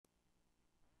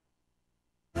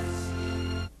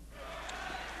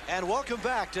And welcome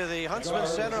back to the Huntsman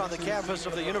Center on the campus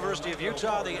of the University of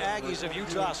Utah. The Aggies of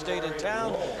Utah State in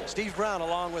town. Steve Brown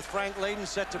along with Frank Layden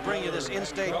set to bring you this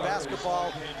in-state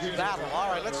basketball battle. All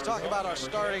right, let's talk about our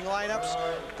starting lineups.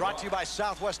 Brought to you by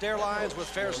Southwest Airlines. With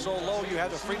fares so low, you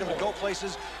have the freedom to go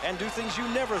places and do things you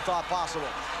never thought possible.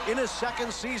 In his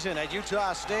second season at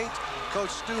Utah State, Coach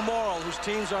Stu Morrill, whose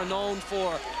teams are known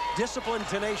for disciplined,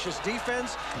 tenacious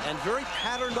defense and very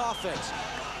patterned offense.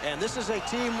 And this is a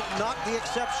team not the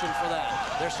exception for that.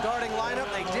 Their starting lineup,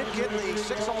 they did get the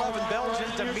 6'11 Belgian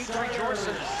Dimitri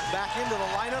Jorson back into the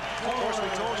lineup. Of course, we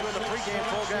told you in the pregame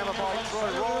program about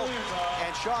Troy Roll and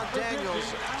Sean Daniels,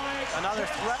 another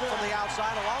threat from the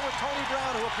outside, along with Tony Brown,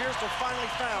 who appears to have finally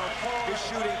found his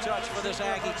shooting touch for this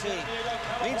Aggie team.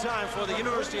 Meantime, for the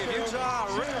University of Utah,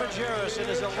 Rick Majerus in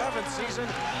his 11th season,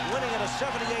 winning at a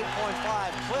 78.5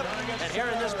 clip. And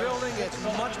here in this building, it's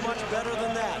much, much better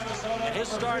than that. And his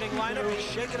starting lineup, he's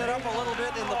shaking it up a little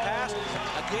bit in the past.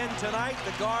 Again tonight,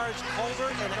 the guards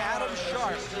Colbert and Adam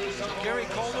Sharp. Gary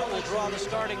Coleman will draw the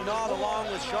starting nod along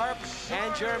with Sharp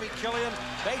and Jeremy Killian.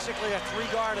 Basically a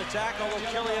three-guard attack, although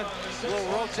Killian will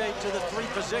rotate to the three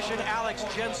position. Alex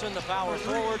Jensen, the power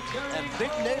forward, and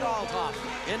Big Nate Althoff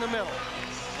in the middle.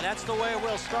 And that's the way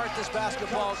we'll start this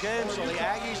basketball game. So the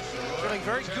Aggies feeling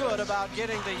very good about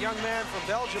getting the young man from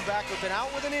Belgium back who's been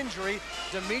out with an injury,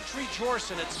 Dimitri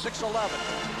Jorson at 6'11".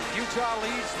 Utah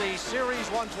leads the series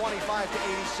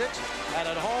 125-86. And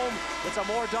at home, it's a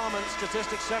more dominant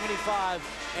statistic,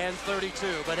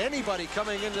 75-32. But anybody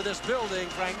coming into this building,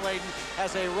 Frank Layden,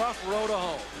 has a rough road to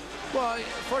home. Well,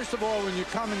 first of all, when you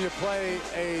come and you play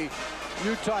a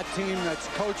Utah team that's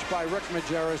coached by Rick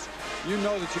Majerus, you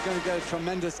know that you're going to get a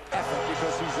tremendous effort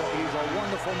because he's a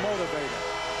wonderful motivator.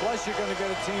 Plus, you're going to get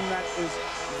a team that is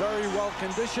very well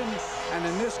conditioned, and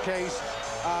in this case,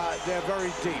 they're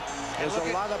very deep. There's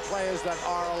a lot of players that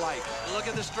are alike. Look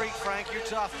at the streak, Frank.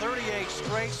 Utah 38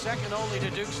 straight, second only to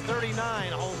Duke's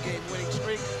 39 home game winning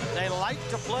streak. They like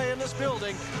to play in this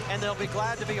building, and they'll be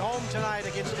glad to be home tonight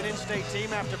against an in-state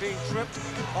team after being tripped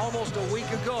almost a week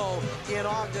ago in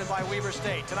Ogden by Weber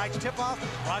State. Tonight's tip-off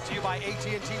brought to you by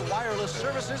AT&T Wireless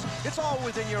Services. It's all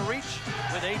within your reach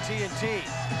with AT&T.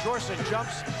 Jorson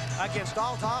jumps against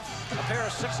Althoff, a pair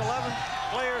of 6'11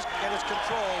 players, and it's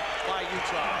controlled by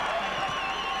Utah.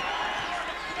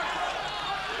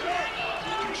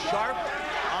 Sharp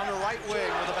on the right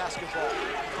wing with the basketball.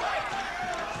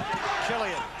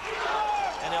 Killian,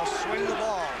 and they'll swing the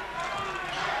ball.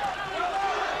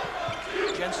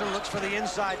 Jensen looks for the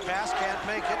inside pass, can't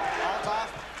make it.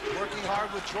 Althoff working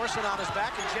hard with Jorson on his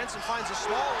back, and Jensen finds a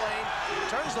small lane,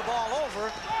 turns the ball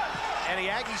over, and the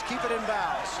Aggies keep it in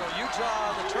bounds. So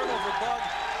Utah, the turnover bug,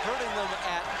 hurting them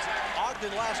at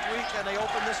Ogden last week, and they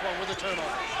open this one with a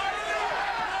turnover.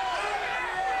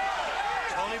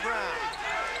 Tony Brown.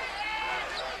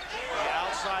 The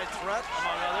outside threat,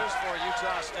 among others, for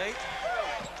Utah State.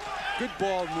 Good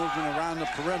ball movement around the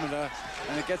perimeter,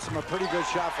 and it gets them a pretty good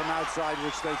shot from outside,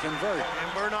 which they convert.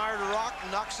 And Bernard Rock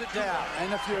knocks it down.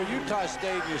 And if you're Utah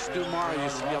State and you're Stu Morrill,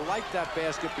 you like that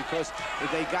basket because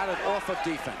they got it off of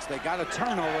defense. They got a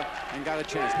turnover and got a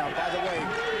chance. Now, by the way,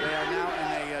 they are now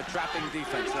in a trapping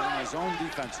defense. They're in a zone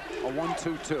defense, a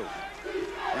 1-2-2.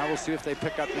 Now we'll see if they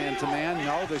pick up man-to-man.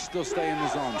 No, they still stay in the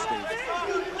zone, Steve.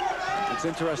 It's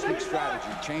interesting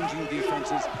strategy, changing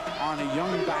defenses on a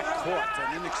young backcourt,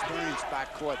 an inexperienced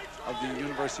backcourt of the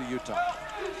University of Utah.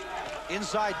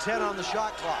 Inside 10 on the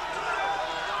shot clock.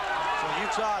 So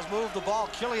Utah has moved the ball.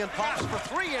 Killian pops for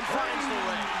three and finds the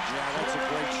ring. Yeah, that's a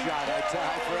great shot.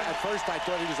 At first I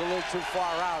thought he was a little too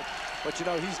far out, but you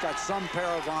know, he's got some pair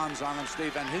of arms on him,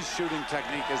 Steve, and his shooting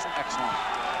technique is excellent.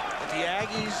 But the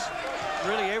Aggies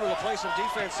really able to play some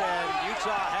defense, and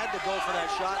Utah had to go for that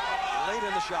shot late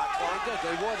in the shot clock.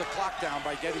 They wore the clock down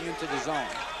by getting into the zone.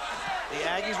 The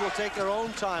Aggies will take their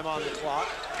own time on the clock.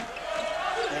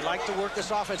 They like to work this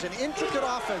offense, an intricate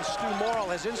offense Stu Morrill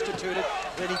has instituted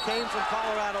that he came from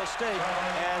Colorado State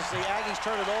as the Aggies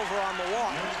turn it over on the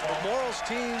walk. But Morrill's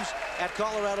teams at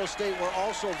Colorado State were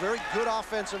also very good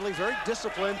offensively, very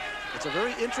disciplined. It's a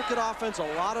very intricate offense, a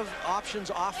lot of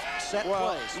options off set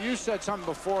plays. You said something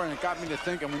before, and it got me to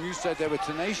thinking when you said they were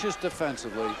tenacious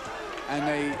defensively, and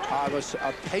they was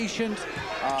a patient,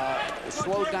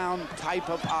 slow-down type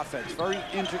of offense. Very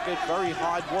intricate, very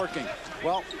hard-working.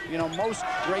 Well, you know, most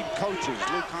great coaches,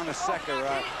 Lou Conasecker,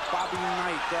 Bobby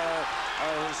Knight,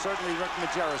 certainly Rick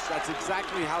Majerus, that's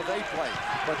exactly how they play.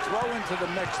 But throw into the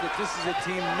mix that this is a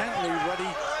team mentally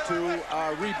ready to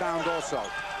rebound also.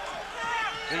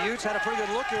 The Utes had a pretty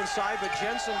good look inside, but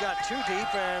Jensen got too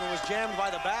deep and was jammed by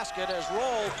the basket as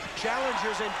Roll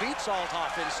challenges and beats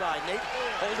Althoff inside. Nate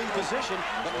holding position,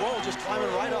 but Roll just climbing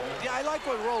right up. Yeah, I like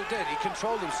what Roll did. He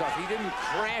controlled himself. He didn't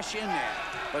crash in there.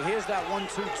 But here's that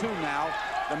 1-2-2 now.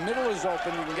 The middle is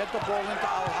open. You can get the ball into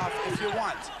Althoff if you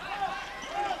want.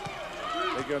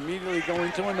 They can immediately go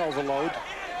into an overload.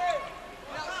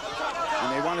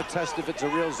 And they want to test if it's a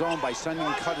real zone by sending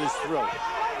cutters through.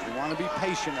 You want to be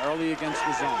patient early against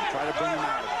the zone. Try to bring them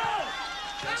out of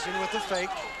it. Jensen with the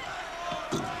fake.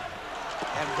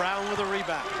 And Brown with a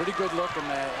rebound. Pretty good look, and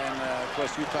of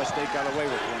course, Utah State got away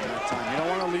with one that time. You don't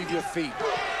want to leave your feet.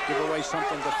 Give away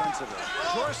something defensively.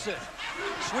 Jorson,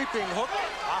 sweeping hook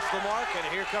off the mark, and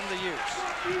here come the Utes.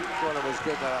 I thought it was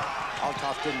good that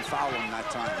Althoff didn't foul him that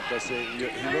time, because he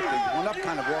went up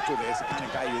kind of awkward. It's the kind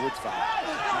of guy you would foul.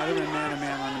 Not even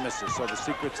man-to-man on the misses, so the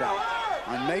secret's out.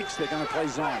 On makes, they're going to play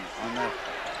zone.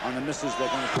 On the misses, they're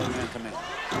going to play man-to-man.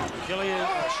 Killian,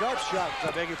 sharp shot, I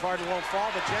beg your pardon, won't fall,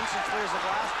 but Jensen clears the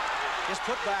glass. His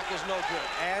putback is no good.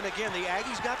 And again, the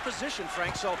Aggies got position,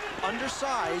 Frank, so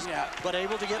undersized, but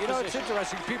able to get position. You know, it's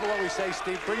interesting. People always say,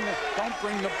 Steve, don't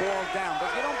bring the ball down. But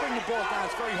if you don't bring the ball down,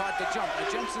 it's very hard to jump. Now,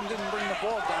 Jensen didn't bring the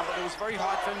ball down, but it was very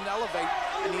hard for him to elevate,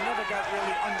 and he never got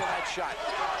really under that shot.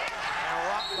 And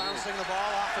Rock bouncing the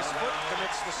ball off his foot,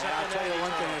 commits the second. I'll tell you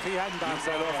one thing, if he hadn't bounced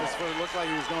that off his foot, it looked like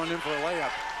he was going in for a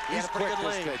layup. He's quick,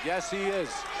 this kid. Yes, he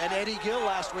is. And Eddie Gill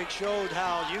last week showed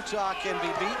how Utah can be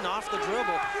beaten off the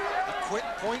dribble. A quick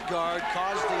point guard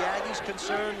caused the Aggies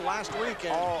concern last week,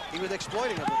 and he was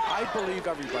exploiting it. I believe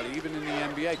everybody, even in the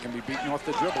NBA, can be beaten off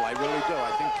the dribble. I really do.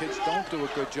 I think kids don't do a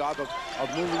good job of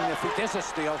moving their feet. There's a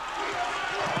steal.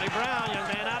 Tony Brown, young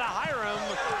man out of Hiram,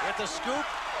 with the scoop.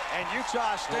 And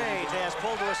Utah State has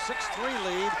pulled to a 6-3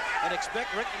 lead, and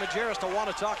expect Rick Majerus to want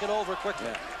to talk it over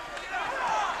quickly.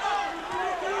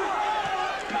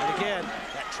 And again,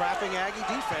 that trapping Aggie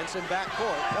defense in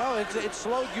backcourt. Well, it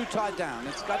slowed Utah down.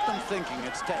 It's got them thinking.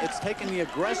 It's taken the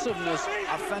aggressiveness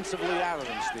offensively out of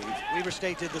them, Steve. Weber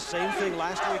State did the same thing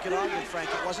last week at Ogden, Frank.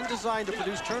 It wasn't designed to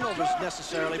produce turnovers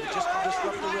necessarily, but just to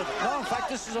disrupt the rhythm. No, in fact,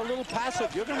 this is a little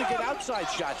passive. You're going to get outside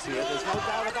shots here. There's no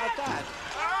doubt about that.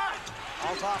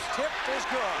 Althoff's tip is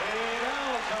good.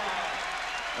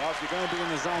 Well, if you're going to be in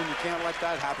the zone, you can't let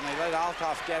that happen. They let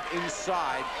Althoff get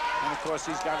inside, and of course,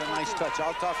 he's got a nice touch.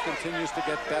 Althoff continues to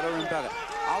get better and better.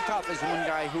 Althoff is one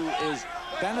guy who is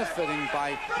benefiting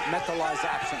by Metalai's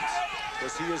absence,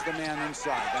 because he is the man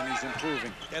inside, and he's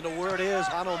improving. And the word is,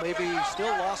 Hano may be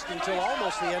still lost until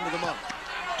almost the end of the month.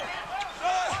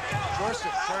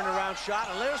 Jorson, turnaround shot,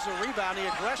 and there's the rebound, the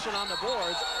aggression on the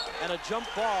boards, and a jump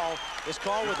ball is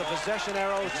called with a possession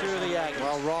arrow to the Aggies.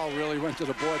 Well, Rawl really went to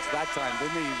the boards that time,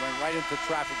 didn't he? He went right into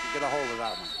traffic to get a hold of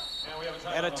that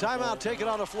one. And a timeout taken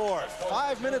on the floor.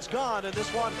 5 minutes gone in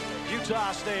this one.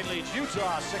 Utah State leads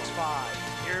Utah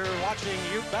 6-5. You're watching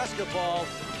Ute basketball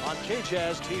on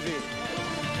KJazz TV.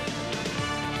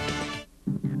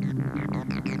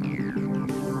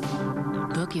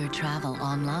 Book your travel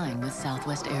online with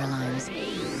Southwest Airlines,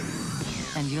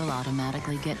 and you'll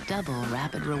automatically get double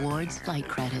Rapid Rewards flight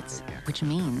credits, which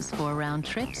means 4 round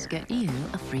trips get you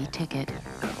a free ticket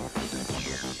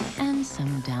and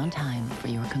some downtime for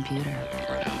your computer.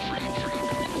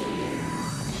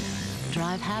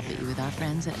 Drive happy with our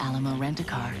friends at Alamo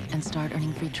Rent-A-Car and start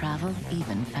earning free travel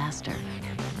even faster.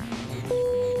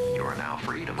 You are now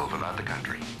free to move about the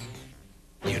country.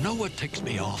 You know what ticks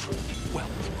me off? Well,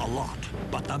 a lot.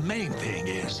 But the main thing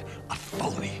is a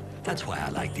phony. That's why I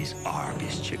like these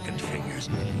Arby's chicken fingers.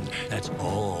 That's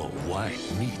all white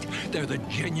meat. They're the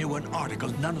genuine article,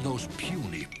 none of those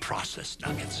puny processed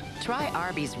nuggets. Try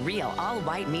Arby's real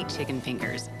all-white meat chicken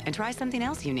fingers and try something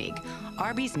else unique.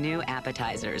 Arby's new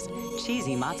appetizers.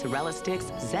 Cheesy mozzarella sticks,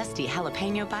 zesty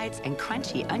jalapeno bites, and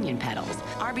crunchy onion petals.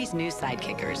 Arby's new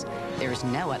sidekickers. There's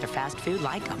no other fast food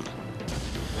like them.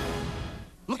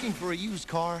 Looking for a used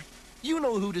car? You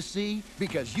know who to see,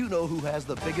 because you know who has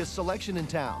the biggest selection in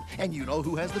town, and you know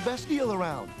who has the best deal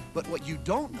around. But what you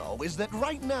don't know is that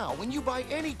right now, when you buy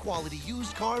any quality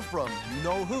used car from you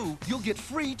know who, you'll get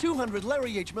free 200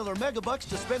 Larry H. Miller Megabucks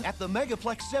to spend at the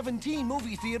Megaplex 17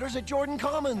 movie theaters at Jordan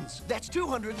Commons. That's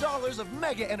 $200 of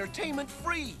mega entertainment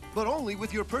free, but only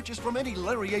with your purchase from any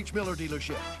Larry H. Miller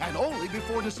dealership, and only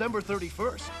before December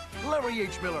 31st. Larry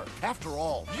H. Miller, after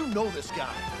all, you know this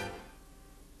guy.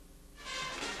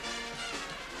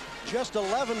 Just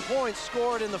 11 points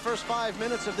scored in the first 5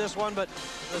 minutes of this one, but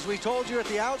as we told you at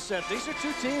the outset, these are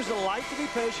two teams that like to be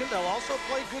patient. They'll also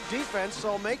play good defense,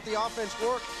 so make the offense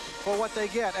work for what they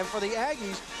get. And for the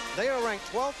Aggies, they are ranked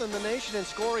 12th in the nation in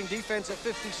scoring defense at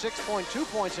 56.2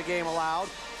 points a game allowed.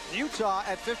 Utah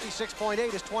at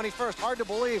 56.8 is 21st. Hard to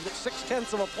believe that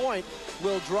 0.6 of a point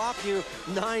will drop you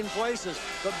 9 places.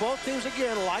 But both teams,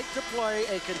 again, like to play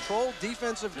a controlled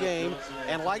defensive game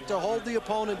and like to hold the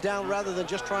opponent down rather than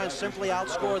just try and simply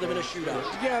outscore them in a shootout.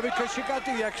 Yeah, because you got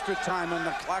the extra time on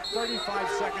the clock. 35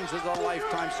 seconds is a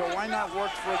lifetime, so why not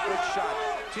work for a good shot?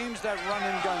 Teams that run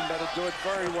and gun better do it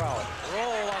very well.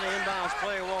 Roll on the inbounds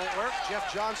play won't work.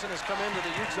 Jeff Johnson has come into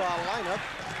the Utah lineup.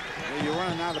 Yeah, you're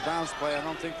running out of bounds play. I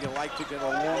don't think you like to get a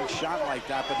long shot like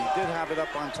that, but he did have it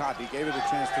up on top. He gave it a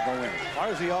chance to go in.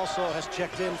 Harvey also has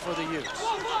checked in for the Utes.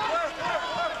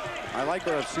 I like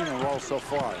what I've seen him roll so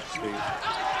far, Steve.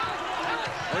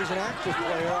 There's an active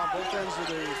player on both ends of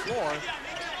the floor.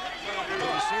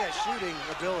 You see that shooting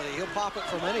ability. He'll pop it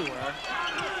from anywhere.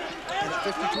 And at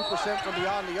 52% from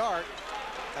beyond the arc,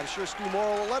 I'm sure Stu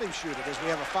Morrill will let him shoot it as we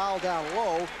have a foul down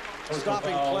low.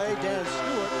 Stopping play, Dan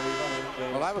Stewart.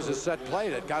 Well, that was a set play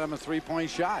that got him a three-point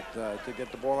shot to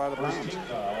get the ball out of bounds.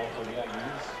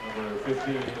 Number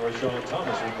 15, Rashawn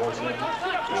Thomas reports in.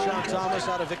 Rashawn Thomas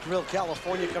out of Victorville,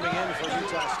 California, coming in for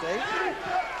Utah State.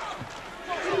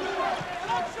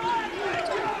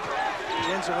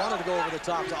 Jensen wanted to go over the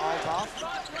top to Althoff,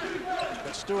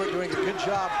 but Stewart doing a good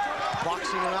job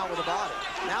boxing him out with a body.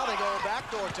 Now they go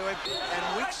backdoor to him,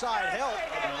 and weak side help.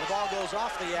 The ball goes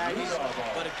off the Aggies,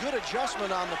 but a good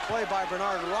adjustment on the play by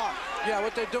Bernard Rock. Yeah,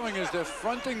 what they're doing is they're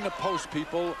fronting the post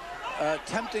people,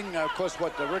 tempting, of course,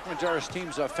 what the Rick Majerus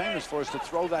teams are famous for is to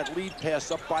throw that lead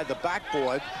pass up by the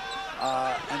backboard,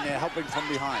 and they're helping from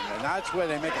behind. And that's where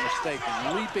they make a mistake,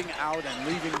 in leaping out and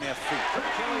leaving their feet.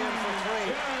 Killian for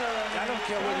 3. I don't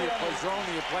care whether you play zone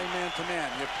or you play man-to-man.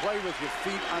 You play with your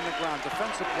feet on the ground.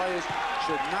 Defensive players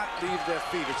should not leave their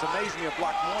feet. It's amazing you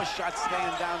block more shots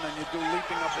staying down than you do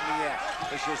leaping up in the air,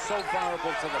 because you're so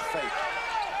vulnerable to the fake.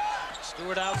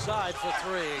 Stewart outside for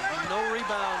 3. No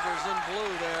rebounders in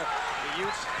blue there. The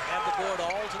Utes have the board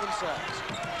all to themselves.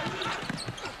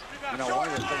 You know, one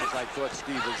of the things I thought,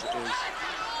 Steve, is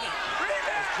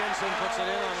Jensen puts it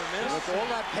in on a miss. With all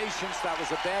that patience, that was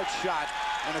a bad shot.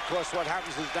 And of course, what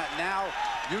happens is that now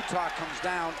Utah comes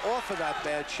down off of that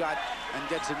bad shot and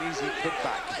gets an easy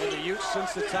putback. And the Utes,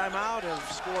 since the timeout, have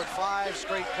scored 5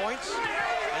 straight points,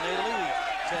 and they lead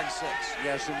 10-6.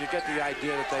 Yes, and you get the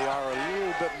idea that they are a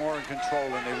little bit more in control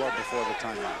than they were before the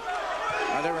timeout.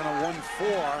 Now they're in a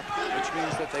 1-4, which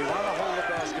means that they want to hold the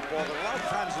basketball, but a lot of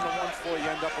times in the 1-4, you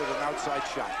end up with an outside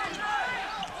shot.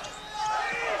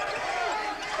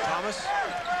 Thomas,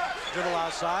 dribble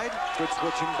outside. Good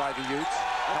switching by the Utes,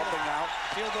 helping out.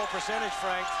 Field goal percentage,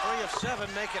 Frank, 3 of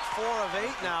 7, make it 4 of 8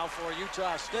 now for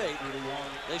Utah State.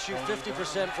 They shoot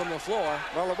 50% from the floor.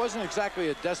 Well, it wasn't exactly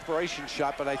a desperation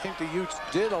shot, but I think the Utes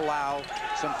did allow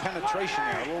some penetration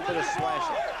there, a little bit of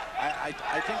slashing.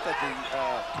 I think that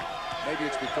maybe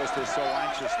it's because they're so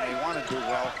anxious and they want to do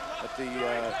well, but the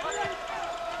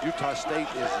Utah State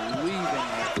is leaving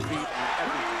their feet on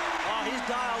everything. Oh, he's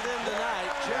dialed in tonight.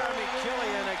 Jeremy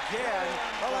Killian again.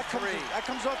 Well, that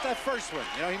comes off that first one.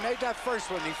 You know, he made that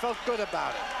first one. He felt good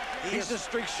about it. He's a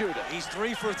streak shooter. He's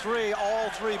 3 for 3, all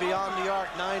 3 beyond the arc,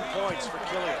 9 points for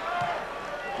Killian.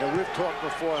 Yeah, we've talked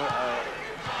before.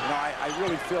 You know, I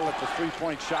really feel that the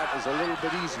three-point shot is a little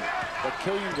bit easy. But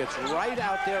Killian gets right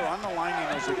out there on the line.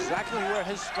 He knows exactly where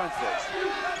his strength is.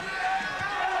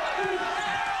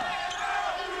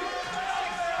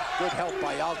 Good help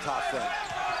by Althoff then.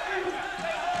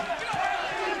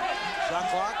 Shot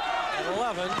clock at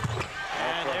 11.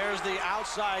 And there's the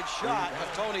outside shot of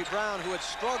Tony Brown, who had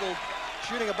struggled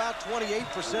shooting about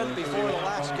 28% before the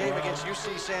last game against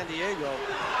UC San Diego.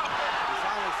 He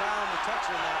finally found the touch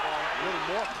in that one. A little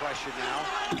more pressure now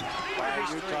by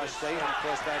Utah State. And of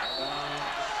course, that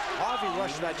Harvey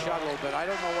rushed that shot a little bit. I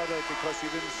don't know whether because he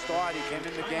didn't start, he came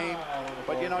in the game.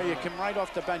 But, you know, you come right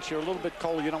off the bench. You're a little bit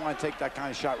cold. You don't want to take that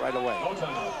kind of shot right away.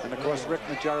 And, of course, Rick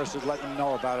Majerus is letting them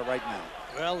know about it right now.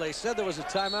 Well, they said there was a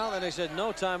timeout, and they said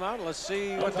no timeout. Let's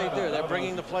see what they do. They're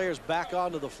bringing the players back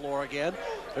onto the floor again.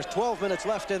 There's 12 minutes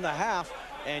left in the half,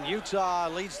 and Utah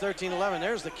leads 13-11.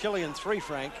 There's the Killian 3,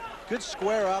 Frank. Good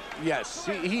square up. Yes,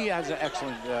 he has an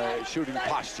excellent shooting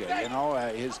posture, you know.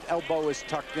 His elbow is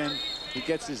tucked in. He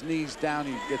gets his knees down.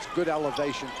 He gets good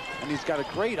elevation, and he's got a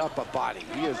great upper body.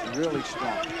 He is really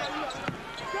strong.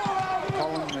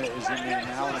 Cullen is in there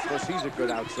now, and of course, he's a good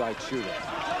outside shooter.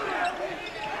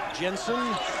 Jensen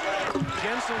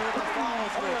with the follow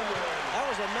through. That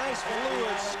was a nice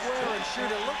fluid square and shoot.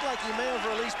 It looked like he may have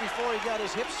released before he got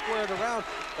his hips squared around,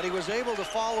 but he was able to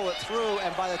follow it through,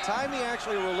 and by the time he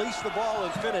actually released the ball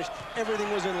and finished, everything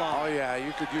was in line. Oh yeah,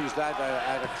 you could use that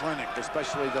at a clinic,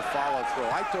 especially the follow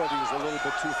through. I thought he was a little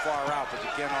bit too far out, but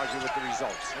you can't argue with the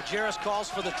results. Majerus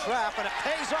calls for the trap, and it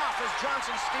pays off as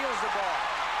Johnson steals the ball.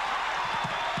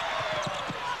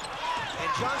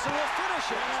 And Johnson will finish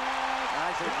it.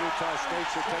 I think Utah State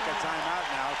should take a timeout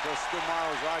now, because Stu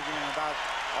Morrow's arguing about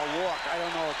a walk. I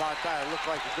don't know about that. It looked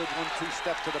like a good 1-2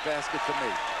 step to the basket to me.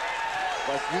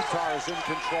 But Utah is in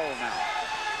control now.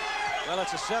 Well,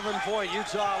 it's a 7-point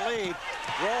Utah lead.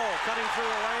 Roll, cutting through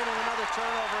the lane, and another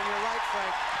turnover, and you're right,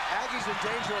 Frank. Aggies in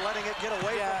danger of letting it get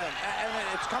away from them. And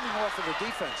it's coming off of the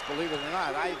defense, believe it or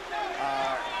not.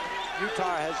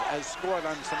 Utah has scored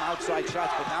on some outside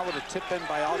shots, but now with a tip in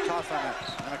by Althoff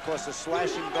and of course a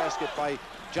slashing basket by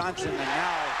Johnson, and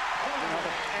now, you know,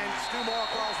 and Stu Morrow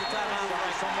calls the timeout.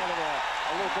 Somewhat of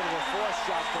a little bit of a force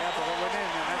shot there, but it went in,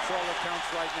 and that's all that counts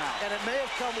right now. And it may have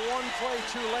come one play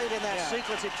too late in that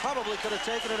sequence. He probably could have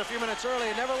taken it a few minutes earlier.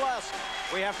 Nevertheless,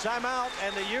 we have timeout, and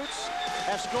the Utes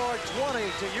have scored 20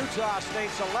 to Utah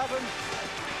State's 11.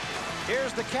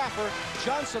 Here's the capper,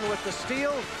 Johnson with the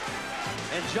steal.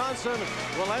 And Johnson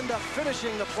will end up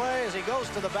finishing the play as he goes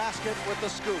to the basket with the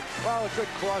scoop. Well, a good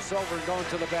crossover and going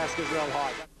to the basket real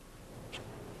hard.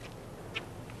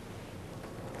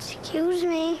 Excuse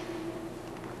me.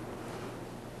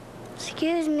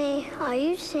 Excuse me, are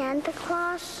you Santa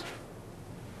Claus?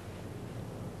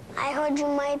 I heard you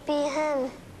might be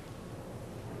him.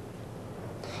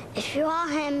 If you are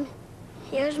him,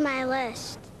 here's my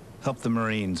list. Help the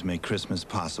Marines make Christmas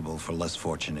possible for less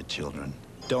fortunate children.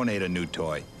 Donate a new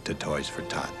toy to Toys for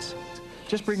Tots.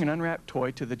 Just bring an unwrapped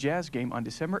toy to the Jazz game on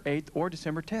December 8th or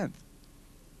December 10th.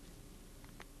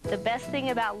 The best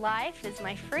thing about life is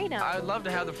my freedom. I'd love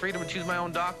to have the freedom to choose my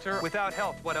own doctor. Without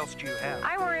health, what else do you have?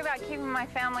 I worry about keeping my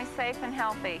family safe and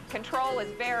healthy. Control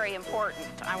is very important.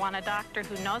 I want a doctor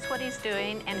who knows what he's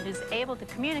doing and who's able to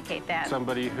communicate that.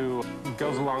 Somebody who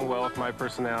goes along well with my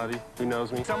personality, who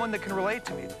knows me. Someone that can relate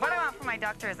to me. What I want from my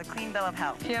doctor is a clean bill of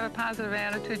health. If you have a positive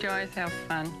attitude, you always have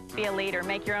fun. Be a leader,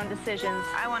 make your own decisions.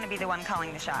 I want to be the one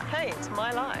calling the shot. Hey, it's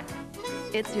my life.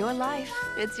 It's your life.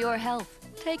 It's your health.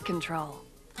 Take control.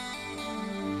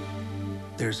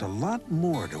 There's a lot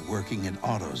more to working in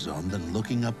AutoZone than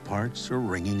looking up parts or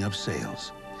ringing up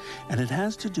sales. And it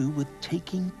has to do with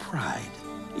taking pride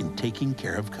in taking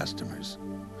care of customers.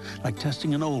 Like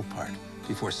testing an old part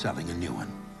before selling a new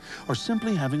one. Or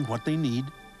simply having what they need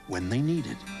when they need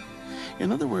it.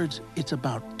 In other words, it's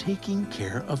about taking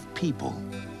care of people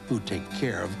who take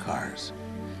care of cars.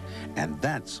 And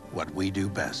that's what we do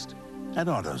best at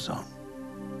AutoZone.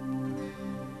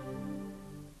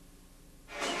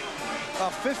 A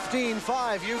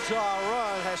 15-5 Utah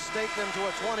run has staked them to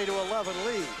a 20-11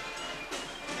 lead.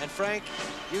 And Frank,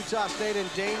 Utah State in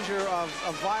danger of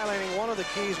violating one of the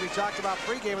keys we talked about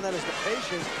pregame, and that is the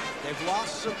patience. They've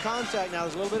lost some contact now.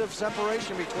 There's a little bit of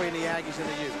separation between the Aggies and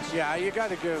the Utes. Yeah, you got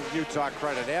to give Utah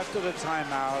credit. After the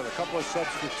timeout, a couple of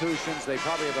substitutions, they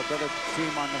probably have a better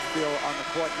team on the field, on the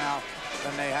court now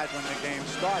than they had when the game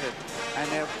started. And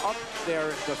they've upped their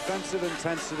defensive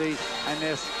intensity, and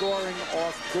they're scoring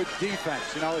off good defense.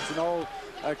 You know, it's an old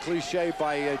cliche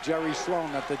by Jerry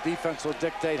Sloan that the defense will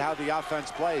dictate how the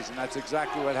offense plays, and that's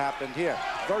exactly what happened here.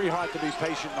 Very hard to be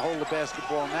patient and hold the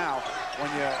basketball now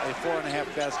when you're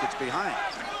 4.5 baskets behind.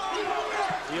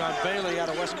 Dion Bailey out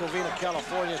of West Covina,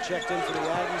 California, checked in for the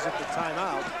Aggies at the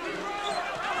timeout.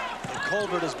 And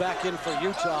Colbert is back in for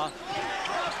Utah.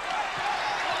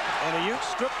 And the Utes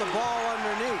strip the ball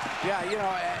underneath. Yeah, you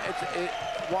know,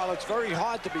 while it's very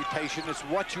hard to be patient, it's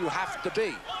what you have to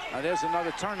be. Now, there's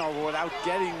another turnover without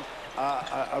getting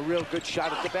a real good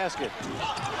shot at the basket.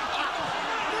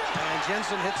 And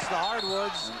Jensen hits the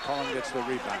hardwoods. And Cullen gets the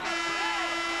rebound.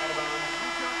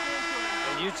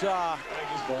 And Utah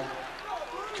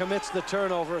commits the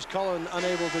turnover as Cullen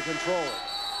unable to control it.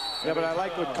 Yeah, but I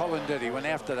like what Cullen did. He went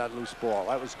after that loose ball.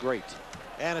 That was great.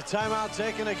 And a timeout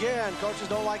taken again. Coaches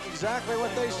don't like exactly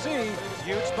what they see.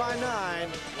 Utes by 9.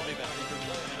 We'll be back.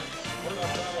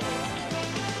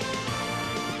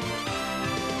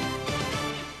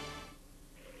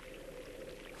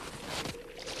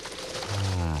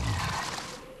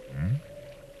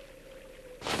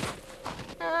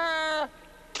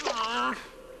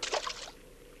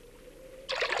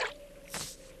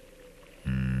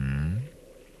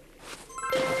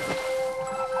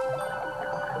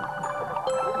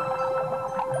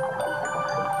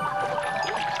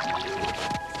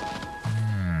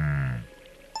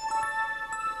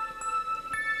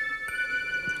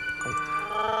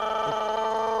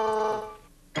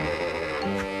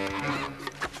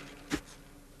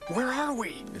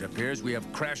 declares we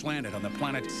have crash landed on the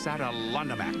planet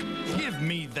Saturlundamak. Give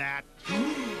me that.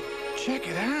 Check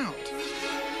it out.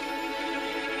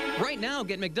 Right now,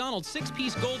 get McDonald's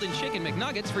 6-piece Golden Chicken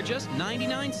McNuggets for just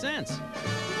 99 cents.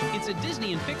 It's a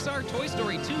Disney and Pixar Toy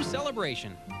Story 2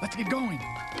 celebration. Let's get going.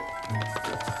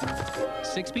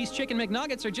 6-piece Chicken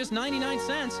McNuggets are just 99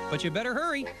 cents, but you better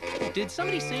hurry. Did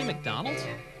somebody say McDonald's?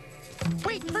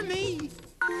 Wait for me.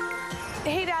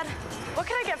 Hey, Dad. What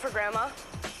can I get for Grandma?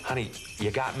 Honey,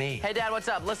 you got me. Hey, Dad, what's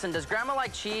up? Listen, does Grandma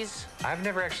like cheese? I've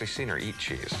never actually seen her eat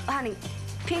cheese. Honey,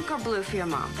 pink or blue for your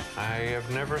mom? I have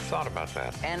never thought about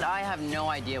that. And I have no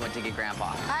idea what to get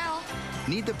Grandpa. Kyle.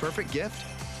 Need the perfect gift?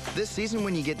 This season,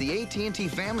 when you get the AT&T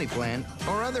Family Plan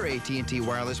or other AT&T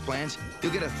wireless plans,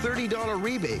 you'll get a $30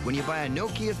 rebate when you buy a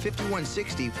Nokia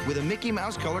 5160 with a Mickey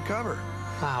Mouse color cover.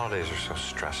 The holidays are so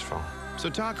stressful. So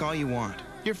talk all you want.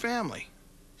 Your family.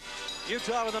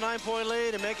 Utah with a 9-point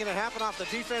lead and making it happen off the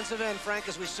defensive end, Frank,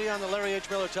 as we see on the Larry H.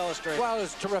 Miller telestrator. Well,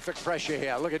 there's terrific pressure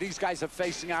here. Look at these guys are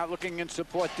facing out, looking in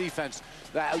support defense.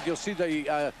 You'll see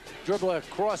the dribbler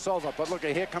crossover, but look,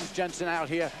 here comes Jensen out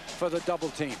here for the double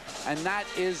team. And that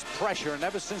is pressure, and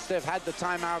ever since they've had the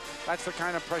timeout, that's the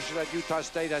kind of pressure that Utah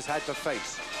State has had to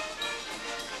face.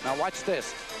 Now watch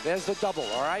this. There's the double,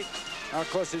 all right? Now,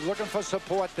 of course, he's looking for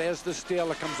support. There's the steal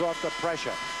that comes off the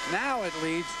pressure. Now it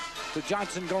leads to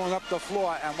Johnson going up the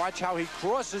floor, and watch how he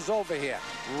crosses over here,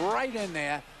 right in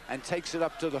there, and takes it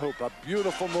up to the hoop. A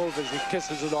beautiful move as he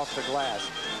kisses it off the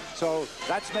glass. So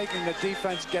that's making the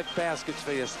defense get baskets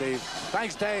for you, Steve.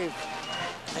 Thanks, Dave.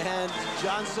 And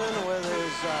Johnson with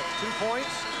his 2 points.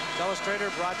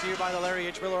 Telestrator brought to you by the Larry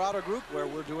H. Miller Auto Group, where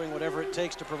we're doing whatever it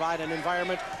takes to provide an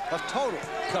environment of total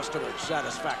customer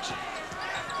satisfaction.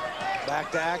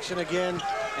 Back to action again.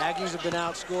 Aggies have been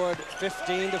outscored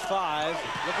 15-5.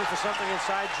 Looking for something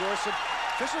inside Jorson.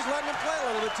 Fisher's letting him play a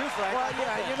little bit too, Frank. Well,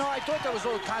 yeah, you know, I thought there was a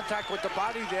little contact with the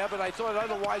body there, but I thought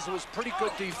otherwise it was pretty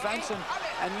good defense.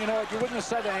 And you know, you wouldn't have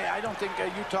said anything. I don't think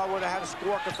Utah would have had a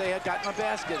squawk if they had gotten a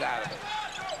basket out of it.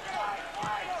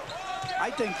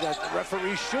 I think that the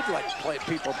referees should let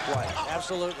people play.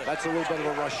 Absolutely. That's a little bit of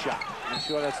a rush shot. I'm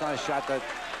sure that's not a shot that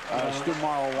Stu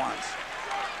Morrow wants.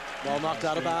 Ball knocked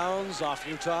out of bounds off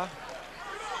Utah.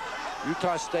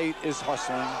 Utah State is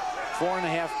hustling.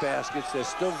 4.5 baskets. They're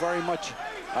still very much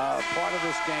part of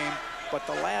this game. But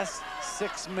the last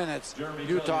 6 minutes,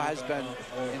 Utah has been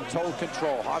in total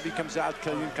control. Harvey comes out,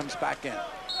 Killian comes back in.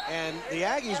 And the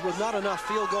Aggies with not enough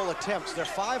field goal attempts. They're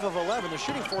 5 of 11. They're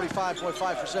shooting 45.5%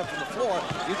 from the floor.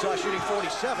 Utah shooting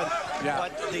 47. Yeah.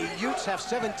 But the Utes have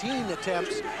 17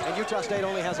 attempts, and Utah State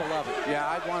only has 11. Yeah,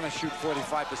 I'd want to shoot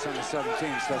 45% of 17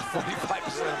 instead of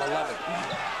 45% of 11.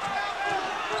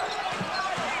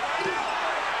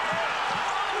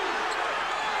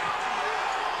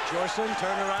 Jorson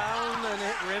turn around and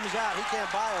it rims out. He can't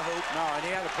buy a hoop. No, and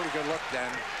he had a pretty good look then.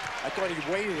 I thought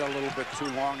he waited a little bit too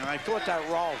long, and I thought that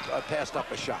Raul passed up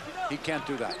a shot. He can't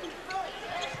do that.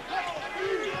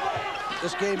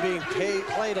 This game being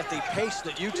played at the pace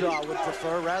that Utah would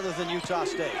prefer rather than Utah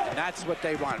State. And that's what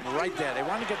they want, right there. They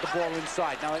want to get the ball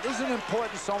inside. Now, it isn't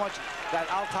important so much that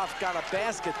Althoff got a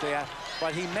basket there,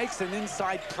 but he makes an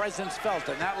inside presence felt,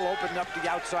 and that will open up the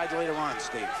outside later on,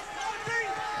 Steve.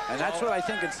 And that's what I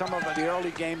think in some of the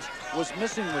early games was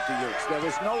missing with the Utes. There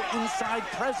was no inside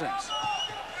presence.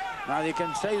 Now, you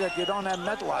can say that you don't have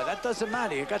Metlar. That doesn't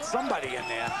matter. You got somebody in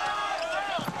there.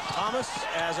 Thomas,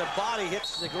 as a body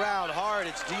hits the ground hard,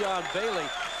 it's Dion Bailey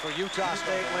for Utah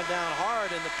State. Went down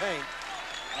hard in the paint,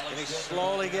 and he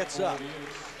slowly gets up.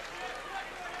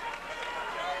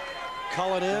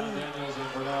 Cullen in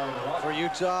for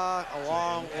Utah,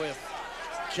 along with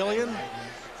Killian,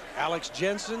 Alex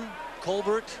Jensen,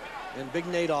 Colbert, and Big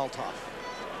Nate Althoff.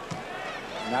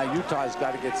 Now Utah's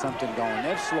got to get something going.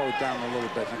 They've slowed down a little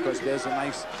bit because there's a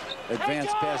nice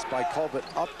advance pass by Colbert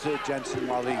up to Jensen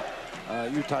while the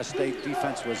Utah State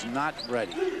defense was not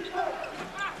ready.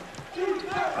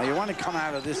 Now you want to come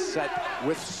out of this set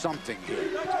with something here.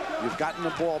 You've gotten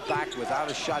the ball back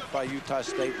without a shot by Utah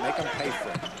State. Make them pay for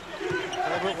it.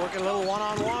 Colbert working a little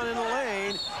one-on-one in the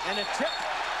lane, and a tip.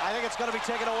 I think it's going to be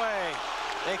taken away.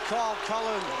 They call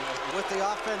Cullen with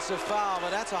the offensive foul, but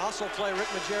that's a hustle play Rick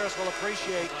Majerus will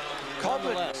appreciate.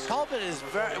 Colbert is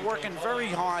working very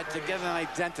hard to get an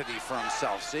identity for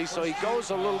himself, see? So he goes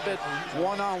a little bit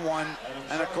one-on-one,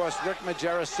 and of course Rick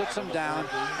Majerus sits him down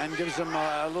and gives him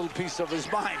a little piece of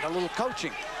his mind, a little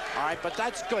coaching. All right, but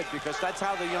that's good because that's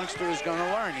how the youngster is going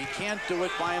to learn. He can't do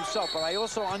it by himself, but I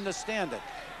also understand it.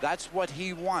 That's what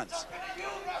he wants.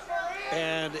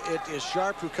 And it is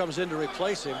Sharp who comes in to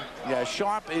replace him. Yeah,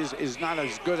 Sharp is not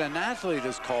as good an athlete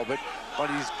as Colbert, but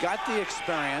he's got the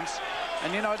experience.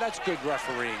 And, you know, that's good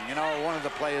refereeing. You know, one of the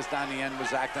players down the end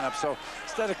was acting up. So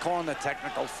instead of calling the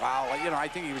technical foul, you know, I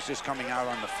think he was just coming out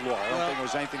on the floor. I don't think it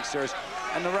was anything serious.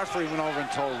 And the referee went over and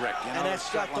told Rick, you know. And that's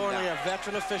Scott Thornley, a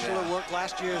veteran official who worked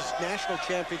last year's national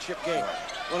championship game.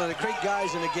 One of the great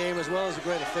guys in the game as well as a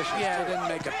great official. Yeah, didn't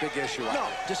make a big issue of it. No,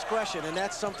 discretion, and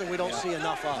that's something we don't see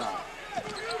enough of. No.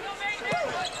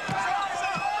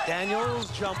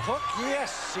 Daniels, jump hook,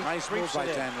 yes. Nice move by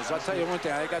Daniels. I'll tell you one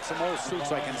thing, I got some old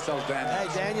suits I can sell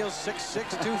Daniels. Hey, Daniels,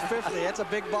 6'6", 250. That's a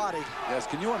big body. Yes,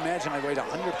 can you imagine I weighed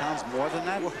 100 pounds more than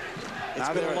that? It's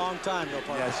been a long time, though,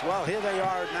 partner. Yes, well, here they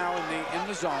are now in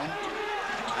the zone.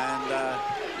 And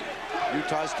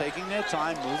Utah's taking their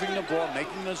time, moving the ball,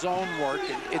 making the zone work.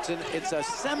 It's a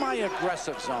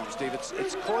semi-aggressive zone, Steve.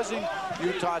 It's causing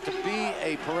Utah to be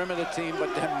a perimeter team,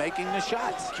 but they're making the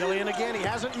shots. Killian again. He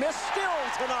hasn't missed still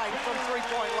tonight from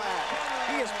three-point land.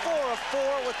 He is 4 of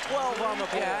 4 with 12 on the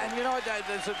board. Yeah, and you know,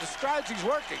 the strategy's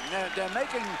working. They're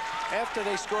making, after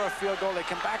they score a field goal, they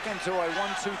come back into a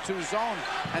 1-2-2 zone,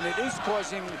 and it is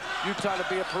causing Utah to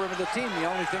be a perimeter team.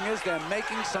 The only thing is they're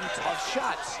making some tough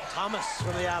shots. Thomas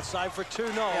from the outside for 2.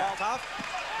 No, tough.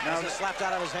 Now it's slapped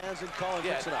out of his hands, and Cullen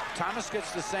picks it up. Thomas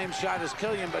gets the same shot as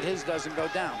Killian, but his doesn't go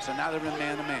down. So now they're in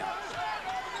man-to-man.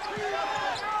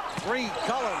 3,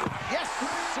 Cullen. Yes,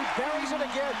 he buries it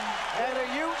again. And the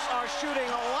Utes are shooting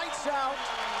lights out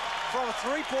from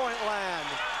three-point land.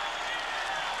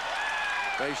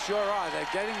 They sure are. They're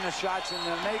getting the shots and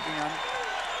they're making them.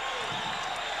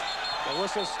 The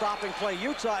whistle stopping play.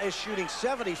 Utah is shooting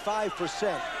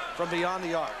 75% from beyond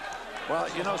the arc. Well,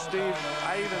 you know, Steve,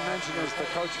 I even mentioned this to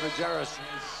Coach Majerus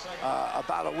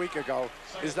about a week ago,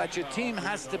 is that your team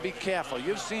has to be careful.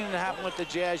 You've seen it happen with the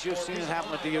Jazz, you've seen it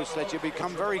happen with the Utes, that you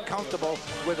become very comfortable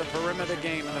with a perimeter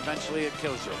game and eventually it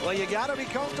kills you. Well, you got to be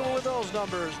comfortable with those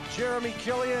numbers. Jeremy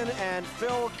Killian and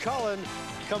Phil Cullen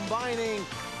combining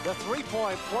the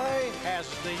three-point play as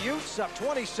the Utes up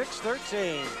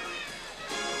 26-13.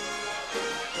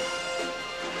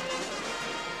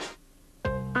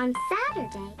 On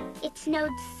Saturday, it snowed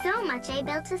so much I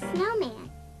built a snowman.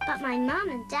 But my mom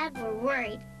and dad were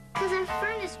worried because our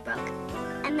furnace broke.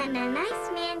 And then a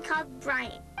nice man called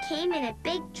Brian came in a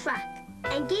big truck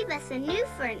and gave us a new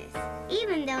furnace,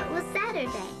 even though it was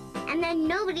Saturday. And then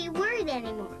nobody worried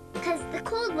anymore because the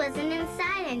cold wasn't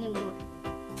inside anymore.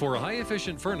 For a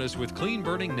high-efficient furnace with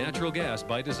clean-burning natural gas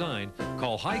by design,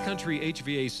 call High Country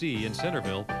HVAC in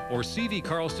Centerville or CV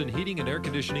Carlson Heating and Air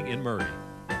Conditioning in Murray.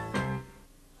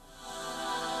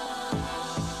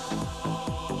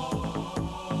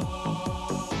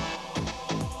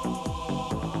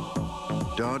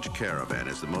 Dodge Caravan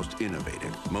is the most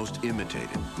innovative, most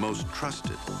imitated, most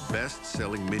trusted,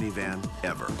 best-selling minivan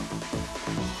ever.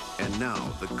 And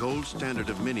now, the gold standard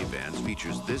of minivans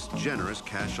features this generous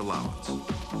cash allowance.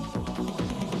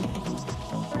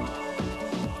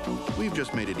 We've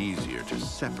just made it easier to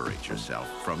separate yourself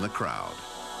from the crowd.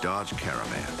 Dodge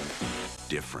Caravan.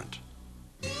 Different.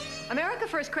 America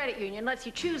First Credit Union lets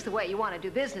you choose the way you want to do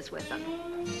business with them.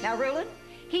 Now, Rulin,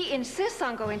 he insists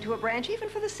on going to a branch even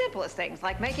for the simplest things,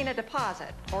 like making a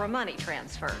deposit or a money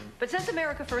transfer. But since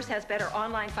America First has better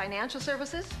online financial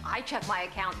services, I check my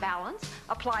account balance,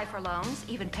 apply for loans,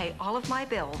 even pay all of my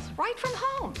bills right from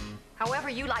home. However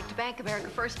you like to bank, America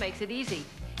First makes it easy,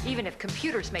 even if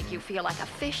computers make you feel like a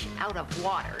fish out of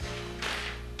water.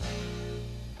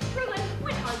 Rulin,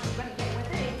 when are you going to get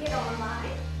with it and get online?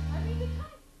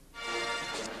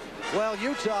 Well,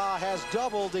 Utah has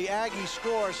doubled the Aggie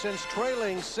score since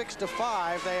trailing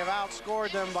 6-5. They have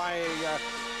outscored them by a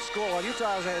score. Well,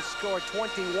 Utah has scored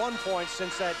 21 points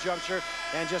since that juncture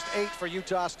and just 8 for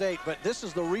Utah State. But this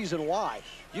is the reason why.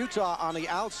 Utah on the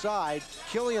outside.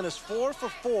 Killian is 4 for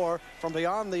 4 from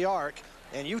beyond the arc.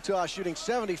 And Utah shooting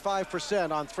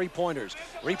 75% on three-pointers.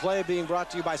 Replay being brought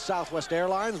to you by Southwest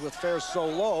Airlines. With fares so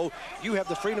low, you have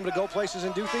the freedom to go places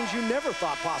and do things you never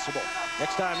thought possible.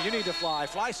 Next time you need to fly,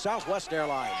 fly Southwest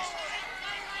Airlines.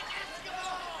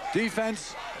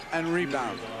 Defense and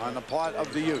rebound on the part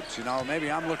of the Utes. You know,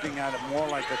 maybe I'm looking at it more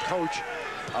like a coach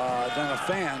than a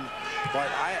fan. But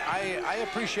I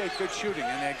appreciate good shooting,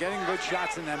 and they're getting good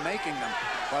shots and they're making them.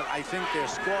 But I think they're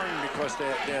scoring because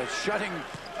they're shutting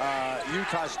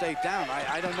Utah State down.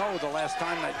 I don't know the last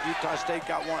time that Utah State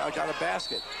got a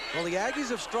basket. Well, the Aggies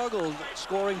have struggled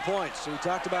scoring points. We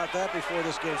talked about that before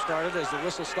this game started. As the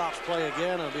whistle stops play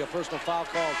again, it'll be a personal foul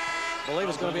called believe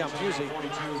it's going to be on Pusey.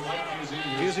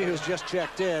 Pusey, who's just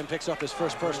checked in, picks up his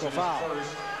first personal foul.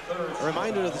 A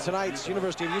reminder that tonight's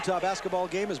University of Utah basketball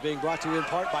game is being brought to you in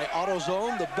part by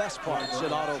AutoZone, the best parts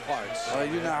in auto parts. Well,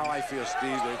 you know how I feel,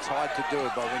 Steve. It's hard to do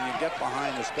it, but when you get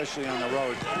behind, especially on the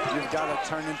road, you've got to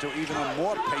turn into even a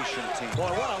more patient team.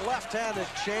 Boy, what a left-handed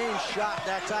change shot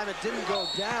that time. It didn't go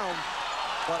down.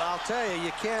 But I'll tell you,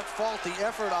 you can't fault the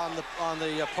effort on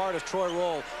the part of Troy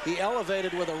Roll. He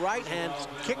elevated with a right hand,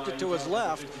 kicked it to his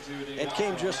left, and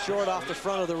came just short off the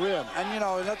front of the rim. And, you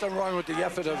know, nothing wrong with the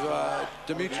effort of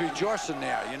Dimitri Jorson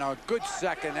there. You know, good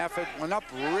second effort, went up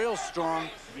real strong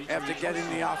after getting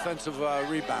the offensive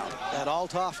rebound. And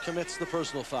Althoff commits the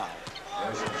personal foul.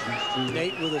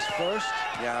 Nate with his first.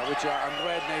 Yeah, which I'm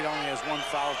glad Nate only has one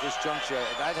foul at this juncture.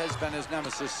 That has been his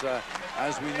nemesis,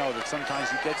 as we know, that sometimes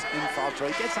he gets in foul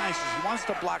trouble. He gets anxious. He wants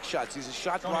to block shots. He's a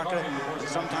shot blocker, and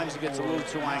sometimes he gets a little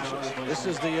too anxious. This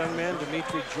is the young man,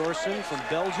 Dimitri Jorson from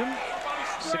Belgium.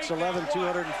 6'11",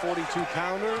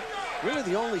 242-pounder. Really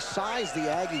the only size the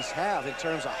Aggies have in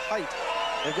terms of height.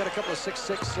 They've got a couple of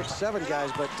 6'6", 6'7"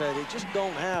 guys, but they just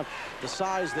don't have the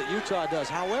size that Utah does.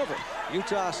 However,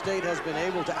 Utah State has been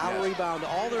able to out-rebound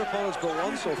all their opponents but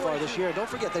one so far this year. Don't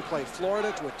forget, they played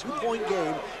Florida to a 2-point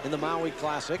game in the Maui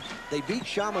Classic. They beat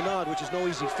Chaminade, which is no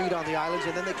easy feat on the islands,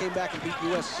 and then they came back and beat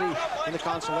USC in the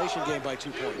consolation game by 2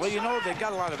 points. Well, you know, they've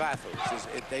got a lot of athletes.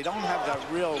 They don't have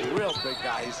the real big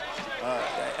guys.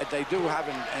 They do have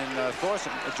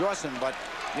in Jorson, but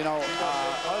you know,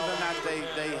 other than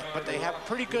that, they have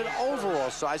pretty good overall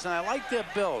size, and I like their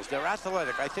builds. They're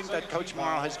athletic. I think that Coach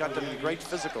Morrow has got them in great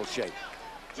physical shape.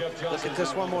 Look at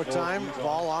this one more time.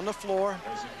 Ball on the floor.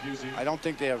 I don't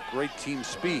think they have great team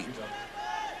speed.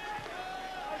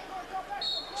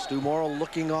 Stu Morrill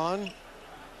looking on.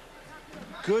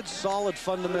 Good, solid,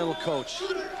 fundamental coach.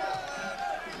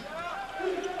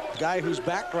 Guy whose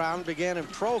background began in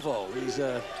Provo. He's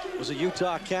was a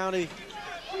Utah County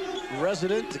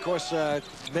resident. Of course,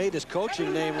 made his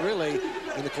coaching name really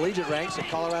in the collegiate ranks at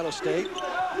Colorado State.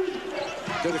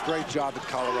 Did a great job at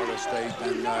Colorado State,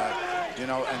 and you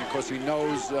know, and of course he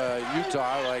knows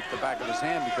Utah like the back of his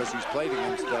hand because he's played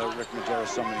against Rick Majerus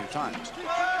so many times.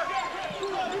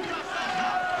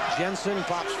 Jensen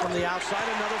pops from the outside,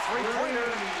 another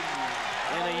three-pointer,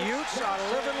 and the Utes are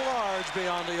living large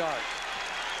beyond the arc.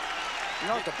 You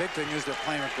know what the big thing is? They're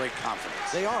playing with great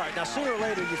confidence. They are. Now, sooner or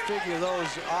later, you figure those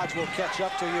odds will catch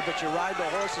up to you, but you ride the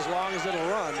horse as long as it'll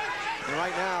run. And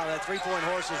right now, that three-point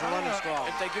horse is running strong.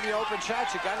 If they give you open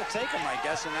shots, you got to take them, I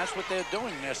guess, and that's what they're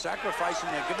doing. They're sacrificing.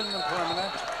 They're giving them perimeter,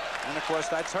 and of course,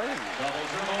 that's hurting them.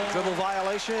 Dribble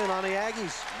violation on the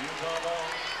Aggies.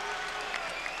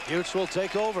 Utes will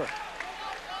take over.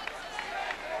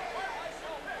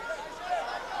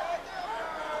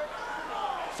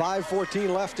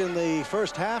 5:14 left in the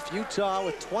first half. Utah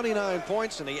with 29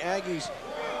 points and the Aggies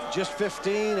just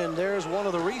 15, and there's one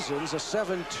of the reasons, a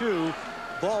 7-2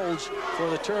 bulge for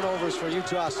the turnovers for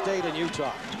Utah State and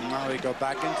Utah. Now they go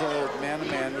back into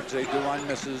man-to-man, which they do on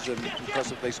misses, and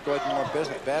because if they scored more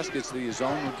baskets, the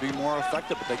zone would be more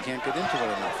effective, but they can't get into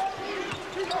it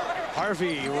enough.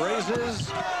 Harvey raises.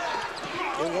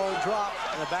 It won't drop,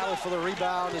 and the battle for the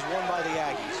rebound is won by the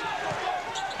Aggies.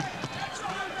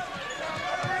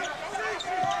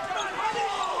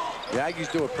 The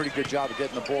Aggies do a pretty good job of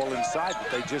getting the ball inside,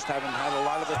 but they just haven't had a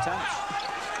lot of attempts.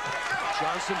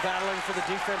 Johnson battling for the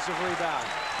defensive rebound.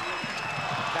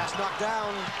 Pass knocked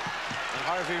down, and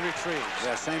Harvey retrieves.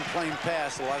 Yeah, same plain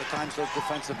pass. A lot of times those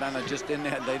defensive men are just in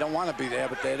there. They don't want to be there,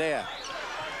 but they're there.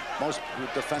 Most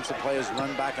defensive players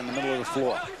run back in the middle of the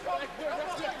floor.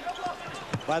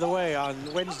 By the way, on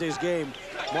Wednesday's game,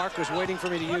 Mark was waiting for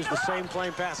me to use the same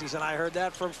plain pass. He said, I heard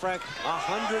that from Frank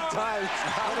 100 times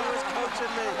when he was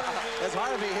coaching me. As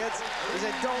Harvey hits, he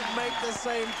said, don't make the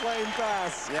same plain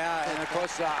pass. Yeah, and of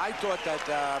course, I thought that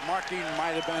Mark Eaton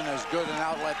might have been as good an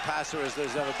outlet passer as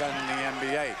there's ever been in the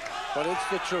NBA. But it's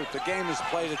the truth. The game is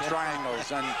played at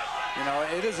triangles, and you know,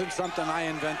 it isn't something I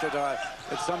invented.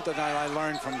 It's something that I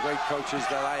learned from great coaches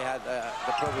that I had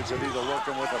the privilege of either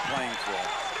working with or playing for.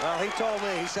 Well, he told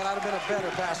me, he said, I'd have been a better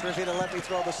passer if he'd have let me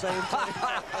throw the same plane.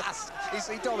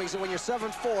 He told me, he said, when you're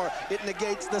 7'4", it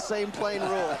negates the same plane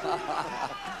rule.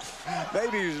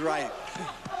 Maybe he was right.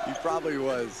 He probably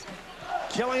was.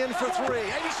 Killian for three,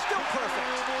 and he's still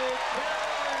perfect.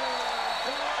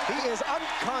 He is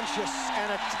unconscious,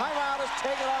 and a timeout is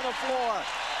taken on the floor.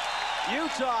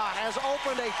 Utah has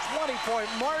opened a 20-point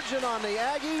margin on the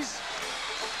Aggies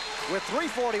with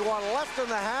 3:41 left in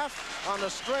the half on the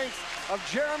strength of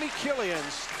Jeremy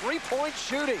Killian's three-point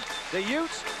shooting. The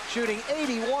Utes shooting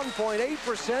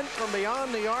 81.8% from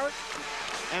beyond the arc.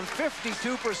 and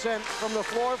 52% from the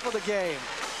floor for the game.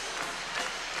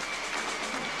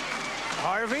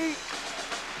 Harvey.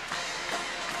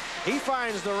 He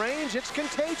finds the range. It's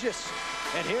contagious.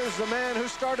 And here's the man who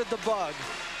started the bug,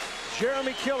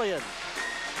 Jeremy Killian.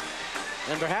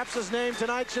 And perhaps his name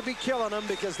tonight should be killing him,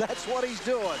 because that's what he's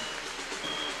doing.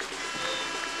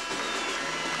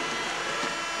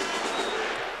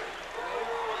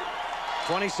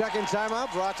 "20-second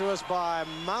timeout brought to us by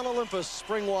Mount Olympus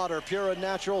Spring Water, pure and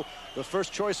natural, the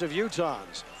first choice of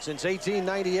Utahns since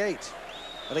 1898.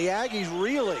 And the Aggies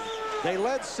really, they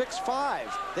led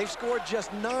 6-5. They've scored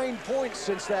just 9 points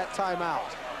since that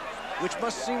timeout, which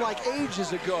must seem like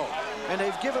ages ago. And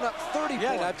they've given up 30 points.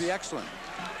 Yeah, that'd be excellent.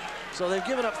 So they've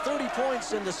given up 30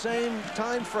 points in the same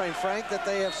time frame, Frank, that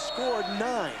they have scored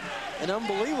 9. An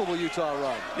unbelievable Utah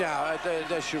run. Yeah,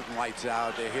 they're shooting lights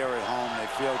out. They're here at home. They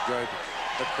feel good.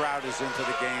 The crowd is into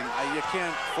the game. You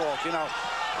can't fault, you know,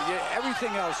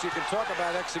 everything else, you can talk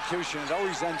about execution. It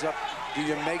always ends up, do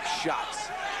you make shots?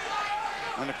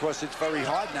 And of course, it's very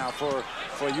hard now for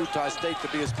Utah State to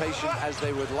be as patient as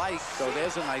they would like. So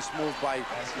there's a nice move by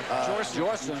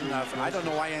Jorson. I don't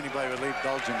know why anybody would leave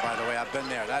Belgium, by the way. I've been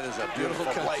there. That is a beautiful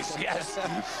place. Yes.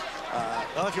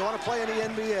 Well, if you want to play in the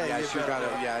NBA, yes, you got to.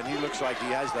 Yeah, and he looks like he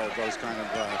has those kind of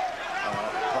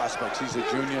prospects. He's a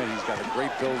junior. He's got a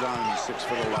great build on him. He's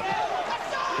 6'11".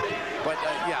 But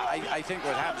yeah, I think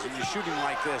what happens when you're shooting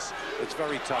like this, it's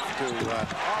very tough to. And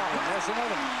there's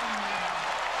another one.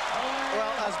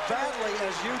 Well, as badly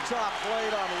as Utah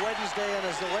played on Wednesday, and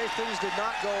as the way things did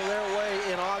not go their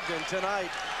way in Ogden tonight,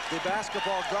 the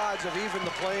basketball gods have evened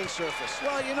the playing surface.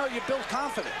 Well, you know, you build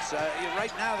confidence.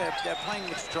 Right now, they're playing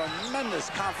with tremendous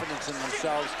confidence in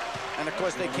themselves. And, of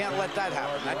course, they can't let that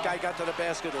happen. That guy got to the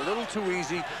basket a little too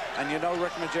easy, and you know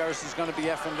Rick Majerus is going to be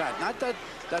effing that. Not that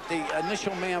the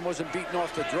initial man wasn't beaten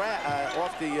off the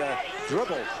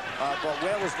dribble, but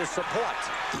where was the support?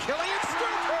 Killian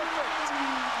still perfect.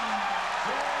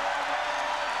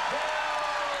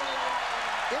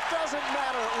 It doesn't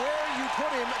matter where you put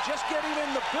him, just get him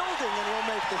in the building and he'll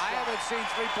make the shot. I haven't seen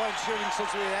three-point shooting since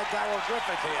we had Darryl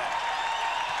Griffith here.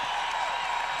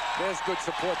 There's good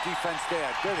support defense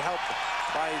there. Good help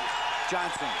by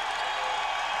Johnson.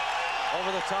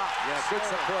 Over the top. Yeah, good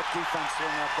support defense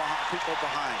from people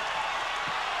behind.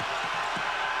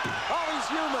 Oh, he's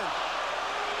human.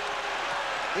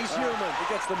 He's human. He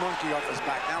gets the monkey off his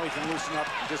back. Now he can loosen up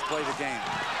and just play the game.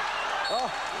 Oh,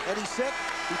 and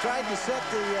he tried to set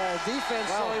the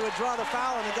defense so he would draw the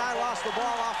foul, and the guy lost the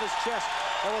ball off his chest.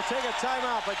 And we'll take a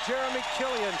timeout, but Jeremy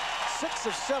Killian, 6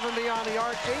 of 7 beyond the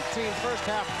arc, 18 first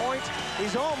half points.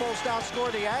 He's almost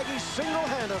outscored the Aggies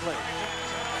single-handedly.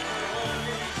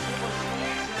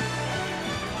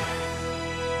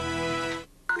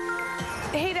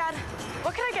 Hey, Dad,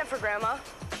 what can I get for Grandma?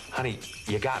 Honey,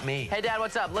 you got me. Hey, Dad,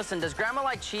 what's up? Listen, does Grandma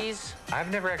like cheese?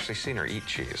 I've never actually seen her eat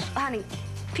cheese. Honey,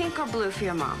 pink or blue for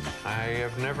your mom? I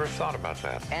have never thought about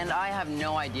that. And I have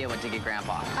no idea what to get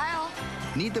Grandpa. Kyle.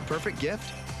 Need the perfect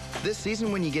gift? This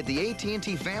season, when you get the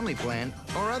AT&T Family Plan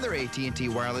or other AT&T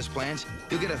wireless plans,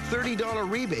 you'll get a $30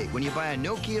 rebate when you buy a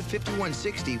Nokia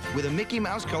 5160 with a Mickey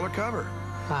Mouse color cover.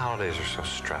 The holidays are so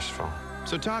stressful.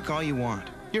 So talk all you want.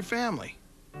 Your family.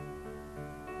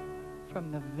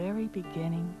 From the very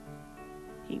beginning,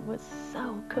 he was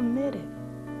so committed.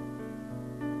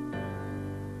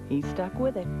 He stuck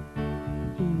with it.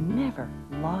 He never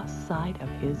lost sight of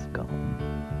his goal.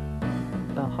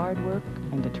 The hard work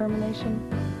and determination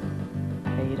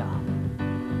paid off.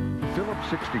 Phillips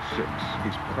 66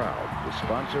 is proud to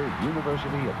sponsor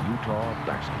University of Utah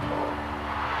basketball.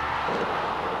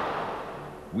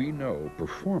 We know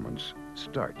performance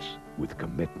starts with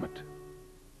commitment.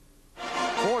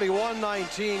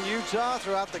 41-19 Utah.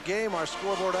 Throughout the game, our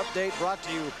scoreboard update brought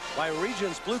to you by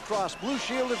Regents Blue Cross Blue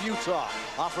Shield of Utah,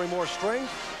 offering more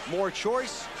strength, more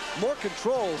choice, more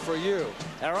control for you.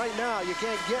 And right now, you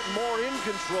can't get more in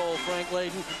control, Frank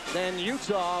Layden, than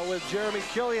Utah with Jeremy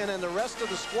Killian and the rest of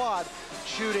the squad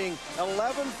shooting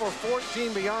 11 for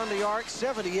 14 beyond the arc,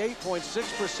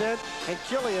 78.6%, and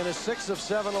Killian is 6 of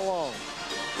 7 alone.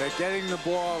 They're getting the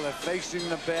ball, they're facing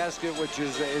the basket, which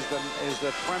is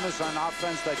the premise on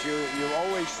offense that you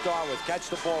always start with. Catch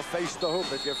the ball, face the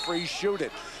hoop. If you're free, shoot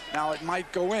it. Now, it might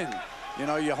go in. You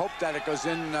know, you hope that it goes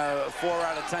in 4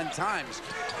 out of 10 times.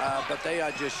 But they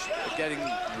are just getting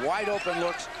wide open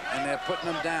looks, and they're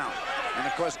putting them down. And,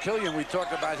 of course, Killian, we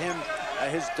talked about him,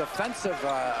 his defensive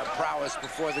prowess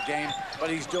before the game, but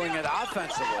he's doing it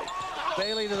offensively.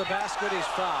 Bailey to the basket, he's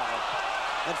fouled.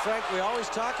 And Frank, we always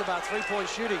talk about three-point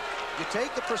shooting. You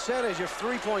take the percentage of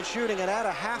three-point shooting and add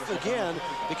a half again,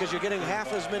 because you're getting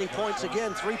half as many points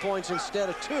again, 3 points instead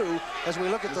of 2, as we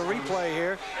look at the replay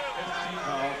here.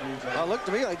 Well, it looked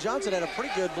to me like Johnson had a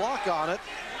pretty good block on it,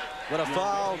 but a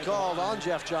foul called on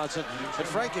Jeff Johnson. But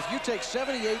Frank, if you take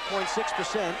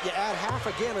 78.6%, you add half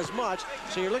again as much,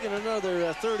 so you're looking at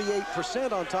another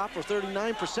 38% on top, or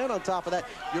 39% on top of that.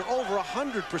 You're over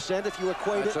 100% if you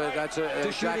equate it to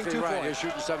exactly shooting 2 right. points.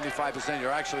 You're shooting 75%. You're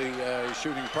actually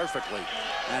shooting perfectly.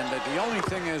 And the only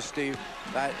thing is, Steve,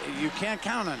 that you can't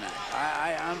count on that.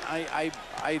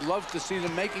 I love to see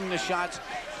them making the shots,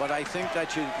 but I think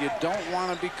that you don't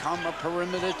want to become a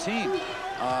perimeter team.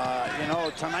 You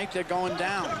know, tonight they're going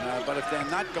down, but if they're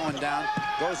not going down,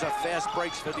 those are fast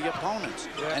breaks for the opponents.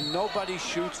 Yeah. And nobody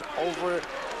shoots over,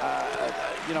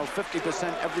 you know,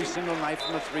 50% every single night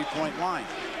from the three-point line.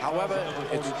 However,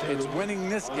 it's winning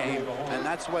this game, and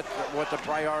that's what the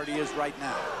priority is right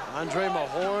now. Andre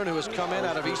Mahorn, who has come in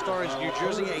out of East Orange, New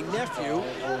Jersey, a nephew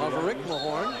of Rick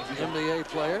Mahorn, NBA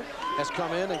player, has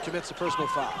come in and commits a personal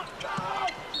foul.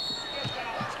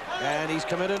 And he's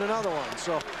committed another one.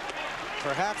 So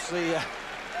perhaps the...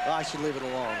 I should leave it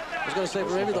alone. I was going to say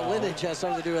maybe the lineage has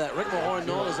something to do with that. Rick Mahorn,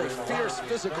 known as a fierce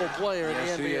physical player in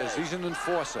the NBA. He is. He's an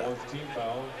enforcer.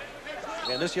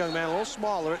 And this young man, a little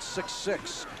smaller at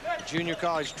 6'6". Junior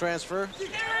college transfer.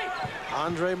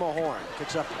 Andre Mahorn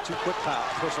picks up 2 quick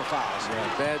personal fouls.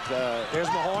 Yeah, There's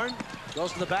Mahorn.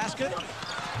 Goes to the basket. The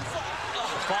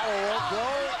follow won't go.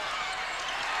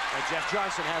 And Jeff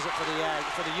Johnson has it for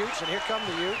the Utes. And here come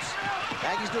the Utes.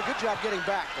 Aggies do a good job getting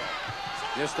back, though.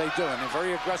 Yes, they do, and they're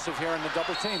very aggressive here in the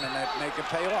double team, and they make it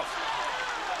pay off.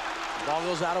 The ball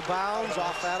goes out of bounds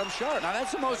off Adam Sharp. Now,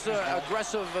 that's the most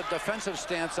aggressive defensive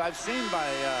stance I've seen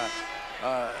by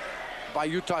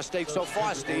Utah State so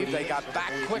far, Steve. They got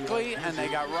back quickly, and they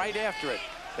got right after it.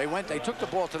 They took the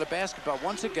ball to the basket, but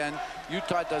once again,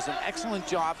 Utah does an excellent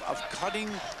job of cutting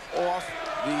off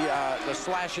the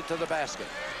slash it to the basket.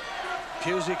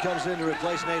 Pusey comes in to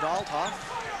replace Nate Althoff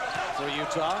for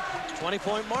Utah.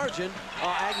 20-point margin.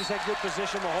 Aggies had good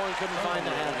position. Mahorn couldn't find the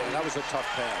handle. That was a tough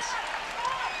pass.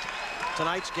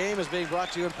 Tonight's game is being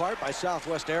brought to you in part by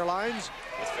Southwest Airlines.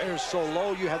 With fares so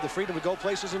low, you have the freedom to go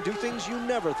places and do things you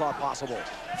never thought possible.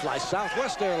 Fly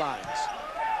Southwest Airlines.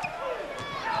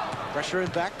 Pressure in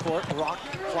backcourt. Rock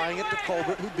flying it to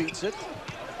Colbert, who beats it.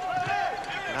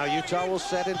 Now Utah will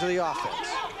set into the offense.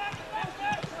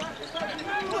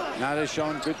 Now they're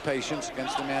showing good patience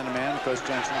against the man-to-man because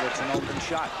Jensen gets an open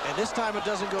shot. And this time it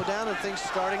doesn't go down and things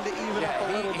starting to even up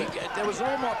a little bit. There was a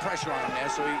little more pressure on him there,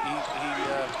 so he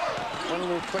went a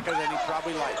little quicker than he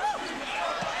probably liked.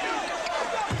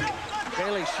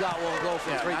 Bailey's shot won't go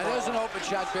for 3 Now there's an open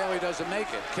shot. Bailey doesn't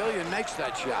make it. Killian makes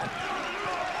that shot.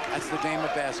 That's the game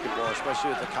of basketball,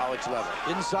 especially at the college level.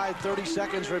 Inside 30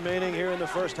 seconds remaining here in the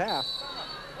first half.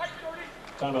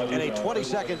 And a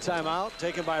 20-second timeout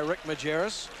taken by Rick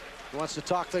Majerus. He wants to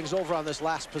talk things over on this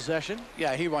last possession.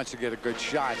 Yeah, he wants to get a good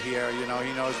shot here. You know,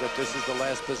 he knows that this is the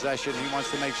last possession. He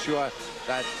wants to make sure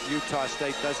that Utah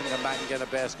State doesn't come back and get a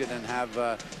basket and have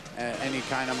any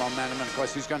kind of momentum. And of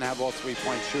course, he's going to have all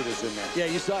 3-point shooters in there. Yeah,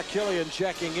 you saw Killian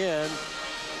checking in.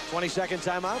 20-second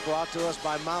timeout brought to us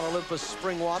by Mount Olympus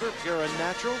Spring Water, pure and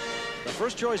natural. The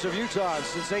first choice of Utah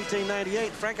since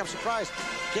 1898. Frank, I'm surprised.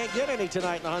 Can't get any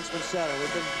tonight in the Huntsman Center.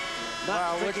 We've been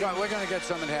we're going to get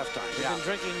some at halftime. We've been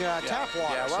drinking tap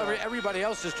water. Yeah, well, everybody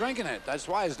else is drinking it. That's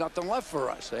why there's nothing left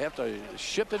for us. They have to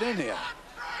ship it in here.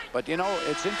 But, you know,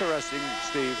 it's interesting,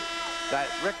 Steve, that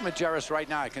Rick Majerus right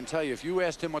now, I can tell you, if you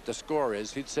asked him what the score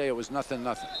is, he'd say it was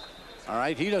 0-0. All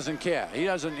right, he doesn't care. He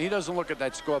doesn't look at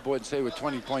that scoreboard and say we're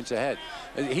 20 points ahead.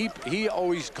 He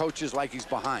always coaches like he's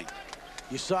behind.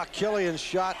 You saw Killian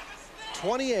shot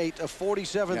 28 of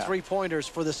 47 three-pointers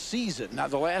for the season. Now,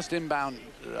 the last inbound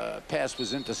pass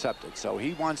was intercepted, so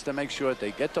he wants to make sure that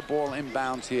they get the ball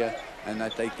inbounds here and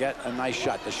that they get a nice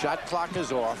shot. The shot clock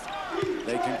is off.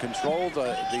 They can control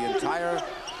the entire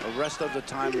rest of the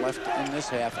time left in this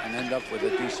half and end up with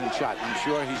a decent shot. I'm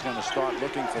sure he's going to start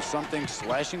looking for something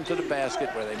slashing to the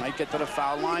basket where they might get to the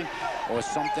foul line or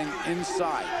something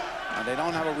inside. Now, they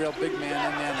don't have a real big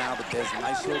man in there now, but there's a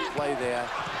nice little play there.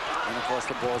 And, of course,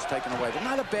 the ball is taken away. But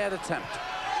not a bad attempt.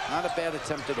 Not a bad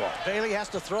attempt at all. Bailey has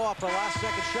to throw up the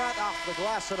last-second shot off the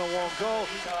glass, and it won't go.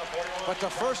 But the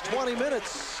first 20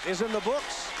 minutes is in the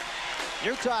books.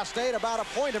 Utah State about a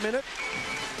point a minute.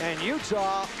 And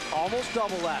Utah almost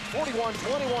double that.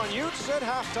 41-21 Utes at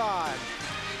halftime.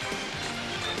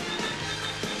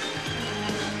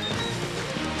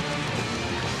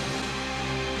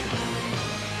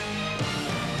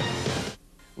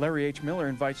 Larry H. Miller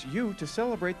invites you to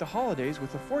celebrate the holidays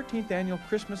with the 14th Annual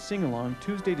Christmas Sing-Along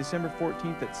Tuesday, December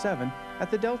 14th at 7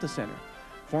 at the Delta Center.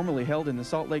 Formerly held in the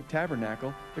Salt Lake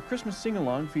Tabernacle, the Christmas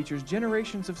Sing-Along features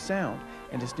generations of sound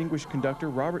and distinguished conductor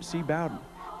Robert C. Bowden.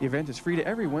 The event is free to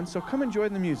everyone, so come enjoy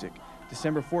the music.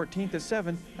 December 14th at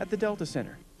 7 at the Delta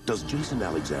Center. Does Jason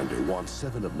Alexander want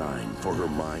 7 of 9 for her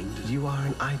mind? You are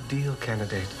an ideal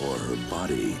candidate. Or her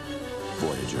body?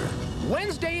 Voyager.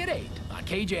 Wednesday at 8 on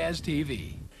KJazz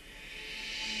TV.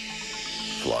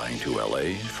 Flying to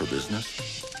LA for business?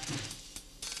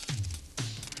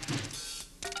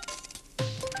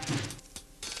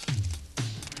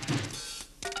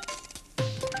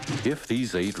 If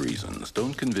these 8 reasons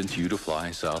don't convince you to fly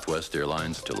Southwest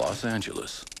Airlines to Los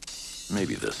Angeles,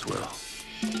 maybe this will.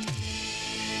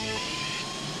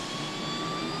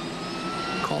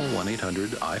 Call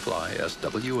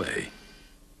 1-800-I-FLY-SWA.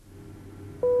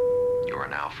 You are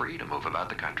now free to move about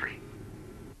the country.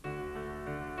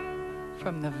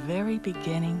 From the very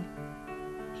beginning,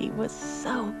 he was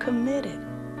so committed.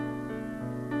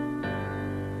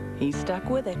 He stuck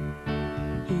with it.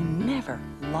 He never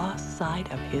lost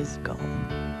sight of his goal.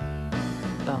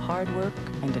 The hard work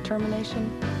and determination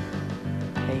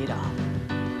paid off.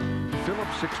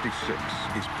 Phillips 66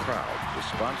 is proud to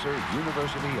sponsor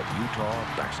University of Utah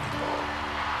basketball.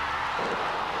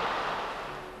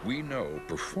 We know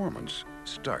performance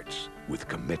starts with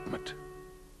commitment.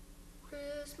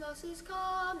 Christmas is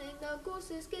coming, the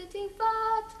goose is getting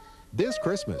fat. This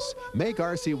Christmas, make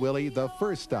R.C. Willey the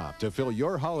first stop to fill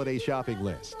your holiday shopping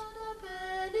list.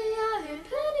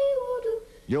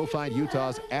 You'll find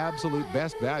Utah's absolute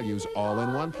best values all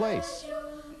in one place.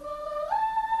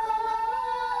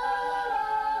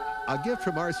 A gift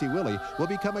from R.C. Willey will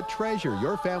become a treasure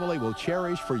your family will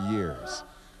cherish for years.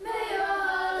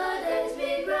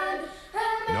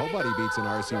 Nobody beats an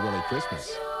R.C. Willey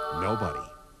Christmas. Nobody.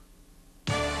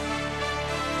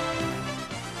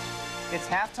 It's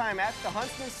halftime at the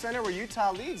Huntsman Center where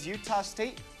Utah leads Utah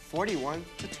State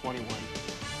 41-21.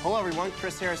 Hello everyone,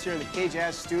 Chris Harris here in the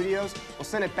KJazz studios. We'll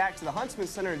send it back to the Huntsman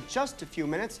Center in just a few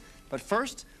minutes. But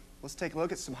first, let's take a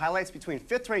look at some highlights between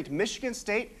 5th-ranked Michigan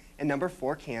State and number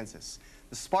 4 Kansas.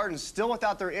 The Spartans still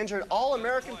without their injured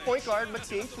All-American point guard,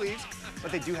 Mateen Cleaves,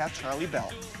 but they do have Charlie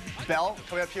Bell. Bell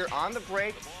coming up here on the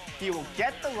break. He will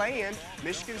get the lay-in.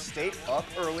 Michigan State up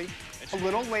early. A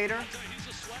little later,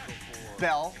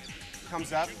 Bell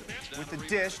comes up with the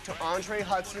dish to Andre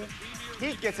Hudson.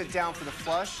 He gets it down for the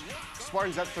flush.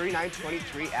 Spartans up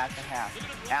 39-23 at the half.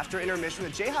 After intermission, the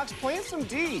Jayhawks playing some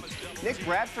D. Nick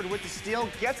Bradford with the steal,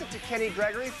 gets it to Kenny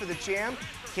Gregory for the jam.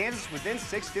 Kansas within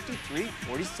 6,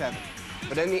 53-47.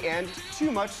 But in the end,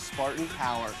 too much Spartan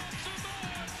power.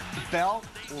 Bell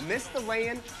will miss the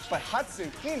lay-in, but Hudson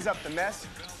cleans up the mess,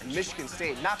 and Michigan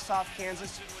State knocks off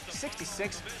Kansas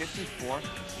 66-54,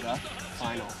 the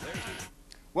final.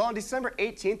 Well, on December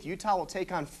 18th, Utah will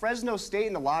take on Fresno State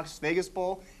in the Las Vegas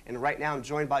Bowl. And right now, I'm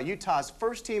joined by Utah's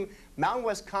first-team Mountain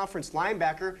West Conference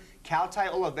linebacker,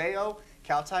 Kautai Oliveo.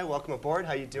 Kautai, welcome aboard.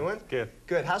 How you doing? Good.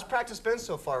 Good. How's practice been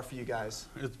so far for you guys?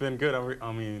 It's been good.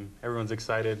 I mean, everyone's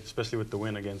excited, especially with the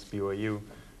win against BYU.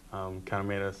 Kind of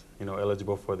made us,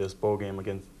 eligible for this bowl game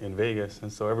in Vegas,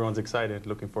 and so everyone's excited,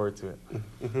 looking forward to it.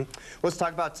 Mm-hmm. Let's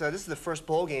talk about this is the first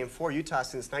bowl game for Utah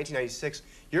since 1996.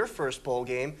 Your first bowl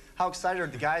game. How excited are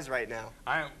the guys right now?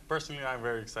 I'm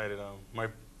very excited. My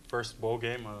first bowl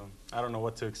game. I don't know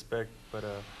what to expect, but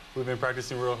we've been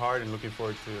practicing real hard and looking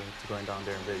forward to going down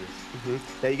there in Vegas. Mm-hmm.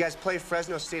 Now you guys play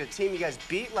Fresno State, a team you guys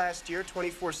beat last year,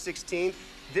 24-16.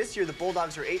 This year the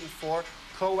Bulldogs are 8-4.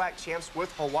 COAC champs with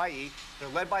Hawaii. They're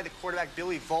led by the quarterback,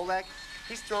 Billy Volek.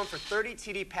 He's thrown for 30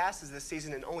 TD passes this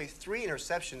season and only 3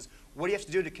 interceptions. What do you have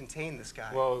to do to contain this guy?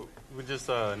 Well, we just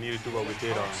need to do what we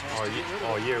did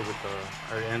all year with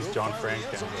our ends, John Frank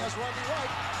and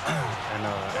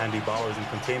Andy Bowers, in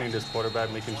containing this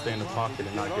quarterback, make him stay in the pocket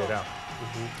and not get out.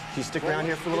 Mm-hmm. Can you stick around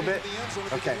here for a little bit?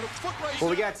 Okay.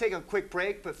 Well, we got to take a quick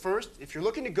break, but first, if you're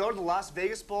looking to go to the Las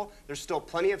Vegas Bowl, there's still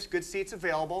plenty of good seats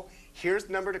available. Here's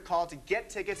the number to call to get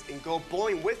tickets and go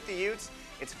bowling with the Utes.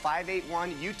 It's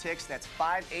 581-UTIX. That's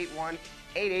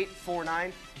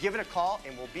 581-8849. Give it a call,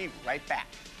 and we'll be right back.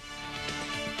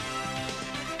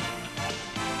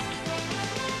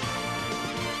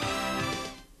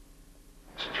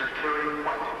 Security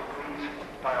white, please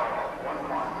dial 11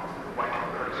 white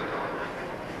courtesy.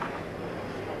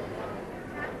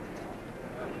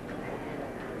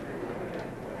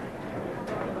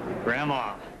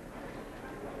 Grandma.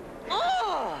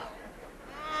 Oh!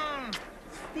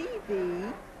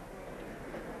 Stevie.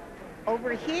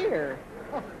 Over here.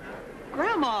 Oh,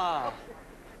 Grandma.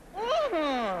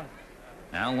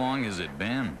 How long has it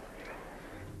been?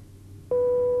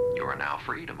 You are now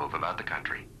free to move about the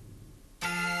country.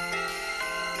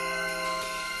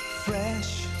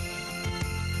 Fresh,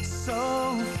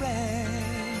 so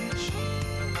fresh.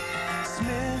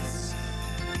 Smith's,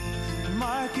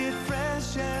 market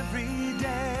fresh every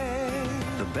day.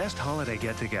 The best holiday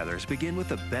get-togethers begin with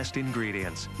the best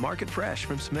ingredients. Market fresh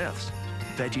from Smith's.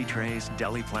 Veggie trays,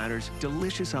 deli platters,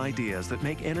 delicious ideas that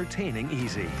make entertaining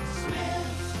easy.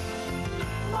 Smith's,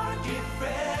 market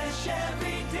fresh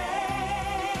every day.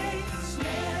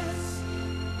 Smith's.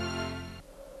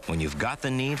 When you've got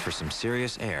the need for some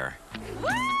serious air,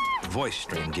 Voice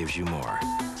Stream gives you more.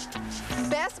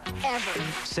 Best ever.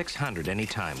 600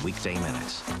 anytime weekday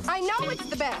minutes. I know it's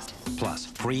the best. Plus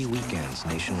free weekends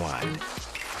nationwide.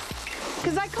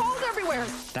 Because I called everywhere.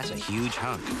 That's a huge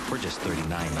hunk for just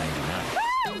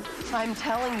 $39.99. I'm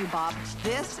telling you, Bob,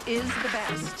 this is the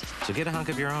best. So get a hunk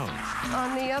of your own.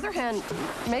 On the other hand,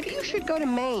 maybe you should go to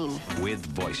Maine. With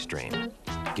Voice Stream.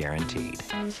 Guaranteed.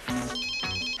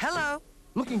 Hello.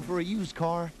 Looking for a used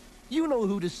car? You know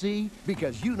who to see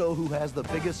because you know who has the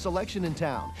biggest selection in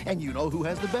town and you know who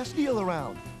has the best deal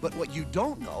around. But what you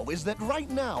don't know is that right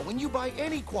now, when you buy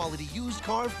any quality used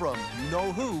car from you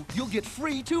know who, you'll get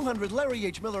free 200 Larry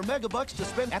H. Miller Megabucks to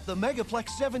spend at the Megaplex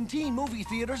 17 movie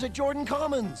theaters at Jordan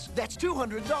Commons. That's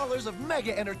 $200 of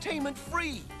mega entertainment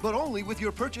free, but only with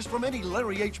your purchase from any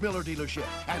Larry H. Miller dealership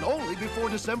and only before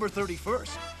December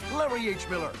 31st. Larry H.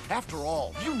 Miller, after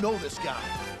all, you know this guy.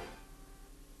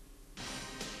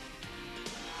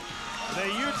 The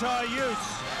Utah Utes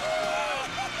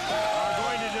are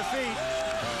going to defeat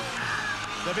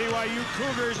the BYU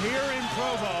Cougars here in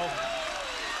Provo,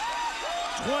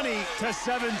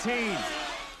 20-17.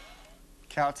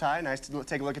 Cal Ty, nice to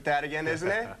take a look at that again, isn't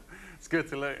it? It's good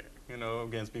to look, you know,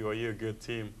 against BYU, a good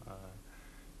team.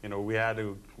 You know,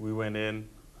 we went in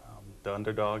the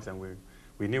underdogs, and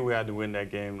we knew we had to win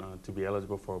that game to be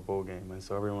eligible for a bowl game, and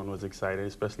so everyone was excited,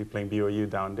 especially playing BYU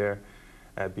down there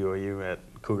at BYU at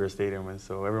Cougar Stadium, and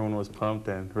so everyone was pumped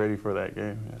and ready for that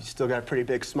game. Yeah. You still got a pretty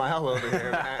big smile over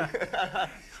there, man.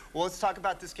 Well, let's talk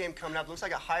about this game coming up. It looks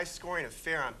like a high-scoring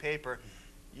affair on paper.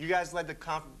 You guys led the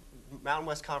Mountain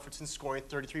West Conference in scoring,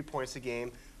 33 points a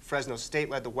game. Fresno State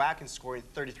led the WAC in scoring,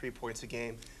 33 points a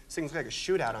game. This thing looks like a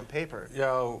shootout on paper.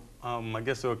 Yeah, I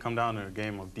guess it would come down to a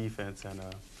game of defense, and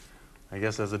I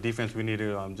guess as a defense we need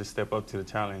to just step up to the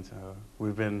challenge.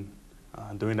 We've been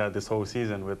doing that this whole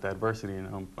season with adversity, you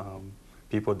know,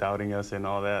 people doubting us and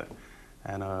all that,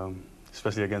 and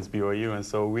especially against BYU. And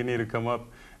so we need to come up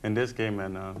in this game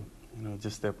and you know,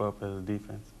 just step up as a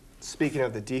defense. Speaking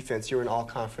of the defense, you're an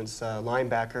all-conference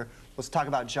linebacker. Let's talk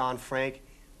about John Frank,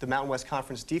 the Mountain West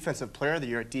Conference Defensive Player of the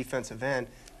Year at defensive end.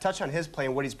 Touch on his play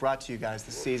and what he's brought to you guys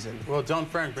this season. Well, John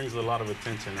Frank brings a lot of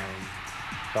attention.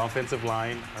 The offensive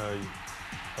line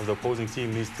of the opposing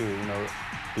team needs to, you know,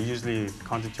 they usually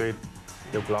concentrate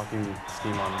their blocking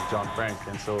scheme on John Frank,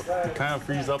 and so it kind of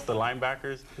frees up the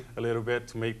linebackers a little bit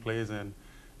to make plays. And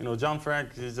you know, John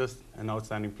Frank is just an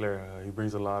outstanding player. He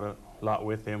brings a lot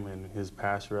with him in his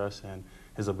pass rush and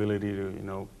his ability to, you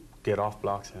know, get off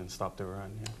blocks and stop the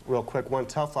run. Yeah. Real quick, one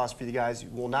tough loss for you guys. You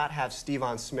will not have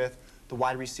Stephon Smith, the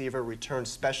wide receiver return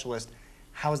specialist.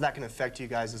 How is that going to affect you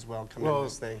guys as well coming into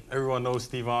this thing? Everyone knows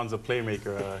Stephon's a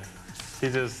playmaker. He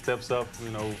just steps up,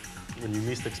 you know, when you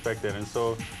least expect it, and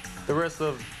so the rest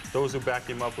of those who back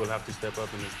him up will have to step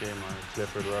up in this game.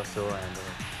 Clifford Russell and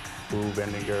Boo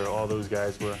Bendinger, all those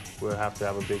guys will have to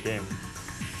have a big game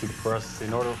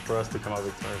in order for us to come out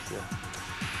victorious. Yeah.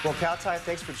 Well, Cal Ty,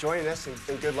 thanks for joining us,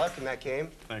 and good luck in that game.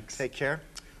 Thanks. Take care.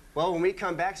 Well, when we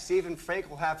come back, Steve and Frank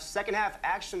will have second-half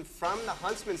action from the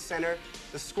Huntsman Center.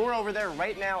 The score over there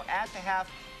right now at the half,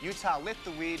 Utah lift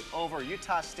the lead over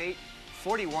Utah State,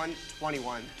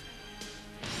 41-21.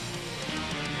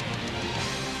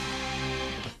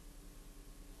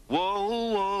 Whoa,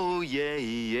 whoa, yeah,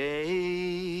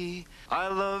 yeah. I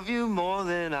love you more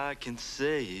than I can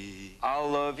say. I'll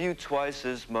love you twice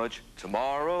as much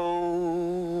tomorrow.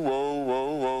 Whoa,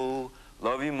 whoa, whoa.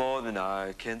 Love you more than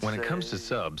I can say. When it comes to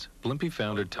subs, Blimpie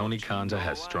founder Tony Kanza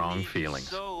has strong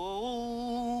feelings.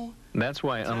 That's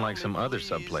why, unlike some other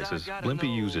sub places,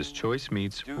 Blimpie uses choice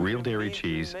meats, real dairy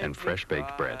cheese, and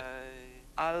fresh-baked bread.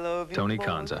 Tony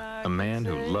Kanza, a man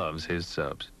who loves his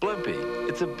subs. Blimpie,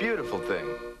 it's a beautiful thing.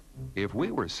 If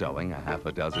we were selling a half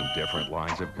a dozen different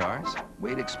lines of cars,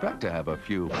 we'd expect to have a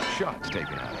few shots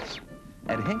taken at us.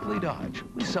 At Hinckley Dodge,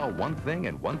 we sell one thing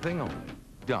and one thing only,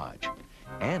 Dodge.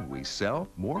 And we sell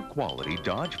more quality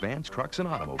Dodge vans, trucks, and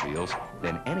automobiles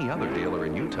than any other dealer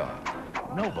in Utah.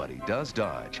 Nobody does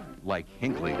Dodge like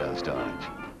Hinckley does Dodge.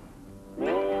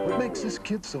 What makes this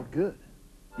kid so good?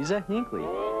 He's a Hinckley.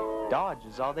 Dodge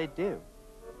is all they do.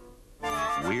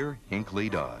 We're Hinckley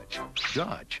Dodge.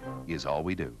 Dodge is all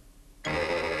we do.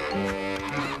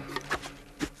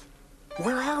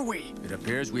 Where are we? It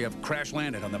appears we have crash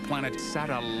landed on the planet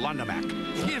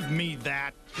Satalundamak. Give me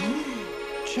that.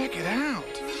 Check it out.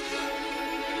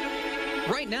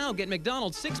 Right now, get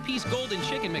McDonald's 6-piece Golden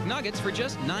Chicken McNuggets for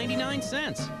just 99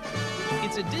 cents.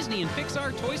 It's a Disney and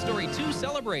Pixar Toy Story 2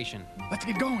 celebration. Let's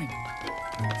get going.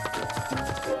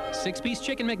 6-piece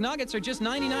Chicken McNuggets are just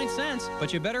 99 cents,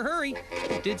 but you better hurry.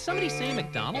 Did somebody say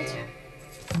McDonald's?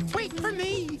 Wait for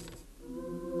me.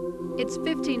 Its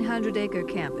 1,500-acre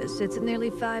campus sits at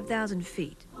nearly 5,000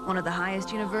 feet, one of the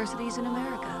highest universities in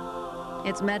America.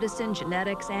 Its medicine,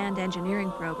 genetics, and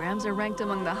engineering programs are ranked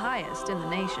among the highest in the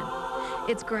nation.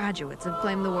 Its graduates have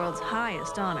claimed the world's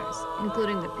highest honors,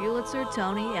 including the Pulitzer,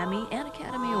 Tony, Emmy, and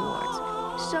Academy Awards.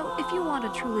 So if you want a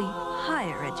truly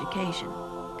higher education,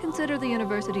 consider the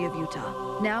University of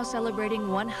Utah, now celebrating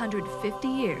 150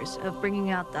 years of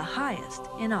bringing out the highest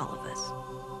in all of us.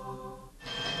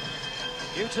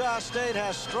 Utah State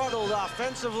has struggled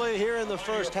offensively here in the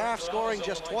first half, scoring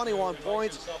just 21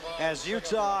 points as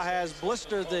Utah has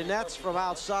blistered the Nets from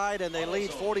outside, and they lead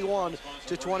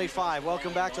 41-25.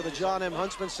 Welcome back to the Jon M.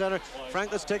 Huntsman Center.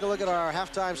 Frank, let's take a look at our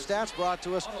halftime stats brought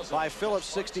to us by Phillips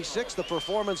 66, the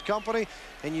performance company.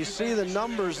 And you see the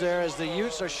numbers there as the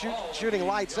Utes are shooting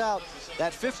lights out.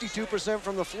 That 52%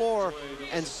 from the floor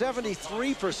and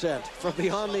 73% from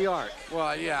beyond the arc.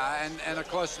 Well, yeah, and of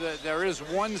course there is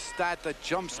one stat that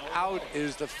jumps out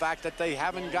is the fact that they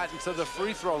haven't gotten to the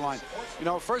free throw line. You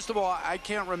know, first of all, I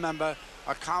can't remember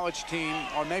a college team,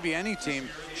 or maybe any team,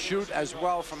 shoot as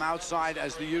well from outside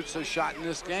as the Utes have shot in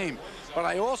this game. But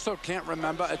I also can't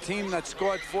remember a team that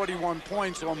scored 41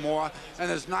 points or more and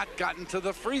has not gotten to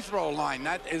the free throw line.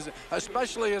 That is,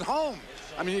 especially at home.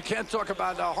 I mean, you can't talk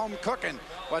about home cooking,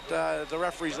 but the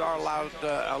referees are allowed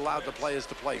the players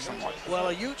to play somewhat. Well,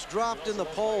 the Utes dropped in the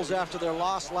polls after their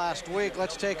loss last week.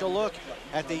 Let's take a look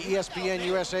at the ESPN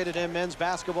USA Today men's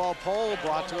basketball poll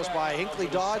brought to us by Hinckley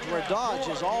Dodge, where Dodge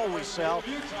is always sell.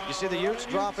 You see the Utes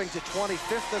dropping to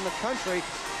 25th in the country.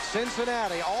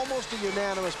 Cincinnati, almost a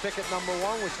unanimous pick at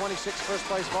 #1 with 26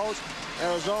 first-place votes.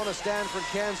 Arizona, Stanford,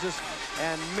 Kansas,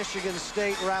 and Michigan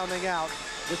State rounding out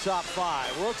the top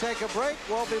 5. We'll take a break.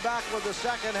 We'll be back with the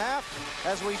second half,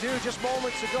 as we do just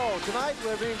moments ago. Tonight,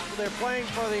 they're playing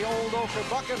for the Old Ochre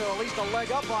Bucket, or at least a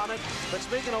leg up on it. But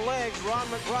speaking of legs, Ron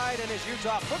McBride and his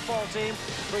Utah football team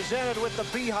presented with the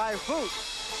Beehive boot,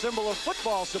 symbol of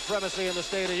football supremacy in the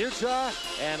state of Utah,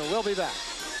 and we'll be back.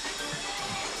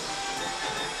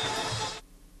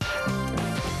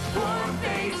 Warm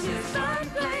faces, fun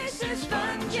places,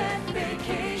 fun jet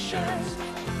vacations.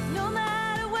 No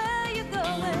matter where you're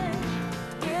going,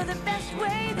 we're the best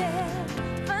way there.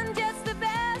 Fun jet's the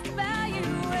best value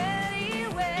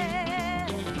anywhere.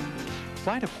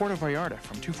 Fly to Puerto Vallarta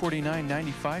from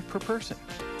 $249.95 per person.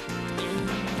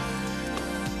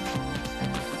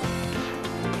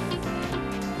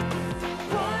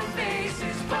 Warm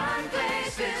faces, fun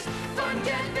places, fun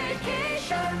jet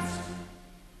vacations.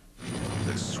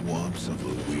 The swamps of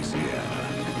Louisiana.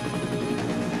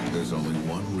 There's only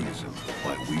one reason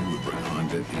why we would bring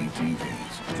Honda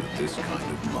ATVs to this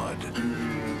kind of mud,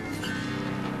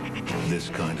 this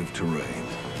kind of terrain,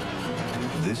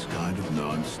 this kind of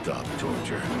non-stop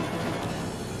torture,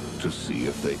 to see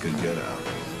if they can get out.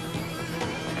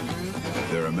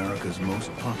 They're America's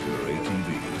most popular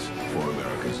ATVs for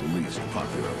America's least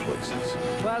popular places.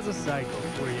 Plaza Cycle,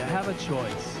 where you have a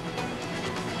choice.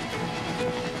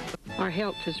 Our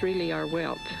health is really our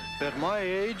wealth. At my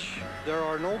age, there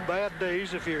are no bad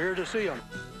days if you're here to see them.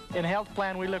 In Health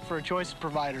Plan, we look for a choice of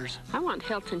providers. I want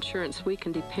health insurance we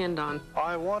can depend on.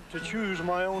 I want to choose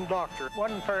my own doctor.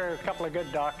 Wasn't for a couple of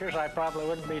good doctors, I probably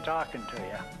wouldn't be talking to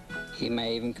you. He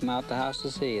may even come out the house to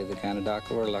see you, the kind of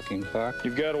doctor we're looking for.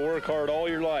 You've got to work hard all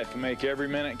your life and make every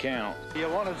minute count. You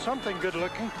wanted something good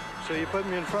looking, so you put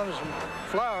me in front of some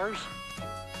flowers.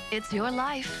 It's your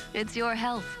life. It's your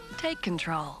health. Take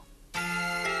control.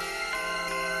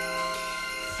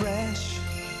 Fresh,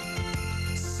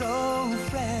 so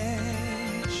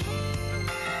fresh.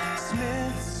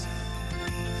 Smith's,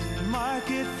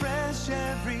 market fresh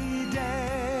every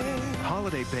day.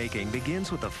 Holiday baking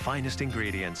begins with the finest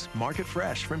ingredients, market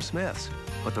fresh from Smith's.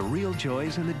 But the real joy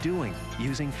is in the doing,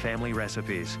 using family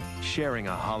recipes, sharing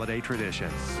a holiday tradition.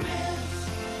 Smith's,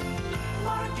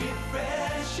 market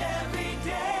fresh every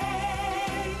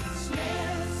day. Smith's.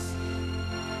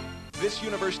 This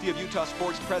University of Utah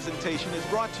Sports presentation is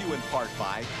brought to you in part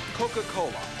by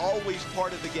Coca-Cola. Always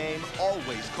part of the game,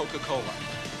 always Coca-Cola.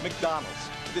 McDonald's.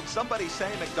 Did somebody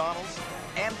say McDonald's?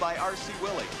 And by R.C.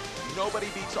 Willey. Nobody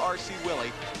beats R.C.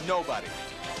 Willey. Nobody.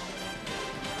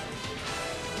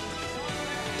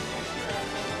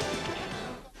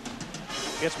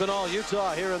 It's been all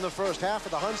Utah here in the first half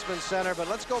of the Huntsman Center, but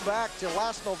let's go back to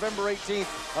last November 18th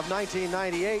of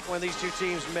 1998 when these two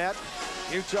teams met.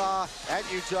 Utah at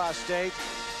Utah State.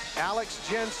 Alex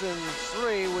Jensen's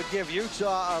three would give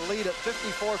Utah a lead at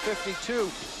 54-52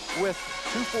 with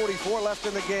 2:44 left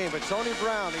in the game. But Tony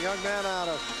Brown, the young man out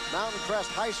of Mountain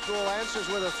Crest High School, answers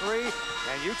with a three,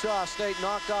 and Utah State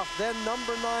knocked off then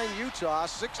number 9 Utah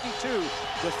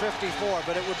 62-54.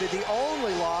 But it would be the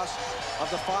only loss of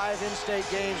the 5 in-state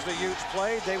games the Utes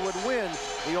played. They would win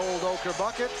the old Ochre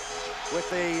Bucket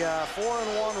with a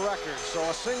 4-1 record. So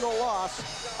a single loss,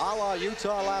 a la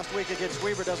Utah last week against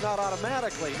Weber, does not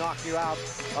automatically knock you out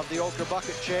of the Ochre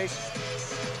Bucket chase.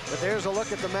 But there's a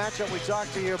look at the matchup we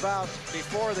talked to you about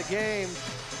before the game.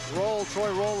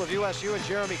 Troy Roll of USU and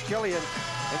Jeremy Killian.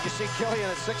 And you see Killian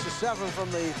at 6 of 7 from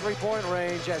the three-point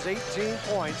range, has 18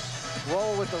 points.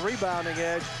 Roll with the rebounding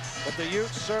edge, but the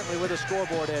Utes certainly with a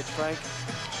scoreboard edge, Frank.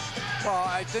 Well,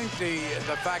 I think the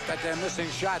fact that they're missing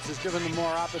shots has given them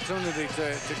more opportunity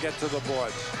to get to the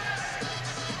boards.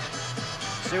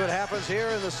 See what happens here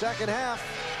in the second half.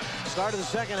 Start of the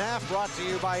second half brought to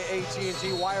you by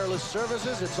AT&T Wireless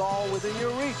Services. It's all within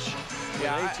your reach.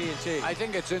 Yeah, AT&T. I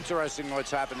think it's interesting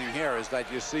what's happening here is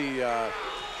that you see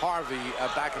Harvey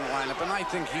back in the lineup, and I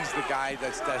think he's the guy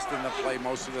that's destined to play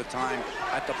most of the time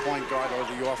at the point guard or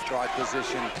the off guard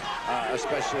position,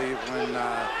 especially when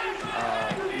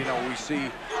we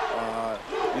see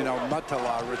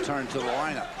Mutala return to the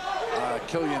lineup.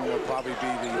 Killian will probably be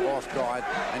the off guard,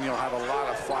 and you'll have a lot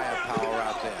of firepower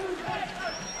out there.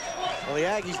 Well, the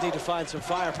Aggies need to find some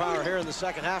firepower here in the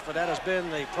second half, but that has been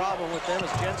the problem with them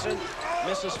as Jensen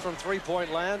misses from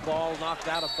three-point land. Ball knocked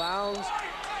out of bounds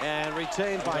and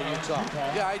retained by Utah.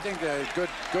 Yeah, I think a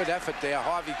good effort there.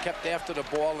 Harvey kept after the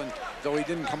ball, and though he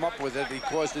didn't come up with it, he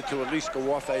caused it to at least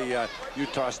go off a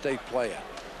Utah State player.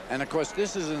 And, of course,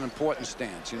 this is an important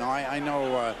stance. You know, I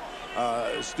know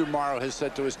Stu Morrow has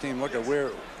said to his team, look,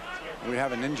 we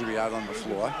have an injury out on the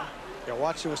floor. Yeah,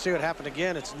 watch it. We'll see what happened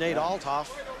again. It's Nate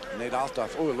Althoff. Nate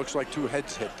Althoff. Oh, it looks like 2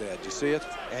 heads hit there. Did you see it?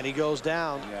 And he goes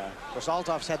down. Yeah. Of course,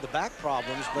 Althoff's had the back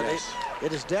problems, but yes.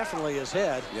 it is definitely his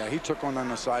head. Yeah, he took one on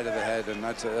the side of the head, and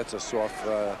that's a soft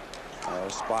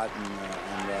spot, and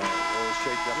it'll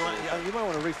shake up. You might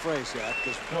want to rephrase that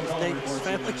because Nate's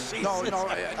family sees no,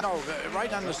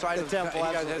 right on the side of the temple.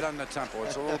 He got hit on the temple.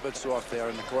 It's a little bit soft there,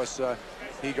 and of course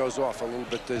he goes off a little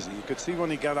bit dizzy. You could see when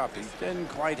he got up, he didn't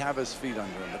quite have his feet under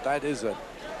him, but that is a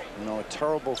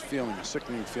terrible feeling, a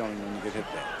sickening feeling when you get hit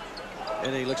there.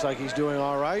 And he looks like he's doing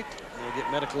all right. We'll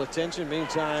get medical attention.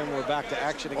 Meantime, we're back to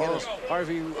action again as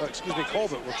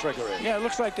Colbert will trigger it. Yeah, it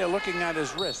looks like they're looking at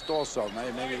his wrist also.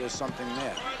 Maybe there's something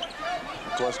there.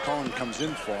 Of course, Cohen comes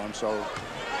in for him, so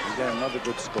you get another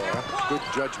good score. Good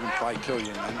judgment by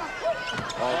Killian then.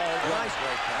 Nice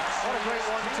great pass. What a great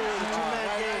 1-2, the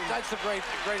two-man game. That's the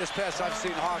greatest pass I've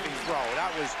seen Harvey throw.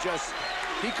 That was just,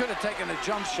 he could have taken a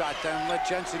jump shot then and let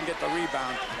Jensen get the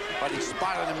rebound, but he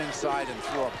spotted him inside and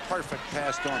threw a perfect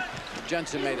pass to him.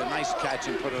 Jensen made a nice catch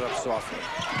and put it up softly.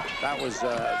 That was,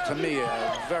 to me,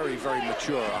 a very, very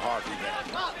mature Harvey there.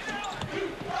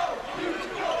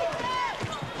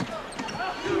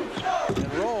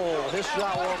 And Roll, his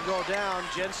shot won't go down.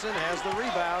 Jensen has the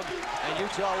rebound, and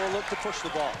Utah will look to push the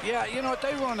ball. Yeah, you know what?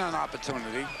 They run an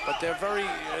opportunity, but they're very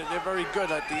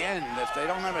good at the end. If they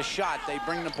don't have a shot, they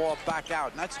bring the ball back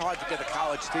out, and that's hard to get a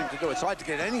college team to do. It's hard to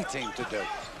get any team to do.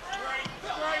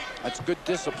 That's good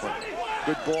discipline.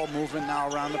 Good ball movement now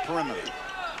around the perimeter.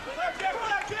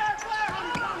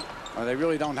 They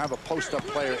really don't have a post-up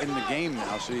player in the game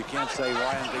now, so you can't say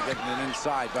why aren't they getting it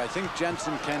inside. But I think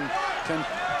Jensen can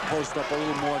post up a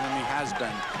little more than he has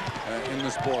been in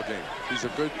this ball game. He's a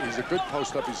good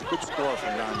post-up. He's a good scorer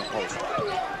from down the post.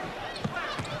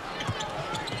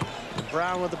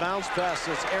 Brown with the bounce pass.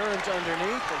 It's errant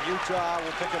underneath, and Utah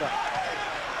will pick it up.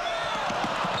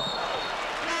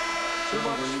 Too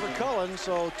much for Cullen,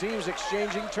 so teams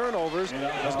exchanging turnovers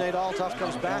as Nate Althoff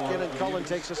comes back in and Cullen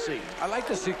takes a seat. I like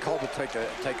to see Colbert take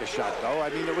a shot, though. I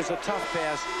mean, it was a tough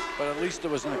pass, but at least it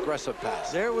was an aggressive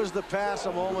pass. There was the pass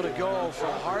a moment ago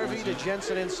from Harvey to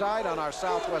Jensen inside on our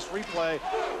Southwest replay.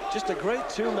 Just a great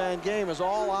two-man game as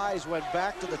all eyes went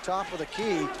back to the top of the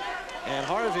key, and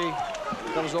Harvey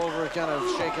comes over and kind of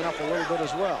shaken up a little bit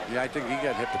as well. Yeah, I think he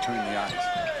got hit between the eyes.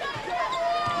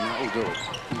 And that'll do it.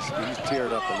 He's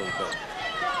teared up a little bit.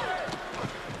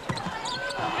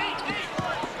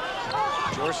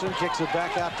 Jorson kicks it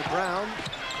back out to Brown.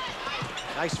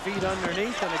 Nice feed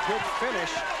underneath and a good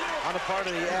finish on the part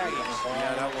of the Aggies.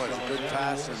 Yeah, that was a good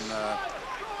pass, and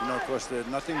You know, of course, there's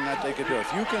nothing that they could do.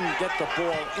 If you can get the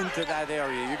ball into that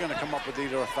area, you're going to come up with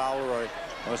either a foul or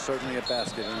certainly a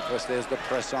basket. And of course, there's the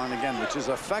press on again, which is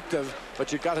effective,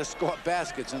 but you got to score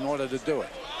baskets in order to do it.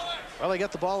 Well, they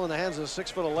get the ball in the hands of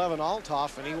 6'11"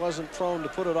 Althoff, and he wasn't prone to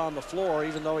put it on the floor,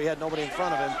 even though he had nobody in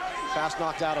front of him. Pass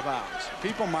knocked out of bounds.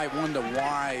 People might wonder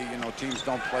why, you know, teams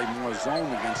don't play more zone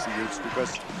against the Utes,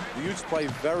 because the Utes play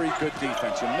very good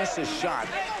defense. You miss a shot,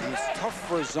 and it's tough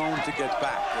for a zone to get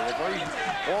back.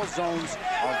 All zones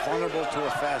are vulnerable to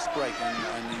a fast break,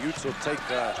 and the Utes will take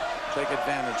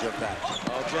advantage of that.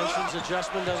 Well, Jensen's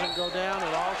adjustment doesn't go down,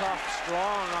 and Althoff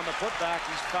strong on the putback.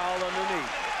 He's fouled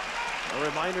underneath. A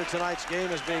reminder, tonight's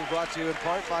game is being brought to you in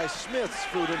part by Smith's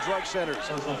Food and Drug Centers.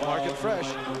 Market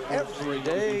fresh every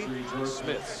day.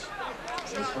 Smith's.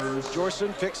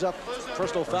 Jorson picks up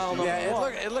personal foul number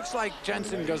one. It looks like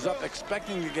Jensen goes up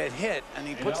expecting to get hit, and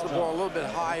he puts the ball a little bit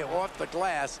high off the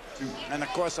glass. And of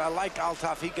course, I like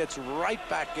Althoff. He gets right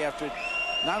back after it.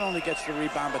 Not only gets the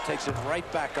rebound, but takes it right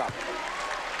back up.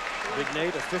 Big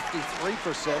Nate, a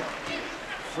 53%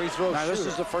 free throw Now, shooter. this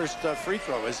is the first free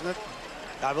throw, isn't it?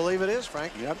 I believe it is,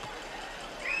 Frank. Yep.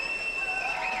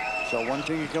 So one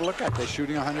thing you can look at, they're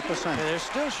shooting 100%. And they're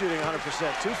still shooting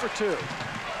 100%, 2 for 2.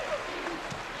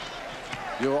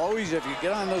 You'll always, if you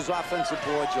get on those offensive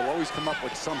boards, you'll always come up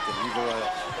with something, either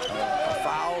a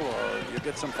foul, or you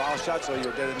get some foul shots, or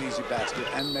you'll get an easy basket,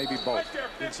 and maybe both.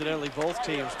 Incidentally, both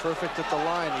teams perfect at the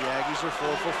line. The Aggies are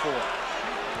 4 for 4.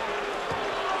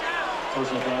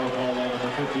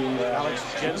 Alex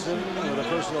Jensen with a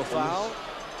personal foul.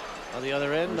 On the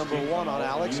other end, number 1 on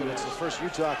Alex, and it's the first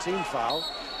Utah team foul.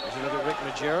 There's another Rick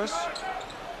Majerus.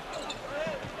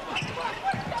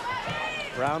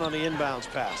 Brown on the inbounds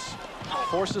pass.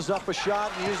 Forces up a shot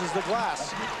and uses the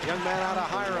glass. Young man out of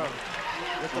Hiram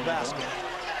with the basket.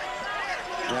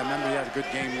 Yeah, I remember he had a good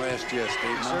game last year,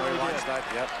 Steve. Certainly watched did. that,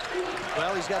 yep.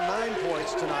 Well, he's got 9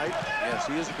 points tonight. Yes,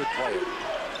 he is a good player.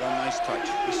 Got a nice touch.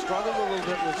 He struggled a little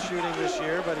bit with shooting this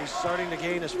year, but he's starting to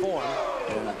gain his form.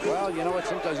 Well, you know what?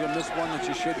 Sometimes you'll miss one that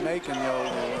you should make, and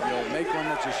you'll make one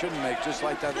that you shouldn't make, just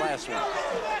like that last one.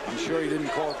 I'm sure he didn't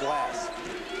call glass.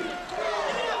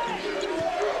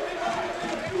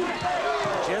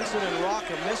 Jensen and Rock,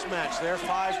 a mismatch there.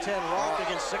 5'10" Rock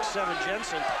against 6'7"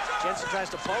 Jensen. Jensen tries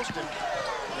to post him.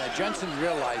 Yeah, Jensen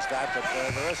realized that, but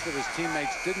the rest of his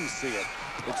teammates didn't see it.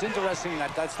 It's interesting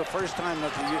that that's the first time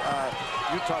that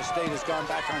the Utah State has gone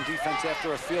back on defense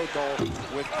after a field goal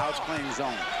without playing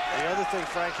zone. The other thing,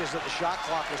 Frank, is that the shot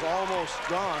clock was almost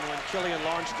gone when Killian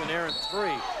launched an errant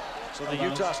 3. So the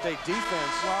Utah State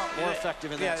defense more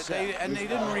effective in that set. And they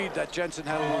didn't read that Jensen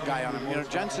had a little guy on him. You know,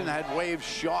 Jensen had waved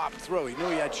Sharp through. He knew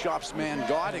he had Sharp's man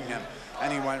guarding him,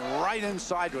 and he went right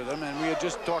inside with him. And we had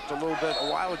just talked a little bit a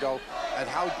while ago at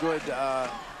how good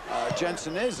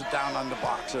Jensen is down on the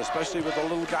box, especially with a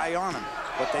little guy on him.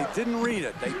 But they didn't read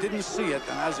it. They didn't see it.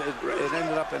 And as it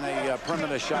ended up in a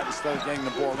perimeter shot instead of getting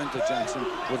the ball into Jensen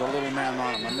with a little man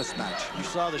on him, a mismatch. You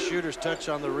saw the shooter's touch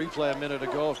on the replay a minute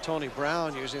ago of Tony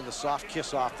Brown using the soft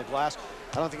kiss off the glass.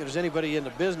 I don't think there's anybody in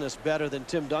the business better than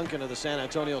Tim Duncan of the San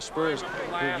Antonio Spurs,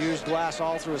 who used glass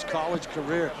all through his college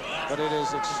career. But it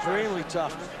is extremely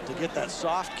tough to get that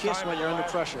soft kiss when you're under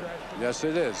pressure. Yes,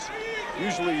 it is.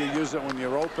 Usually you use it when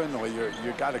you're open or you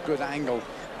got a good angle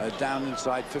down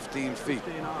inside 15 feet.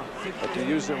 But to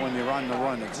use it when you're on the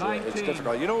run, it's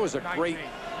difficult. You know, it was a great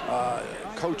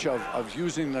coach of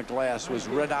using the glass was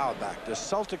Red Auerbach. The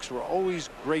Celtics were always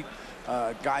great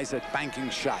guys at banking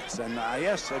shots. And I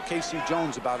asked Casey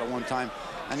Jones about it one time,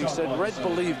 and he said Red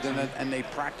believed in it, and they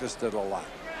practiced it a lot.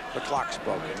 The clock's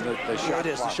broken. The shot clock.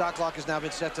 The shot clock has now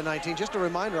been set to 19. Just a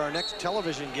reminder, our next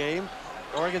television game,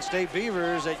 Oregon State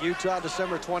Beavers at Utah,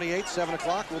 December 28th, 7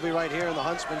 o'clock. We'll be right here in the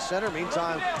Huntsman Center.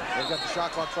 Meantime, they've got the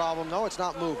shot clock problem. No, it's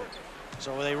not moving.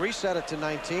 So they reset it to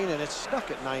 19, and it's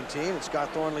stuck at 19. And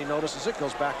Scott Thornley notices it,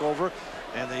 goes back over.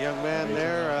 And the young man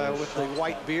there with the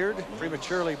white beard,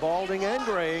 prematurely balding and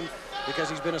graying, because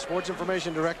he's been a sports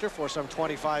information director for some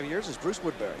 25 years, is Bruce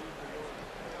Woodbury.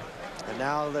 And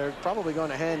now they're probably going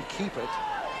to hand keep it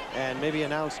and maybe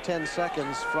announce 10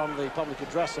 seconds from the public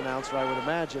address announcer, I would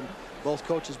imagine. Both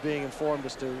coaches being informed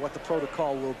as to what the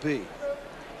protocol will be.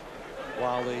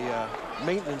 While the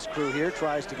maintenance crew here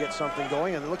tries to get something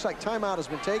going, and it looks like timeout has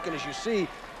been taken. As you see,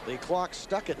 the clock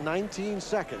stuck at 19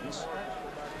 seconds.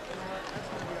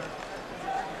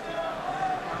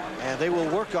 And they will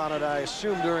work on it, I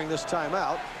assume, during this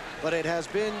timeout. But it has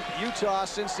been Utah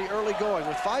since the early going.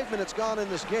 With 5 minutes gone in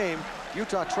this game,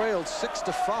 Utah trailed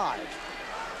 6-5.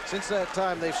 Since that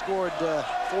time, they've scored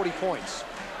 40 points.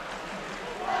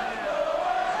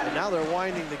 And now they're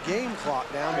winding the game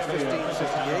clock down to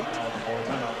 15:58.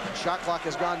 Shot clock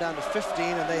has gone down to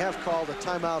 15, and they have called a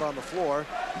timeout on the floor.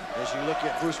 As you look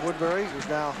at Bruce Woodbury, who's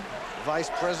now Vice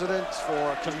President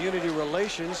for Community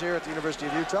Relations here at the University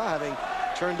of Utah, having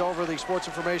turned over the sports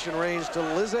information reins to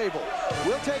Liz Abel.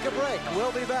 We'll take a break.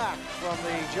 We'll be back from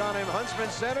the Jon M. Huntsman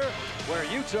Center, where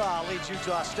Utah leads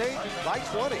Utah State by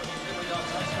 20.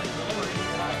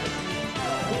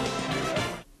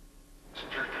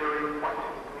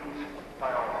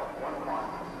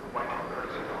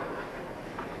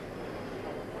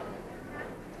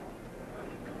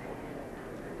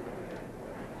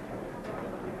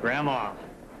 Grandma.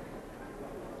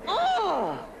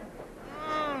 Oh!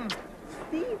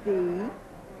 Stevie.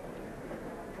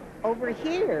 Over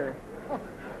here. Oh,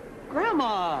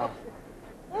 Grandma.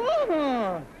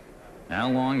 Oh. How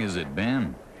long has it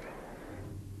been?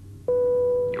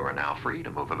 You are now free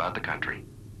to move about the country.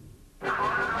 Give me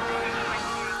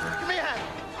a hand.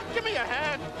 Give me a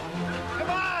hand. Come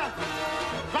on.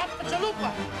 Drop the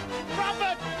chalupa. Drop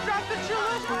it. Drop the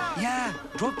chalupa. Yeah,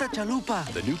 drop the chalupa.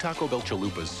 The new Taco Bell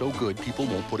chalupa is so good, people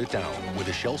won't put it down. With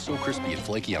a shell so crispy and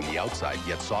flaky on the outside,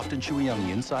 yet soft and chewy on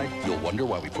the inside, you'll wonder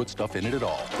why we put stuff in it at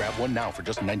all. Grab one now for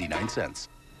just 99 cents.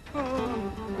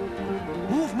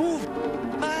 Move, move.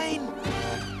 Mine.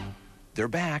 They're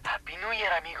back. Happy New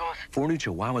Year, amigos. 4 new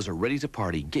Chihuahuas are ready to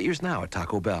party. Get yours now at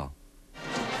Taco Bell.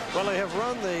 Well, they have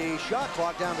run the shot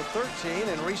clock down to 13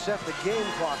 and reset the game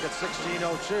clock at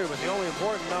 16:02. But the only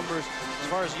important numbers, as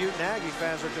far as Ute and Aggie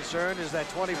fans are concerned, is that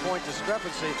 20-point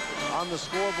discrepancy on the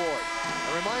scoreboard.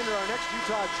 A reminder, our next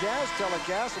Utah Jazz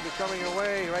telecast will be coming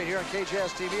away right here on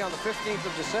KJazz TV on the 15th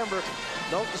of December.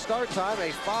 Note the start time,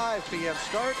 a 5 p.m.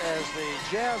 start, as the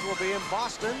Jazz will be in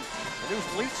Boston. The new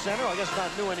Fleet Center, I guess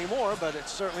not new anymore, but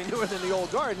it's certainly newer than the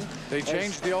old Garden. They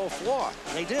changed the old floor.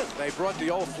 They did. They brought the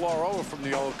old floor over from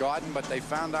the old Garden, but they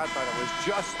found out that it was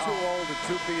just too old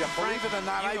to be a... Believe it or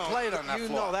not, I played on that floor.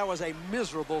 You know that was a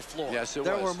miserable floor. Yes, it was.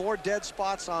 There were more dead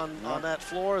spots on that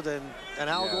floor than an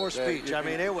Al Gore speech. I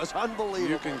mean, it was unbelievable.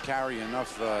 You can carry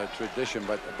enough tradition,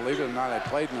 but believe it or not, I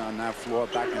played on that floor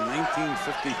back in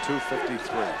 1952-53.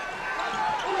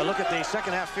 A look at the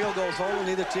second half field goal total.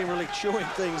 Neither team really chewing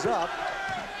things up.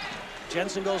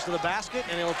 Jensen goes to the basket,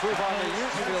 and he'll improve on the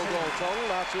Utes field goal total,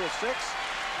 now 2 of 6.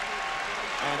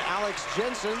 And Alex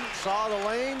Jensen saw the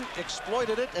lane,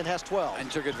 exploited it, and has 12.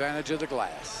 And took advantage of the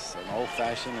glass, an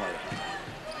old-fashioned layup.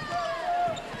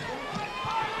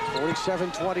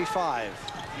 47-25,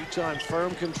 Utah in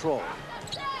firm control.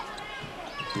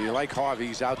 You like Harvey,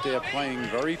 he's out there playing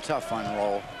very tough on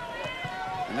roll.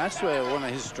 And that's where one of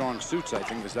his strong suits, I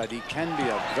think, is that he can be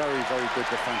a very, very good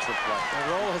defensive player.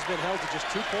 The roll has been held to just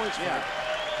 2 points. Yeah.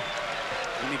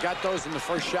 And he got those in the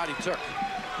first shot he took.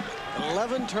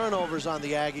 11 turnovers on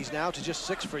the Aggies now to just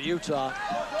 6 for Utah.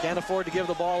 Can't afford to give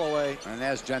the ball away. And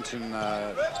there's Jensen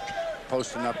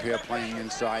posting up here, playing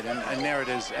inside. And there it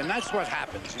is. And that's what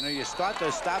happens. You know, you start to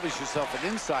establish yourself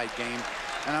an inside game.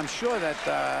 And I'm sure that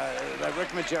Rick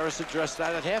Majerus addressed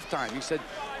that at halftime. He said,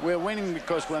 we're winning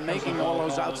because we're making all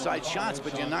those outside shots,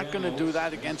 but you're not going to do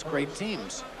that against great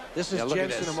teams. This is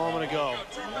Jensen a moment ago.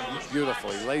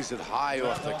 Beautiful. He lays it high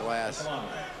off the glass,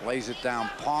 lays it down,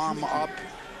 palm up,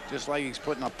 just like he's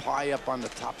putting a pie up on the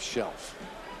top shelf.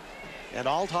 And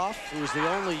Althoff, who's the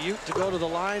only Ute to go to the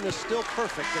line, is still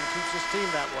perfect and keeps his team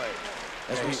that way.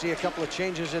 As we see a couple of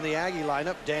changes in the Aggie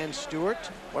lineup, Dan Stewart.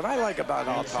 What I like about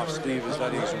Althoff, Steve, is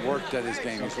that he's worked at his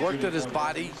game. He's worked at his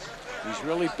body. He's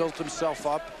really built himself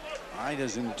up. All right,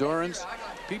 his endurance.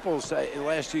 People say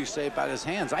last year say about his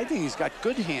hands. I think he's got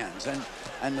good hands.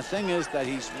 And the thing is that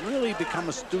he's really become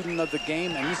a student of the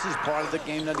game, and this is part of the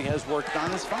game that he has worked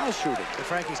on, his foul shooting. And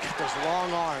Frankie's got those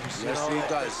long arms. Yes, he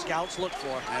does. Scouts look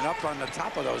for. And up on the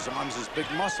top of those arms is big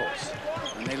muscles.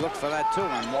 And they look for that, too,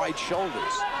 and wide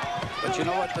shoulders. But you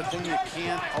know what? The thing you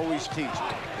can't always teach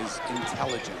is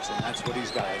intelligence, and that's what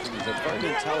he's got. I think he's a very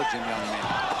intelligent young man.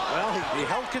 Well, he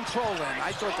held control then.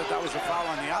 I thought that was a foul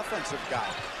on the offensive guy.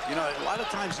 You know, a lot of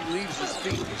times he leaves his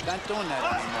feet. He's not doing that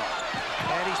anymore.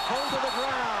 And he's pulled to the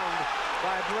ground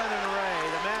by Brennan Ray,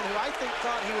 the man who I think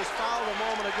thought he was fouled a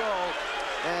moment ago,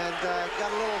 and got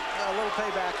a little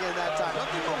payback in that time.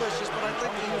 Nothing malicious, but I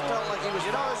think he felt like he was.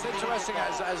 You know, it's interesting.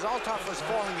 As Althoff was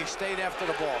falling, he stayed after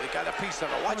the ball. He got a piece of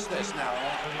it. Watch this now.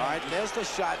 All right, there's the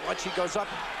shot. Watch, he goes up,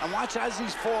 and watch as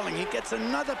he's falling, he gets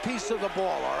another piece of the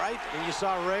ball. All right. And you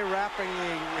saw Ray wrapping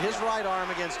his right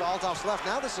arm against Althoff's left.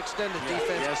 Now this extended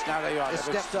defense. Yes, now they are. It's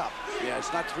stepped up. Yeah,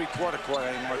 it's not three-quarter court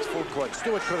anymore. It's full court.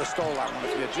 Stewart could have stole that one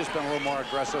if he had just been a little more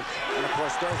aggressive. And of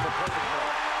course, there's the perfect ball.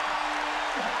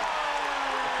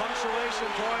 Punctuation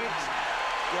point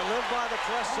You live by the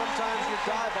press, sometimes you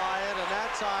die by it, and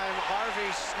that time Harvey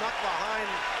snuck behind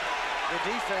the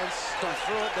defense and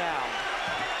threw it down.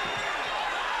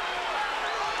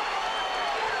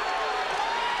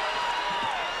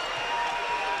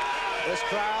 This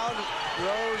crowd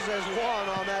rose as one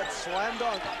on that slam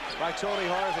dunk by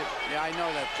Tony Harvey. Yeah, I know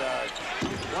that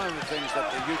one of the things that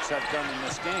the Utes have done in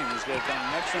this game is they've done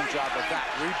an excellent job of that.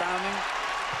 Rebounding,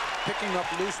 picking up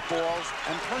loose balls,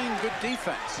 and playing good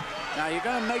defense. Now, you're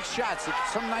going to make shots.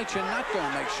 Some nights you're not going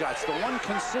to make shots. The one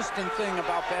consistent thing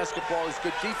about basketball is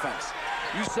good defense.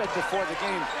 You said before the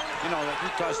game, you know, that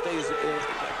Utah State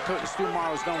Stu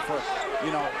Morrow is known for,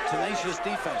 you know, tenacious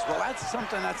defense. Well, that's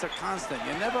something that's a constant.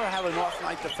 You never have an off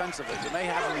night defensively. You may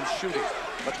have them in shooting,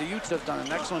 but the Utes have done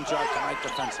an excellent job tonight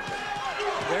defensively.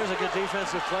 There's a good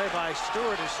defensive play by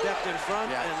Stewart, who stepped in front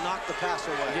and knocked the pass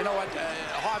away. You know what?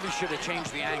 Harvey should have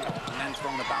changed the angle and then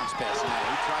thrown the bounce pass in there.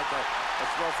 He tried to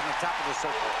throw from the top of the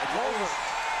circle.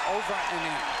 Over and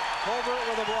in. Colbert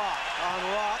with a block on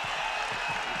Rock.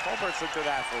 Colbert's a good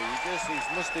athlete. He's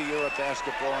Mr. Europe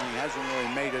basketball, and he hasn't really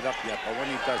made it up yet. But when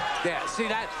he does, there, see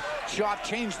that? Sharp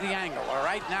changed the angle, all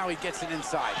right? Now he gets it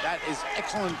inside. That is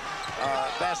excellent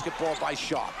basketball by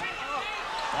Sharp.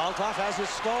 Althoff has it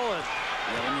stolen.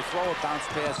 Yeah, when you throw a bounce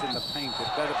pass in the paint, it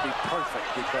better be perfect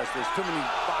because there's too many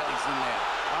bodies in there.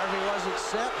 Harvey wasn't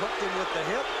set, hooked him with the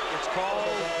hip. It's called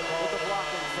with a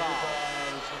blocking foul.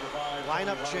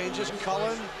 Lineup changes.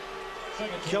 Cullen,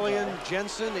 Killian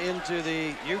Jensen into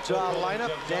the Utah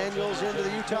lineup. Daniels into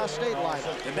the Utah State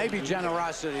lineup. There may be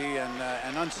generosity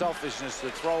and unselfishness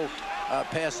to throw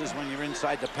passes when you're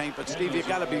inside the paint, but Steve, you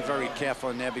got to be very careful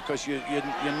in there because you're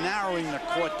narrowing the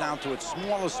court down to its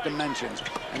smallest dimensions,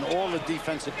 and all the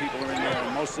defensive people are in there,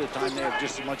 and most of the time they have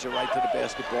just as much a right to the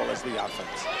basketball as the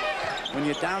offense. When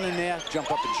you're down in there,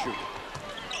 jump up and shoot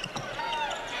it.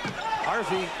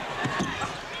 Harvey,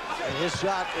 and his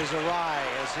shot is awry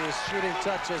as his shooting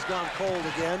touch has gone cold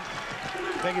again.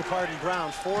 Beg your pardon,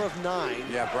 Brown, 4 of 9.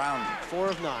 Yeah, Brown. 4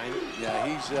 of 9. Yeah,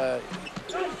 he's,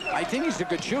 I think he's a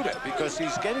good shooter because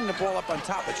he's getting the ball up on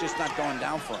top. It's just not going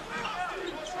down for him.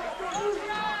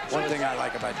 One thing I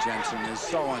like about Jensen is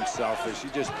so unselfish. He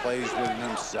just plays with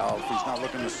himself. He's not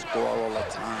looking to score all the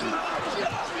time.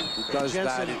 He does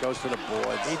Jensen, that. He goes to the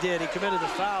boards. He did. He committed the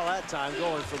foul that time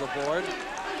going for the board.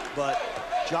 But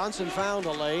Johnson found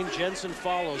a lane. Jensen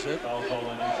follows it. You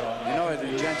know,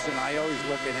 Jensen, I always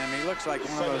look at him. He looks like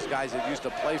one of those guys that used to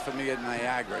play for me at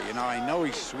Niagara. You know, I know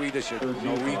he's Swedish or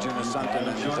Norwegian or something,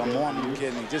 and he's a Mormon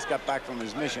kid, and he just got back from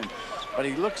his mission. But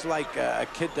he looks like a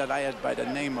kid that I had by the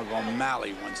name of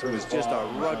O'Malley once. He was just a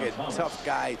rugged, tough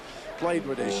guy. Played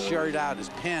with his shirt out, his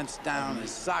pants down,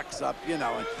 his socks up, you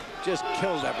know, and just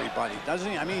killed everybody,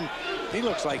 doesn't he? I mean, he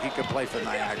looks like he could play for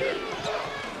Niagara.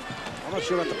 I'm not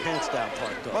sure about the pants down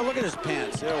part, though. Well, look at his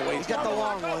pants. He's got the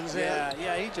long ones. Yeah,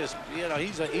 yeah. He just, you know,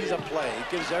 he's a play.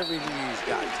 He gives everything he's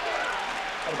got.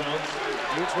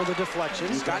 Utes with the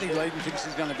deflection. Scotty Layden thinks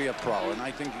he's going to be a pro, and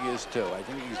I think he is too. I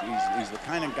think he's the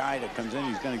kind of guy that comes in.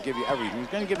 He's going to give you everything. He's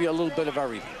going to give you a little bit of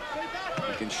everything.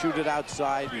 He can shoot it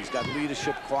outside. He's got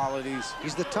leadership qualities.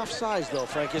 He's the tough size, though,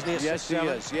 Frank, isn't he? Yes, he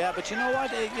is. Yeah, but you know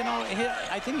what? You know,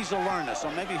 I think he's a learner, so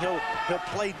maybe he'll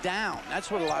play down. That's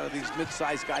what a lot of these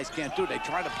mid-sized guys can't do. They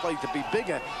try to play to be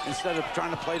bigger instead of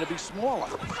trying to play to be smaller.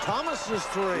 Thomas is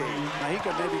 3. Now he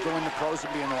could maybe go in the pros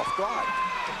and be an off guard.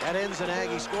 That ends an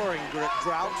Aggie scoring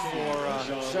drought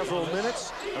for several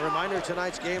minutes. A reminder,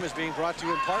 tonight's game is being brought to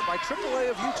you in part by AAA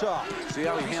of Utah. See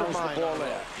how he handles the ball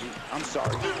there. I'm sorry.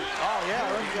 Oh,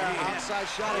 yeah, outside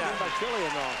shot again by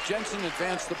Killian, though. Jensen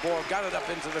advanced the ball, got it up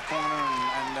into the corner,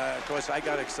 and of course, I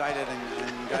got excited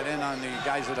and got in on the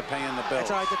guys that are paying the bills.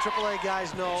 That's all right, the AAA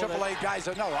guys know. AAA guys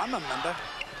know, I'm a member.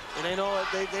 And they know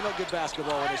they know good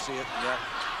basketball when they see it. Yeah.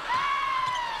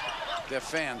 They're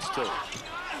fans, too.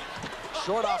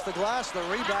 Short off the glass, the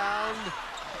rebound,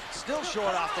 still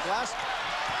short off the glass,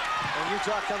 and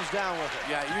Utah comes down with it.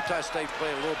 Yeah, Utah State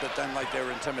played a little bit then like they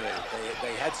were intimidated.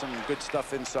 They had some good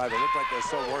stuff inside. They looked like they're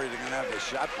so worried they're going to have their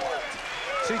shot blocked.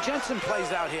 See, Jensen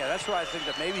plays out here. That's why I think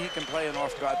that maybe he can play an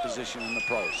off-guard position in the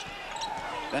pros.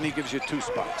 Then he gives you 2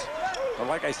 spots. But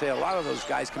like I say, a lot of those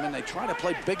guys come in, they try to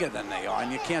play bigger than they are,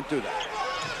 and you can't do that.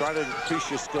 Try to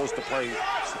increase your skills to play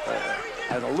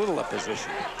at a littler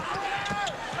position.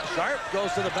 Sharp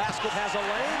goes to the basket, has a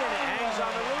lane, and it hangs on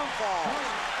the roof, falls.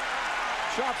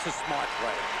 Sharp's a smart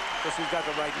player because he's got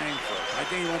the right name for it. I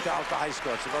think he went to Alta High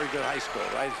School. It's a very good high school,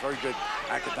 right? It's a very good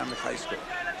academic high school.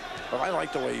 But I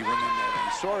like the way he went in there.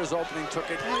 He saw his opening, took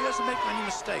it. You know, he doesn't make many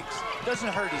mistakes.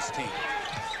 Doesn't hurt his team.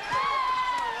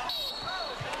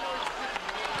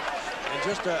 And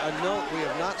just a note, we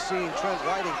have not seen Trent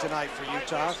Whiting tonight for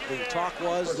Utah. The talk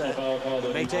was that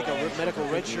he may take a medical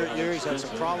redshirt year. He's had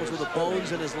some problems with the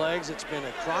bones in his legs. It's been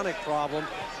a chronic problem,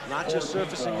 not just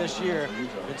surfacing this year.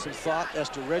 Been some thought as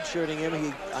to redshirting him.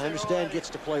 He, I understand, gets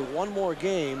to play one more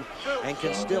game and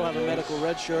can still have a medical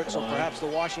redshirt, so perhaps the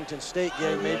Washington State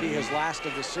game may be his last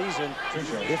of the season,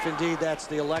 if indeed that's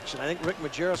the election. I think Rick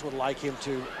Majerus would like him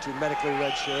to medically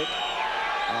redshirt.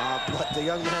 But the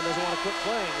young man doesn't want to quit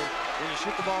playing. And when you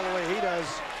shoot the ball the way he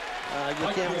does, you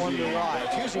can't wonder why.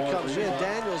 Pusey comes in.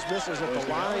 Daniels misses at the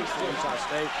line for Utah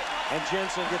State. And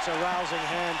Jensen gets a rousing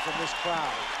hand from this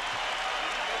crowd.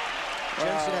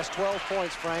 Jensen has 12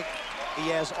 points, Frank.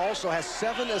 He also has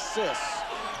 7 assists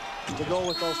to go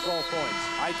with those 12 points.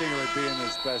 I think it would be in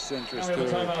his best interest to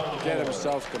get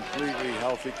himself completely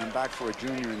healthy, come back for a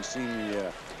junior and senior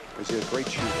year. He's a great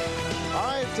shooter. All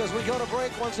right, as we go to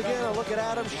break, once again, a look at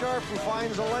Adam Sharp, who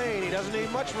finds a lane. He doesn't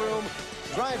need much room.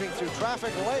 Driving through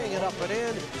traffic, laying it up and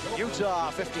in.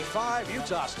 Utah 55,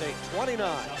 Utah State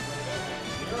 29.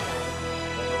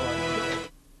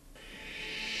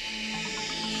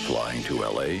 Flying to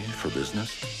LA for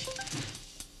business?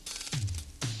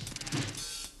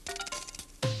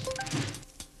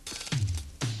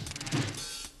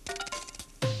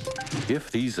 If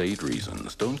these 8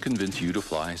 reasons don't convince you to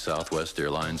fly Southwest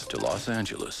Airlines to Los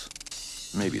Angeles,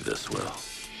 maybe this will.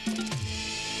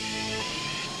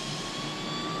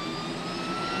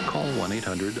 Call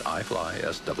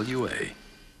 1-800-I-FLY-SWA.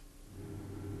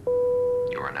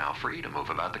 You are now free to move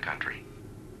about the country.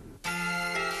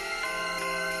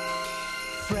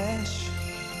 Fresh,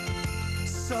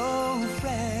 so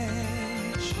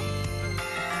fresh.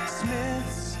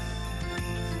 Smith's,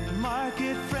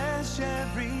 market fresh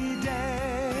every day.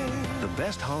 The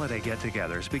best holiday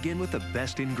get-togethers begin with the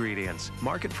best ingredients.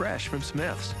 Market fresh from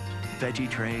Smith's. Veggie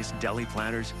trays, deli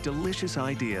platters, delicious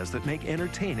ideas that make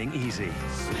entertaining easy.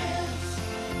 Smith's,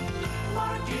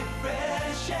 market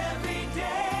fresh every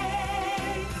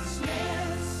day.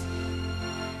 Smith's.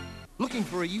 Looking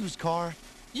for a used car?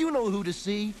 You know who to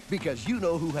see because you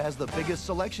know who has the biggest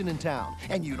selection in town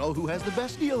and you know who has the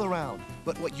best deal around.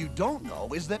 But what you don't know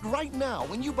is that right now,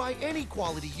 when you buy any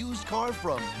quality used car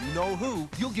from you know who,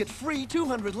 you'll get free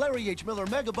 200 Larry H. Miller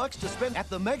Megabucks to spend at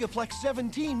the Megaplex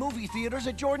 17 movie theaters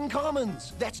at Jordan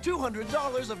Commons. That's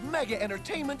 $200 of mega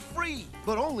entertainment free,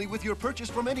 but only with your purchase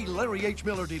from any Larry H.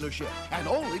 Miller dealership and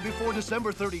only before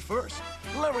December 31st.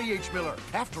 Larry H. Miller,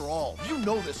 after all, you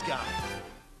know this guy.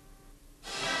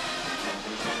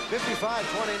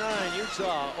 55-29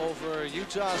 Utah over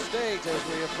Utah State as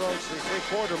we approach the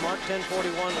three-quarter mark.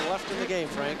 10:41 left in the game,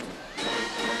 Frank.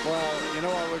 Well, you know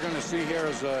what we're going to see here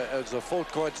is a full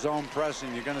court zone press,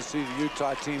 and you're going to see the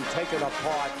Utah team take it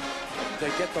apart. They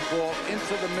get the ball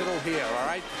into the middle here, all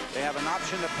right? They have an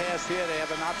option to pass here. They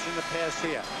have an option to pass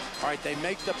here. All right, they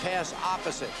make the pass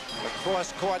opposite. The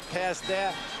cross-court pass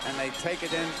there, and they take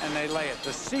it in and they lay it.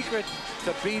 The secret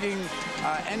to beating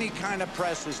any kind of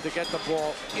press is to get the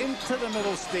ball into the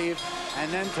middle, Steve,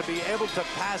 and then to be able to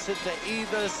pass it to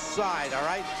either side, all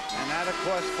right? And that, of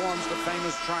course, forms the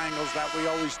famous triangles that we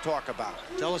always talk about.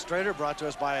 Illustrator brought to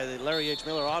us by the Larry H.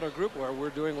 Miller Auto Group, where we're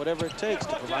doing whatever it takes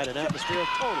to provide an atmosphere of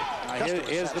total.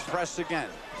 Here's the press again.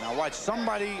 Now watch,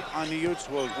 somebody on the Utes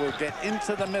will get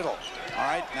into the middle. All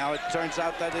right, now it turns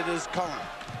out that it is Cullen.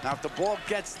 Now if the ball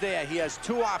gets there, he has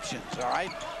 2 options, all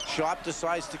right? Sharp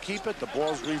decides to keep it, the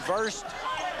ball's reversed,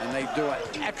 and they do an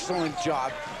excellent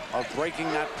job of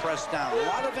breaking that press down. A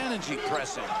lot of energy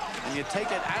pressing, and you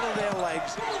take it out of their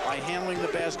legs by handling the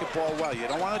basketball well. You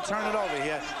don't want to turn it over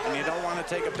here, and you don't want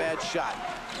to take a bad shot.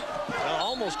 Well,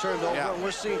 almost turned over, and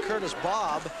we're seeing Curtis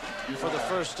Bobb for the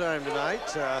first time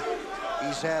tonight.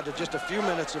 He's had just a few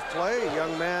minutes of play. A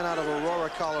young man out of Aurora,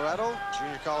 Colorado,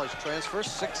 junior college transfer,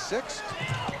 6'6".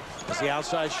 As the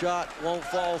outside shot won't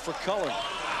fall for Cullen.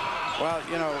 Well,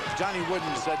 you know, Johnny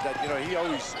Wooden said that, you know, he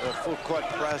always full court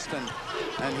pressed, and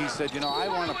he said, you know, I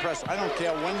want to press. I don't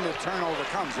care when the turnover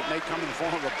comes. It may come in the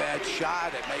form of a bad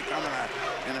shot. It may come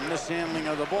in a mishandling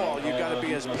of the ball. You've got to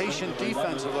be as patient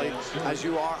defensively as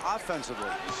you are offensively.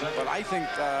 But I think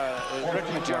Rick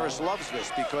Majerus loves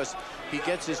this because he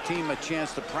gets his team a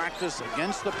chance to practice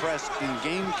against the press in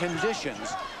game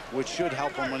conditions, which should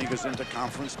help him when he goes into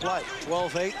conference play.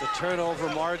 12-8, the turnover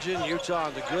margin. Utah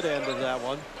on the good end of that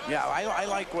one. Yeah, I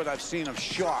like what I've seen of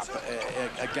Sharp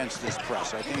against this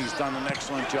press. I think he's done an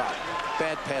excellent job.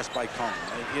 Bad pass by Cohen.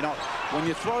 You know, when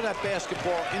you throw that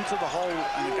basketball into the hole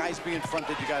and the guy's being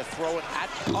fronted, you got to throw it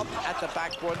up at the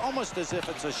backboard, almost as if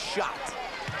it's a shot.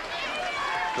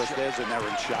 Because there's an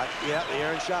errant shot. Yeah, the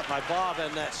errant shot by Bob,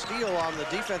 and that steal on the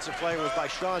defensive play was by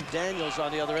Sean Daniels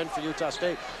on the other end for Utah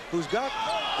State, who's got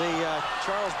the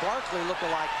Charles Barkley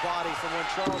look-alike body from when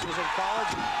Charles was in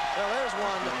college. Well, there's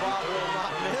one that Bob will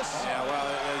not miss. Yeah, well,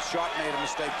 Sharp made a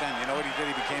mistake then. You know what he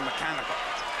did? He became mechanical.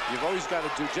 You've always got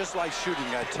to do, just like shooting,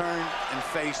 turn and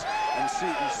face and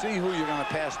see who you're going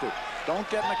to pass to. Don't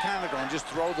get mechanical and just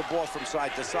throw the ball from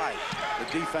side to side.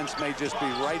 The defense may just be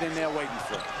right in there waiting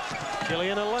for it.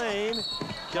 Killian Elaine.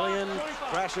 Killian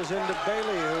crashes into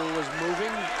Bailey, who was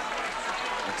moving.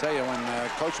 I tell you, when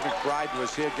Coach McBride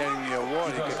was here getting the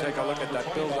award, he could take a look at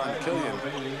that build on Killian.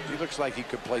 He looks like he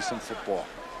could play some football.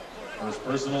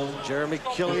 Jeremy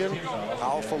Killian.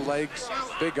 Powerful legs,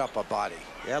 big upper body.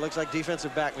 Yeah, looks like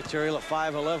defensive back material at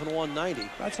 5'11", 190.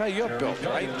 That's how you're built,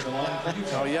 right?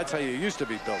 Oh, yeah, that's how you used to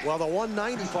be built. Well, the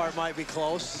 190 part might be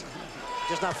close,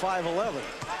 just not 5'11".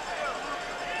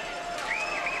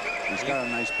 He's got a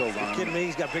nice build on him. You're kidding me?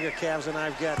 He's got bigger calves than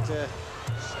I've got thighs.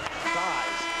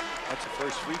 That's the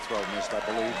first free throw missed, I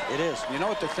believe. It is. You know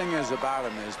what the thing is about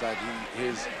him is that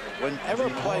whenever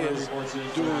players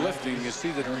do lifting, you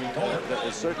see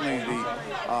that certainly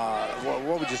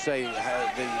what would you say,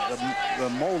 the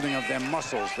molding of their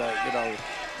muscles,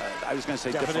 I was going to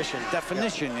say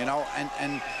definition, you know,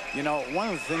 and you know, one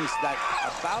of the things that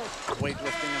about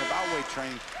weightlifting and about weight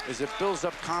training is it builds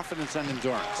up confidence and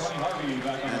endurance,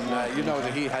 and you know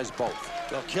that he has both.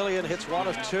 Well, Killian hits one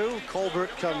of two. Colbert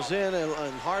comes in,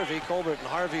 and Harvey. Colbert and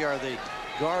Harvey are the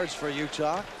guards for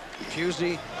Utah.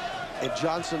 Pusey and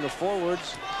Johnson the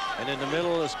forwards, and in the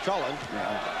middle is Cullen.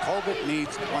 Yeah. Colbert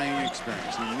needs playing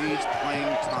experience. He needs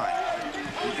playing time.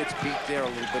 He gets beat there a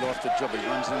little bit off the jump. He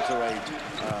runs into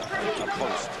a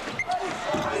post.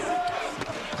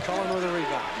 Cullen with a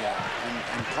rebound.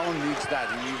 Yeah, and Cullen needs that.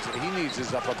 He needs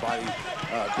his upper body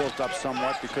built up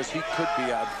somewhat, because he could be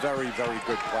a very, very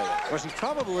good player. Of course, he's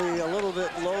probably a little bit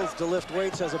loath to lift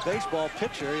weights as a baseball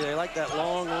pitcher. They like that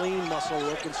long, lean muscle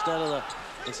look instead of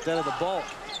the bulk.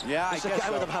 Yeah, I guess a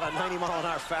guy with about a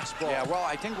 90-mile-an-hour fastball. Yeah, well,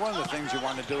 I think one of the things you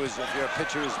want to do is, if you're a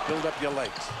pitcher, is build up your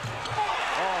legs.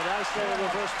 Oh, nice little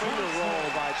reverse finger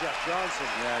roll by Jeff Johnson.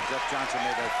 Yeah, Jeff Johnson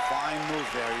made a fine move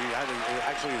there. He had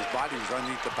actually, his body was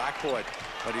underneath the backboard,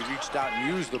 but he reached out and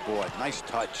used the board. Nice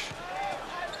touch.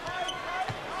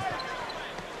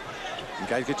 You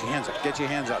guys, get your hands up. Get your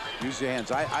hands up. Use your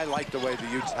hands. I like the way the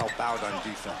Utes help out on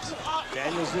defense.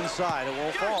 Daniels inside. It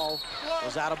won't fall.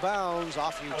 Was out of bounds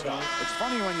off Utah. It's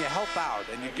funny when you help out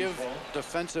and you give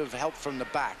defensive help from the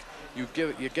back. You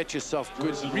get yourself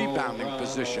good rebounding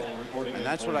position, and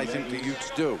that's what I think the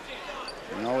Utes do.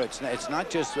 You know, it's not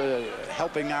just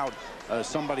helping out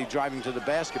somebody driving to the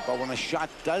basket, but when a shot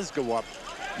does go up,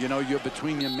 you know, you're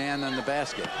between your man and the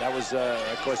basket. That was,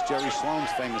 of course, Jerry Sloan's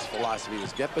famous philosophy,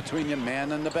 is get between your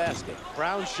man and the basket.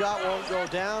 Brown's shot won't go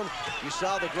down. You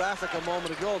saw the graphic a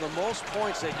moment ago. The most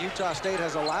points that Utah State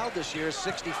has allowed this year is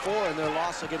 64 in their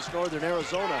loss against Northern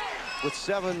Arizona. With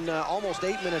almost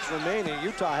 8 minutes remaining,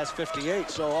 Utah has 58,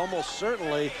 so almost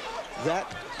certainly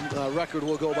that record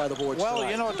will go by the boards. Well,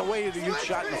 tonight. you know, the way the Utes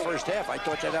shot in the first half, I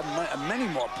thought they'd have many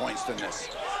more points than this.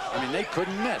 I mean, they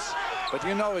couldn't miss. But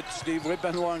you know it, Steve, we've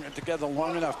been together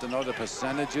long enough to know the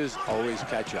percentages always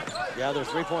catch up. Yeah, their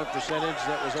three-point percentage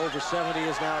that was over 70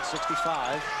 is now at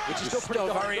 65, which is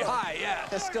still very high, yeah.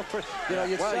 It's still pretty, you know,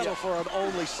 you'd settle for an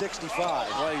only 65.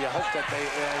 Well, you hope that they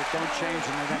don't change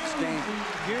in the next game.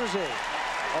 Here's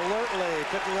alertly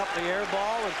picking up the air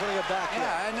ball and putting it back in.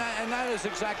 Yeah, and that is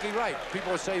exactly right.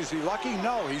 People say, is he lucky?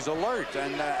 No, he's alert,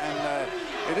 and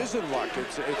it isn't luck.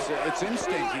 It's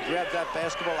instinct. He grabbed that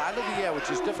basketball out of the air, which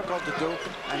is difficult to do,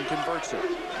 and converts it.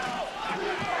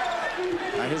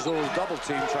 Now his little double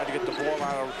team tried to get the ball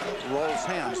out of Roll's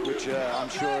hands, which I'm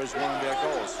sure is one of their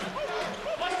goals.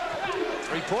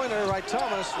 Three-pointer, Wright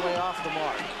Thomas, way off the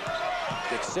mark.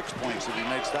 Gets 6 points if he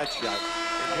makes that shot.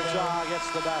 Utah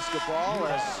gets the basketball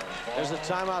as there's a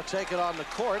timeout taken on the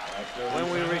court. When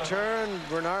we return,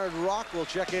 Bernard Rock will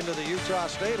check into the Utah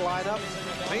State lineup.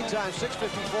 Meantime,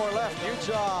 6:54 left.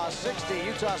 Utah 60,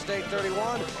 Utah State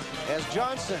 31. As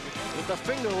Johnson with the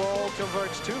finger roll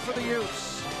converts 2 for the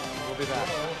Utes. We'll be back.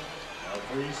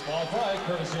 Free small fry,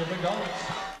 courtesy of McDonald's.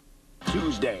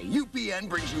 Tuesday, UPN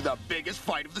brings you the biggest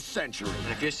fight of the century.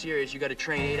 And if you're serious, you got to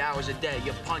train 8 hours a day.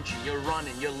 You're punching, you're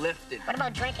running, you're lifting. What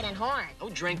about drinking and whoring? No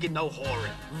drinking, no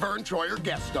whoring. Vern Troyer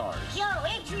guest stars. Yo,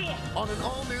 Adrian! On an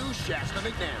all-new Shasta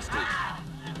McNasty. Ah,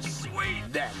 sweet!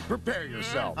 Then, prepare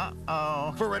yourself.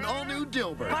 Uh-oh. For an all-new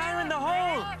Dilbert. Fire in the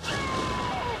hole!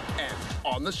 And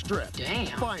on the strip, damn,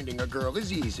 finding a girl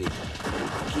is easy.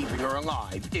 Keeping her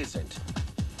alive isn't.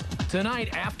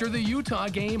 Tonight after the Utah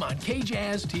game on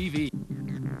KJazz TV.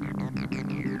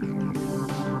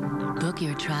 book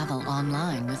your travel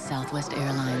online with Southwest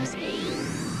Airlines.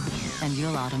 And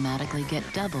you'll automatically get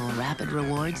double Rapid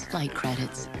Rewards flight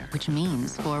credits, which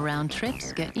means 4 round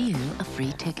trips get you a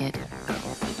free ticket.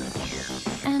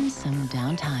 And some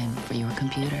downtime for your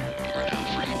computer.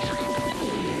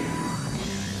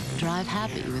 Drive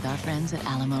happy with our friends at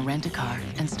Alamo Rent-A-Car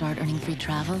and start earning free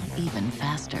travel even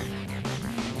faster.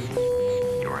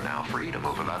 You are now free to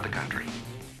move about the country.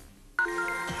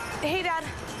 Hey, Dad,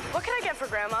 what can I get for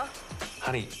Grandma?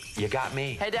 Honey, you got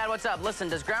me. Hey, Dad, what's up? Listen,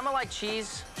 does Grandma like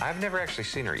cheese? I've never actually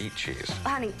seen her eat cheese.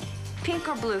 Honey, pink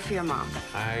or blue for your mom?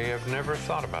 I have never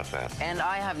thought about that. And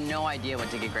I have no idea what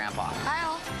to get Grandpa.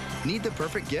 Kyle. Need the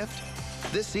perfect gift?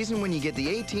 This season, when you get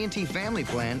the AT&T Family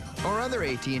Plan or other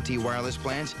AT&T wireless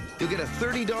plans, you'll get a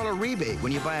 $30 rebate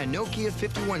when you buy a Nokia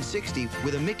 5160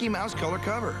 with a Mickey Mouse color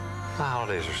cover. The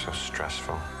holidays are so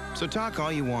stressful. So talk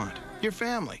all you want. Your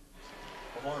family.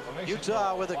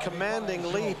 Utah with a commanding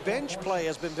lead. Bench play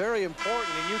has been very important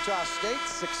in Utah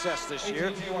State's success this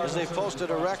year, as they've posted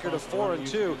a record of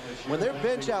 4-2. When their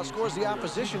bench outscores the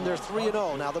opposition, they're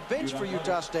 3-0. Now, the bench for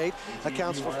Utah State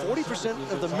accounts for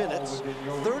 40% of the minutes,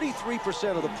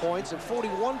 33% of the points, and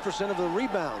 41% of the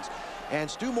rebounds. And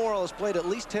Stu Morrill has played at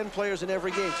least 10 players in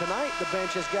every game. Tonight, the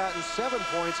bench has gotten 7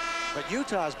 points, but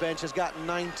Utah's bench has gotten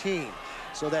 19.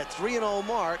 So that 3-0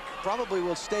 mark probably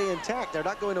will stay intact. They're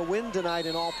not going to win tonight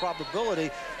in all probability,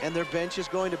 and their bench is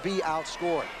going to be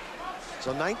outscored.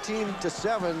 So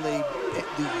 19-7,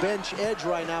 the bench edge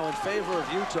right now in favor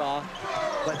of Utah.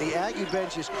 But the Aggie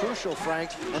bench is crucial,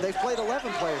 Frank, and they've played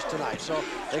 11 players tonight. So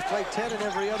they've played 10 in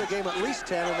every other game, at least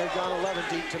 10, and they've gone 11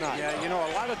 deep tonight. Yeah, you know,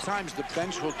 a lot of times the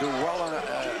bench will do well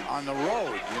on the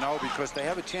road, you know, because they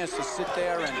have a chance to sit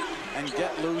there and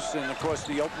get loose. And, of course,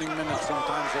 the opening minutes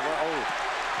sometimes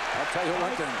I'll tell you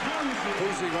one thing.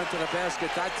 Boozy went to the basket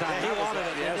that time. Yeah, he wanted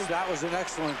it. Yes, that was an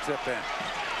excellent tip in.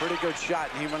 Pretty good shot,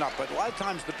 and he went up. But a lot of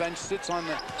times the bench sits on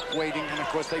the waiting, and of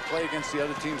course they play against the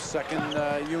other team's second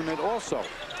unit also.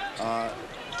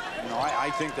 You know, I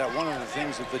think that one of the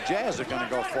things that the Jazz are going to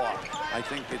go far. I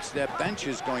think it's their bench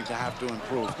is going to have to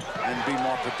improve and be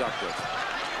more productive.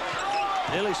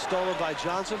 Nearly stolen by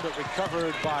Johnson, but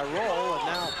recovered by Roll, and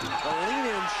now the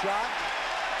lean-in shot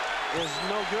is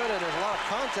no good, and there's a lot of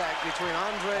contact between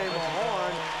Andre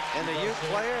Mahorn and the Ute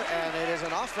player, and it is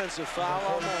an offensive foul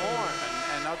on Mahorn.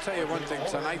 And I'll tell you one thing,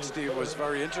 tonight, Steve, was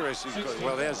very interesting.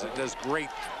 Well, there's great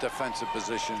defensive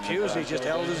position. Pusey just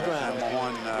held his ground.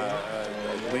 And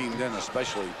Mahorn leaned in,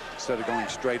 especially, instead of going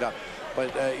straight up.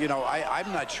 But, you know, I'm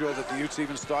not sure that the Utes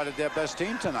even started their best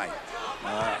team tonight.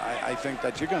 I think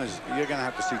that you're gonna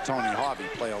have to see Tony Harvey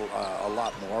play a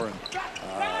lot more, and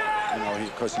you know,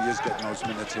 because he is getting those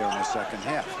minutes here in the second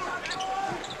half.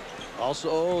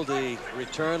 Also, the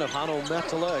return of Hano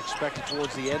Metala expected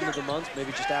towards the end of the month,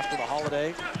 maybe just after the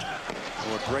holiday.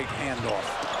 Oh, a great handoff.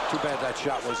 Too bad that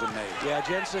shot wasn't made. Yeah,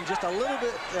 Jensen just a little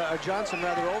bit, Johnson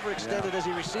rather overextended as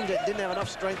he received it. Didn't have enough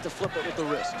strength to flip it with the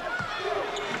wrist.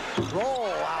 Roll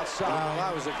outside. Well,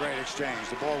 that was a great exchange.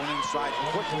 The ball went inside,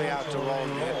 quickly out to Roll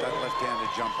to hit that left-handed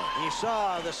jumper. You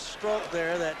saw the stroke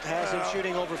there that has him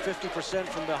shooting over 50%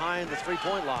 from behind the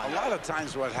three-point line. A lot of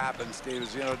times what happens, Steve,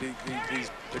 is, you know,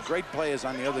 the great players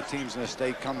on the other teams in the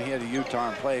state come here to Utah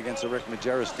and play against the Rick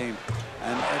Majerus team,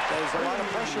 and there's a lot of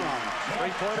pressure on them.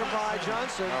 Three-pointer by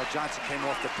Johnson. Well, Johnson came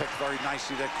off the pick very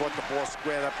nicely. They caught the ball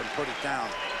squared up and put it down.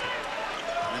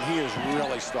 And he is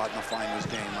really starting to find his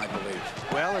game, I believe.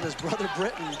 Well, and his brother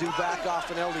Britton do back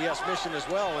off an LDS mission as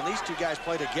well, and these two guys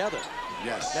play together.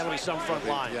 Yes. That'll be some front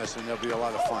line. Yes, and there'll be a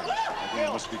lot of fun. I think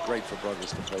it must be great for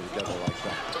brothers to play together like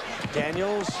that.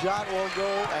 Daniels' shot won't go,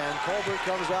 and Colbert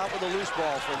comes out with a loose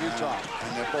ball for Utah.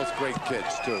 And they're both great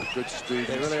kids, too. Good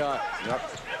students. They really are.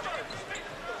 Yep.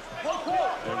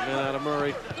 And then out of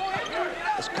Murray,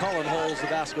 as Cullen holds the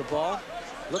basketball.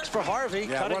 Looks for Harvey.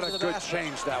 Yeah, what a good basket.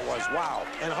 change that was. Wow.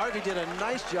 And Harvey did a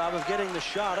nice job of getting the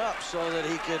shot up so that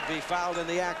he could be fouled in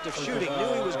the act of shooting.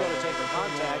 Knew he was going to take the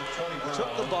contact,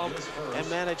 took the bump, and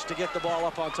managed to get the ball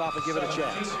up on top and give it a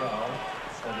chance.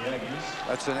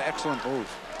 That's an excellent move.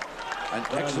 An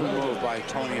excellent move by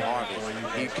Tony Harvey.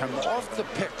 He came off the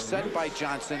pick set by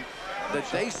Johnson that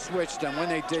they switched, and when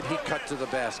they did, he cut to the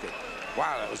basket.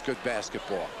 Wow, that was good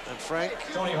basketball. And Frank,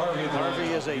 Harvey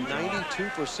is a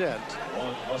 92%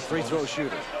 free throw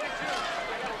shooter.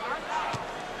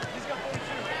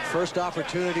 First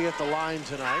opportunity at the line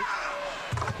tonight.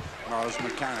 Well, his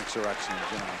mechanics are excellent,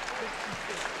 you know.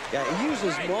 Yeah, he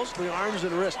uses mostly arms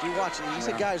and wrist. You watch, he's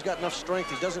a guy who's got enough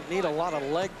strength. He doesn't need a lot of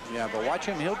leg. Yeah, but watch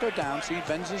him. He'll go down. See, he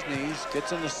bends his knees,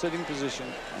 gets in the sitting position,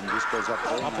 and just goes up.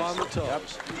 Up on the toes.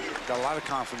 Yep. Got a lot of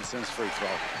confidence in his free throw.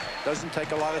 Doesn't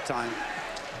take a lot of time.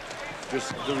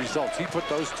 the results. He put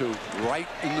those two right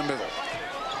in the middle.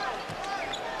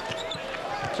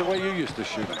 It's the way you used to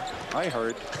shoot them. I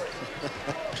heard.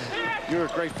 You were a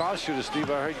great foul shooter, Steve.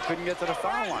 I heard you couldn't get to the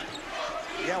foul line.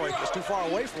 Yeah, well, it was too far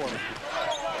away for me.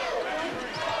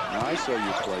 No, I saw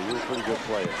you play. You were a pretty good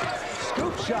player.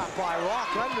 Scoop shot by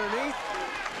Rock underneath.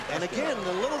 And again,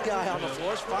 the little guy on the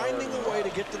floor is finding a way to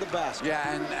get to the basket.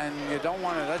 Yeah, and you don't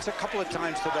want to. That's a couple of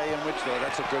times today in which, though,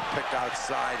 that's a good pick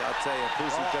outside. I'll tell you,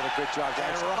 Puzy did a good job.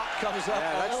 And Rock comes up.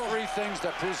 Yeah, that's three things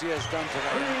that Puzy has done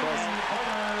today. Of course,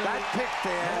 that pick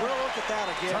there. We'll look at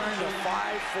that again. Turned a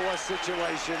 5-4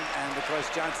 situation, and of course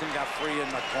Johnson got free in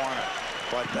the corner.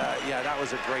 But yeah, that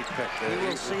was a great pick. We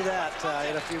will see that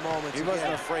in a few moments. He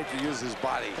wasn't afraid to use his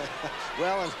body.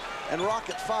 Well, and Rock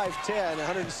at 5'10",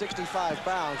 165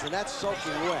 pounds, and that's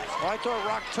soaking wet. Well, I thought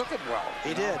Rock took it well.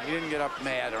 He did. He didn't get up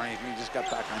mad or anything. He just got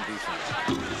back on defense.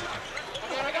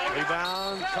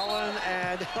 Rebound, Cullen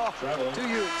and two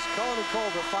Utes. Cullen and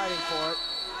Colbert fighting for it.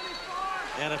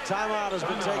 And a timeout has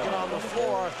been taken on the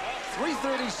floor.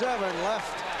 3:37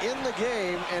 left in the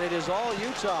game, and it is all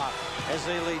Utah as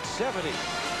they lead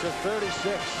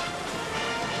 70-36.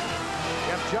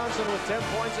 Jeff Johnson with 10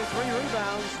 points and 3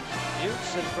 rebounds.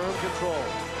 Utes in firm control.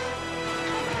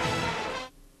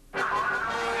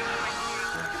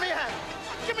 Give me a hand.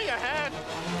 Give me a hand.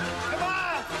 Come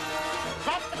on.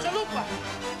 Drop the chalupa.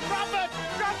 Drop it.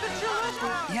 Drop the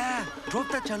chalupa. Yeah, drop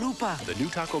the chalupa. The new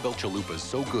Taco Bell chalupa is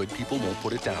so good, people won't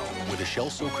put it down. With a shell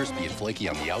so crispy and flaky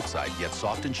on the outside, yet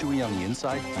soft and chewy on the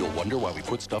inside, you'll wonder why we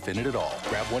put stuff in it at all.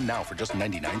 Grab one now for just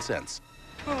 99 cents.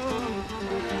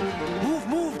 Move,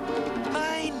 move.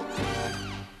 Mine.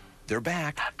 They're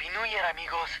back. Happy New Year,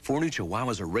 amigos. 4 new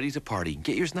Chihuahuas are ready to party.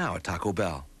 Get yours now at Taco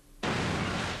Bell.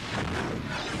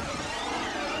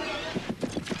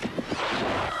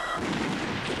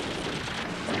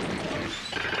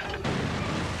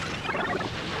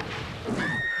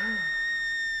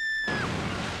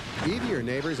 Either your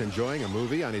neighbor's enjoying a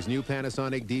movie on his new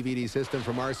Panasonic DVD system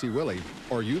from R.C. Willey,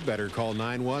 or you'd better call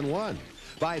 911.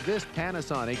 Buy this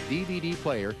Panasonic DVD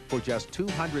player for just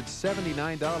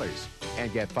 $279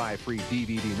 and get 5 free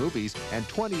DVD movies and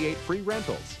 28 free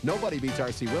rentals. Nobody beats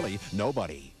R.C. Willey.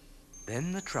 Nobody.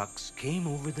 Then the trucks came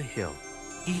over the hill,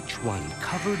 each one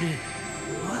covered in...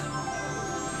 What?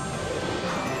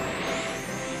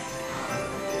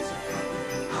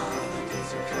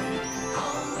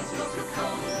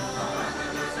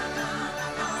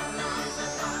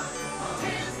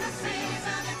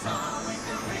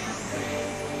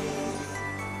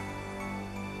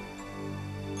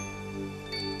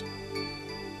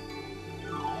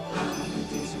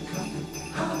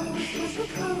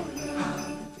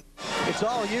 It's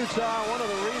all Utah. One of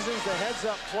the reasons the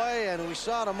heads-up play, and we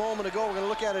saw it a moment ago. We're going to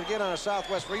look at it again on a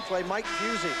Southwest replay. Mike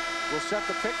Pusey will set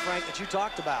the pick, Frank, that you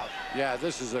talked about. Yeah,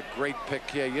 this is a great pick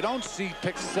here. You don't see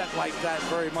picks set like that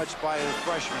very much by a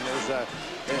freshman. There's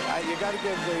you got to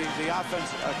give the offense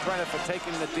credit for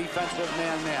taking the defensive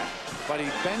man there. But he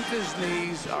bent his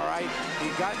knees, all right? He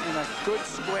got in a good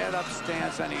squared-up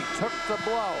stance, and he took the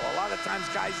blow. A lot of times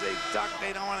guys, they duck,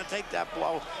 they don't want to take that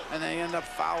blow, and they end up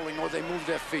fouling or they move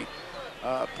their feet.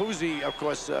 Pusey, of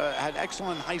course, had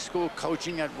excellent high school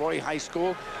coaching at Roy High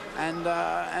School, and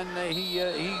he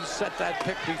set that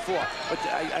pick before. But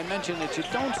I mentioned that you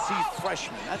don't see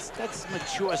freshmen. That's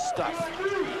mature stuff.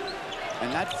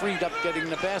 And that freed up getting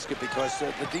the basket because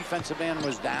the defensive end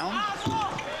was down.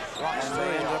 And they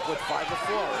ended up with 5 or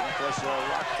 4. And of course,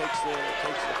 Rock takes the.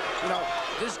 You know,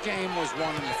 this game was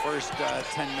won in the first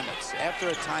 10 minutes. After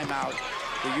a timeout,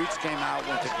 the Utes came out,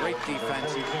 went to great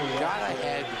defense, got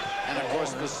ahead, and of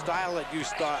course the style that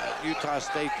Utah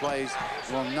State plays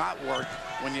will not work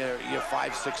when you're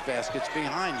 5-6 baskets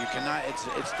behind. You cannot.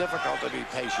 It's difficult to be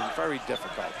patient. Very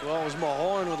difficult. Well, it was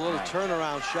Mahorn with a little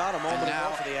turnaround shot a moment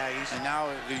ago for the Aggies. And now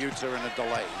the Utes are in a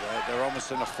delay. They're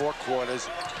almost in the 4 quarters.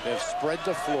 They've spread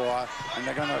the floor, and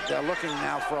they're looking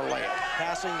now for a layup.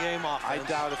 Passing game offense. I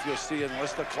doubt if you'll see it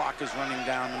unless the clock is running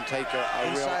down and take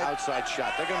a real outside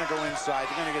shot. They're going to go inside.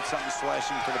 They're going to get something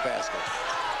slashing to the basket.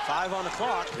 5 on the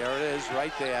clock. There it is,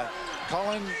 right there.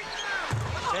 Cullen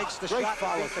takes the great shot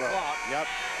follow through the clock. Yep,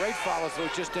 great follow through.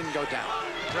 Just didn't go down.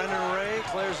 Brendan Ray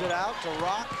clears it out to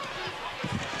Rock.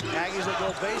 Aggies will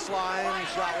go baseline.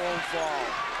 Shot won't fall.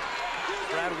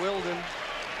 Brad Wilden.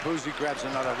 Pusey grabs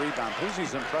another rebound.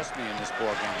 Pusey's impressed me in this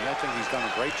ball game. I think he's done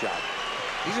a great job.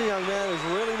 He's a young man who's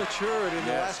really matured in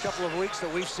the last couple of weeks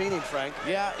that we've seen him, Frank.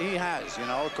 Yeah, he has. You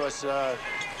know, of course,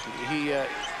 he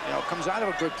comes out of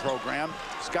a good program.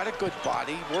 He's got a good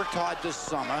body. Worked hard this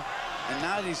summer. And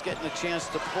now he's getting a chance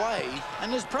to play,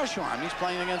 and there's pressure on him. He's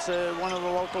playing against one of the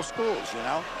local schools, you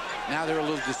know. Now they're a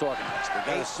little disorganized.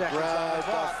 They got to spread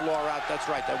the floor out. That's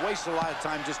right. They waste a lot of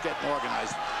time just getting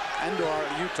organized.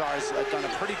 Utah has done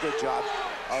a pretty good job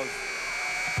of...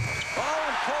 Oh,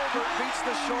 and Colbert beats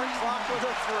the short clock with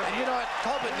a 3. And you know what?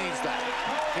 Colbert needs that.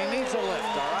 He needs a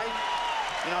lift, all right?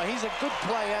 You know, he's a good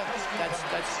player that's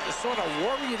sort of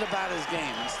worried about his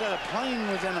game instead of playing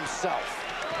within himself.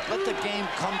 Let the game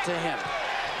come to him.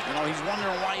 You know, he's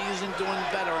wondering why he isn't doing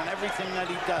better in everything that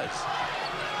he does.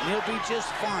 And he'll be just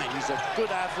fine. He's a good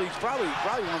athlete, probably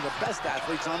one of the best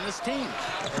athletes on this team.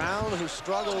 Brown, who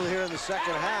struggled here in the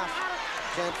second half,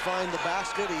 can't find the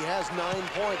basket. He has 9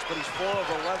 points, but he's 4 of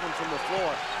 11 from the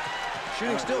floor.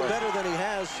 Shooting still better than he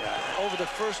has over the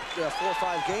first 4 or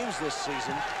 5 games this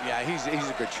season. Yeah, he's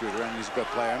a good shooter and he's a good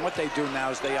player. And what they do now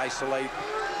is they isolate.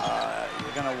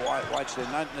 You're going to watch. They're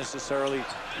not necessarily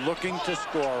looking to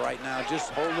score right now.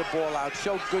 Just hold the ball out.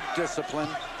 Show good discipline.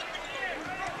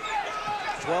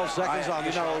 12 seconds on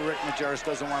the shot. You know, Rick Majerus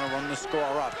doesn't want to run the score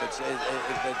up.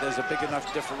 There's a big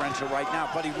enough differential right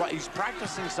now. But he's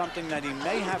practicing something that he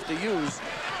may have to use.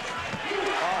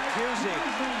 Pusey,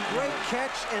 great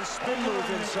catch and spin move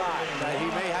inside. That he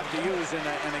may have to use in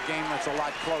a game that's a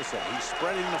lot closer. He's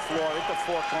spreading the floor into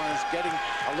 4 corners, getting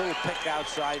a little pick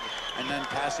outside, and then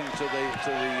passing to the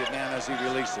man as he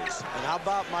releases. And how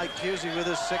about Mike Pusey with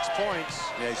his 6 points?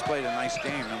 Yeah, he's played a nice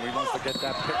game, and we won't forget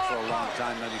that pick for a long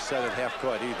time that he set at half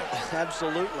court either.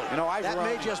 Absolutely. You know, that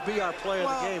may just be our player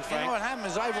of the game, Frank. You know what happened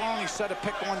is I've only set a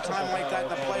pick one time like that in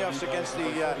the playoffs against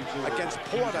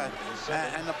Porter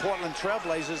and the Portland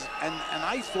Trailblazers, and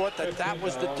I thought that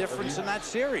was the difference in that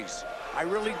series. I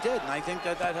really did, and I think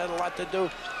that had a lot to do,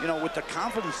 you know, with the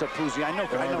confidence of Pusey. I know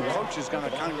Coach is going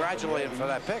to congratulate him for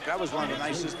that pick. That was one of the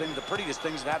nicest things, the prettiest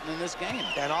things that happened in this game.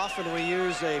 And often we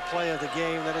use a play of the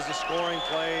game that is a scoring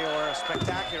play or a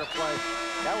spectacular play.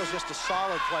 That was just a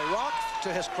solid play. Rock,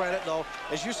 to his credit, though,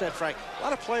 as you said, Frank, a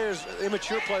lot of players,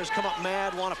 immature players, come up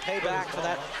mad, want to pay back for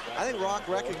that. I think Rock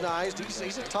recognized,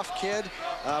 he's a tough kid.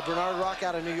 Bernard Rock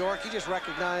out of New York, he just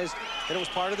recognized that it was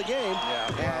part of the game.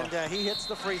 Yeah, well, and he hits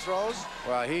the free throws.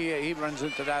 Well, he runs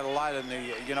into that a lot in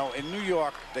the, you know, in New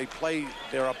York,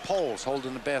 there are poles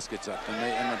holding the baskets up in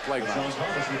the playgrounds.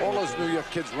 All those New York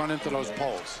kids run into those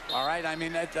poles, all right? I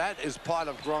mean, that is part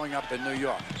of growing up in New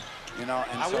York. You know,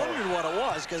 and I wondered what it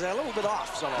was because they're a little bit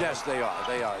off. Some of them. Yes, they are.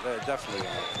 They definitely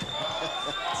are.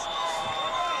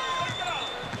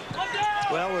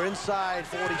 Well, we're inside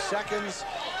 40 seconds.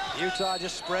 Utah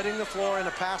just spreading the floor in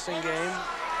a passing game.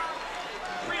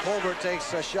 And Colbert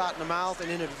takes a shot in the mouth, an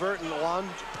inadvertent one.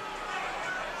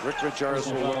 Rick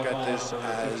Majerus will look at this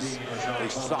as a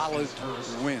solid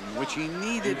win, which he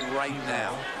needed right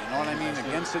now. You know what I mean?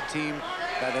 Against a team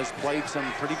that has played some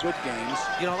pretty good games.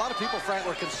 You know, a lot of people, Frank,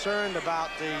 were concerned about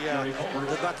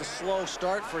the slow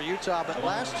start for Utah, but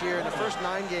last year in the first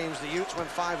 9 games, the Utes went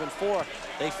 5-4.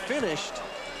 They finished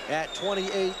at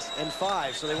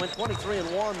 28-5, so they went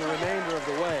 23-1 the remainder of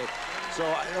the way. So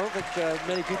I don't think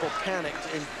many people panicked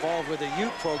involved with the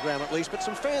Ute program, at least, but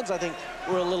some fans, I think,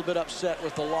 were a little bit upset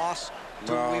with the loss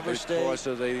to Weber State. Because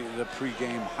of the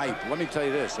pregame hype. Let me tell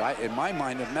you this, in my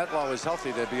mind, if Metlaw was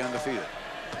healthy, they'd be undefeated.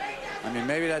 I mean,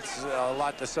 maybe that's a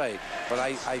lot to say, but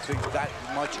I think that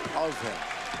much of him,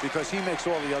 because he makes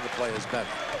all the other players better.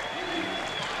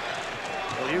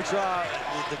 Well, Utah,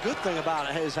 the good thing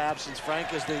about his absence,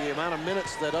 Frank, is the amount of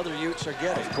minutes that other Utes are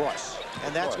getting. Of course.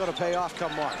 And that's going to pay off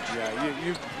come March. Yeah,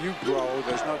 you grow,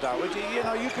 there's no doubt. You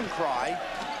know, you can cry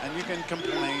and you can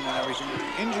complain and everything.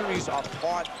 Injuries are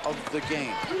part of the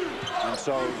game. And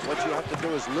so what you have to do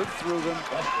is live through them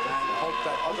and hope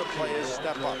that other players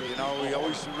step up. You know, we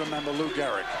always remember Lou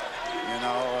Gehrig. You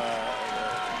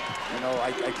know,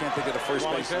 I can't think of the first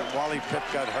baseman. Wally Pipp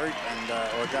got hurt and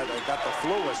or got the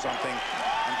flu or something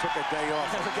and took a day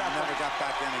off and never got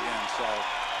back in again. So.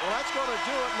 Well, that's going to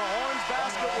do it. Mahorn's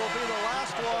basket will be the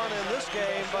last one in this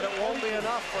game, but it won't be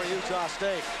enough for Utah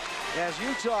State. As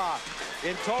Utah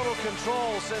in total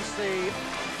control since the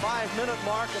 5-minute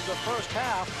mark of the first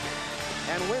half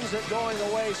and wins it going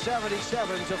away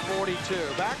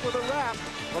 77-42. Back with a wrap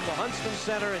from the Huntsman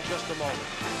Center in just a moment.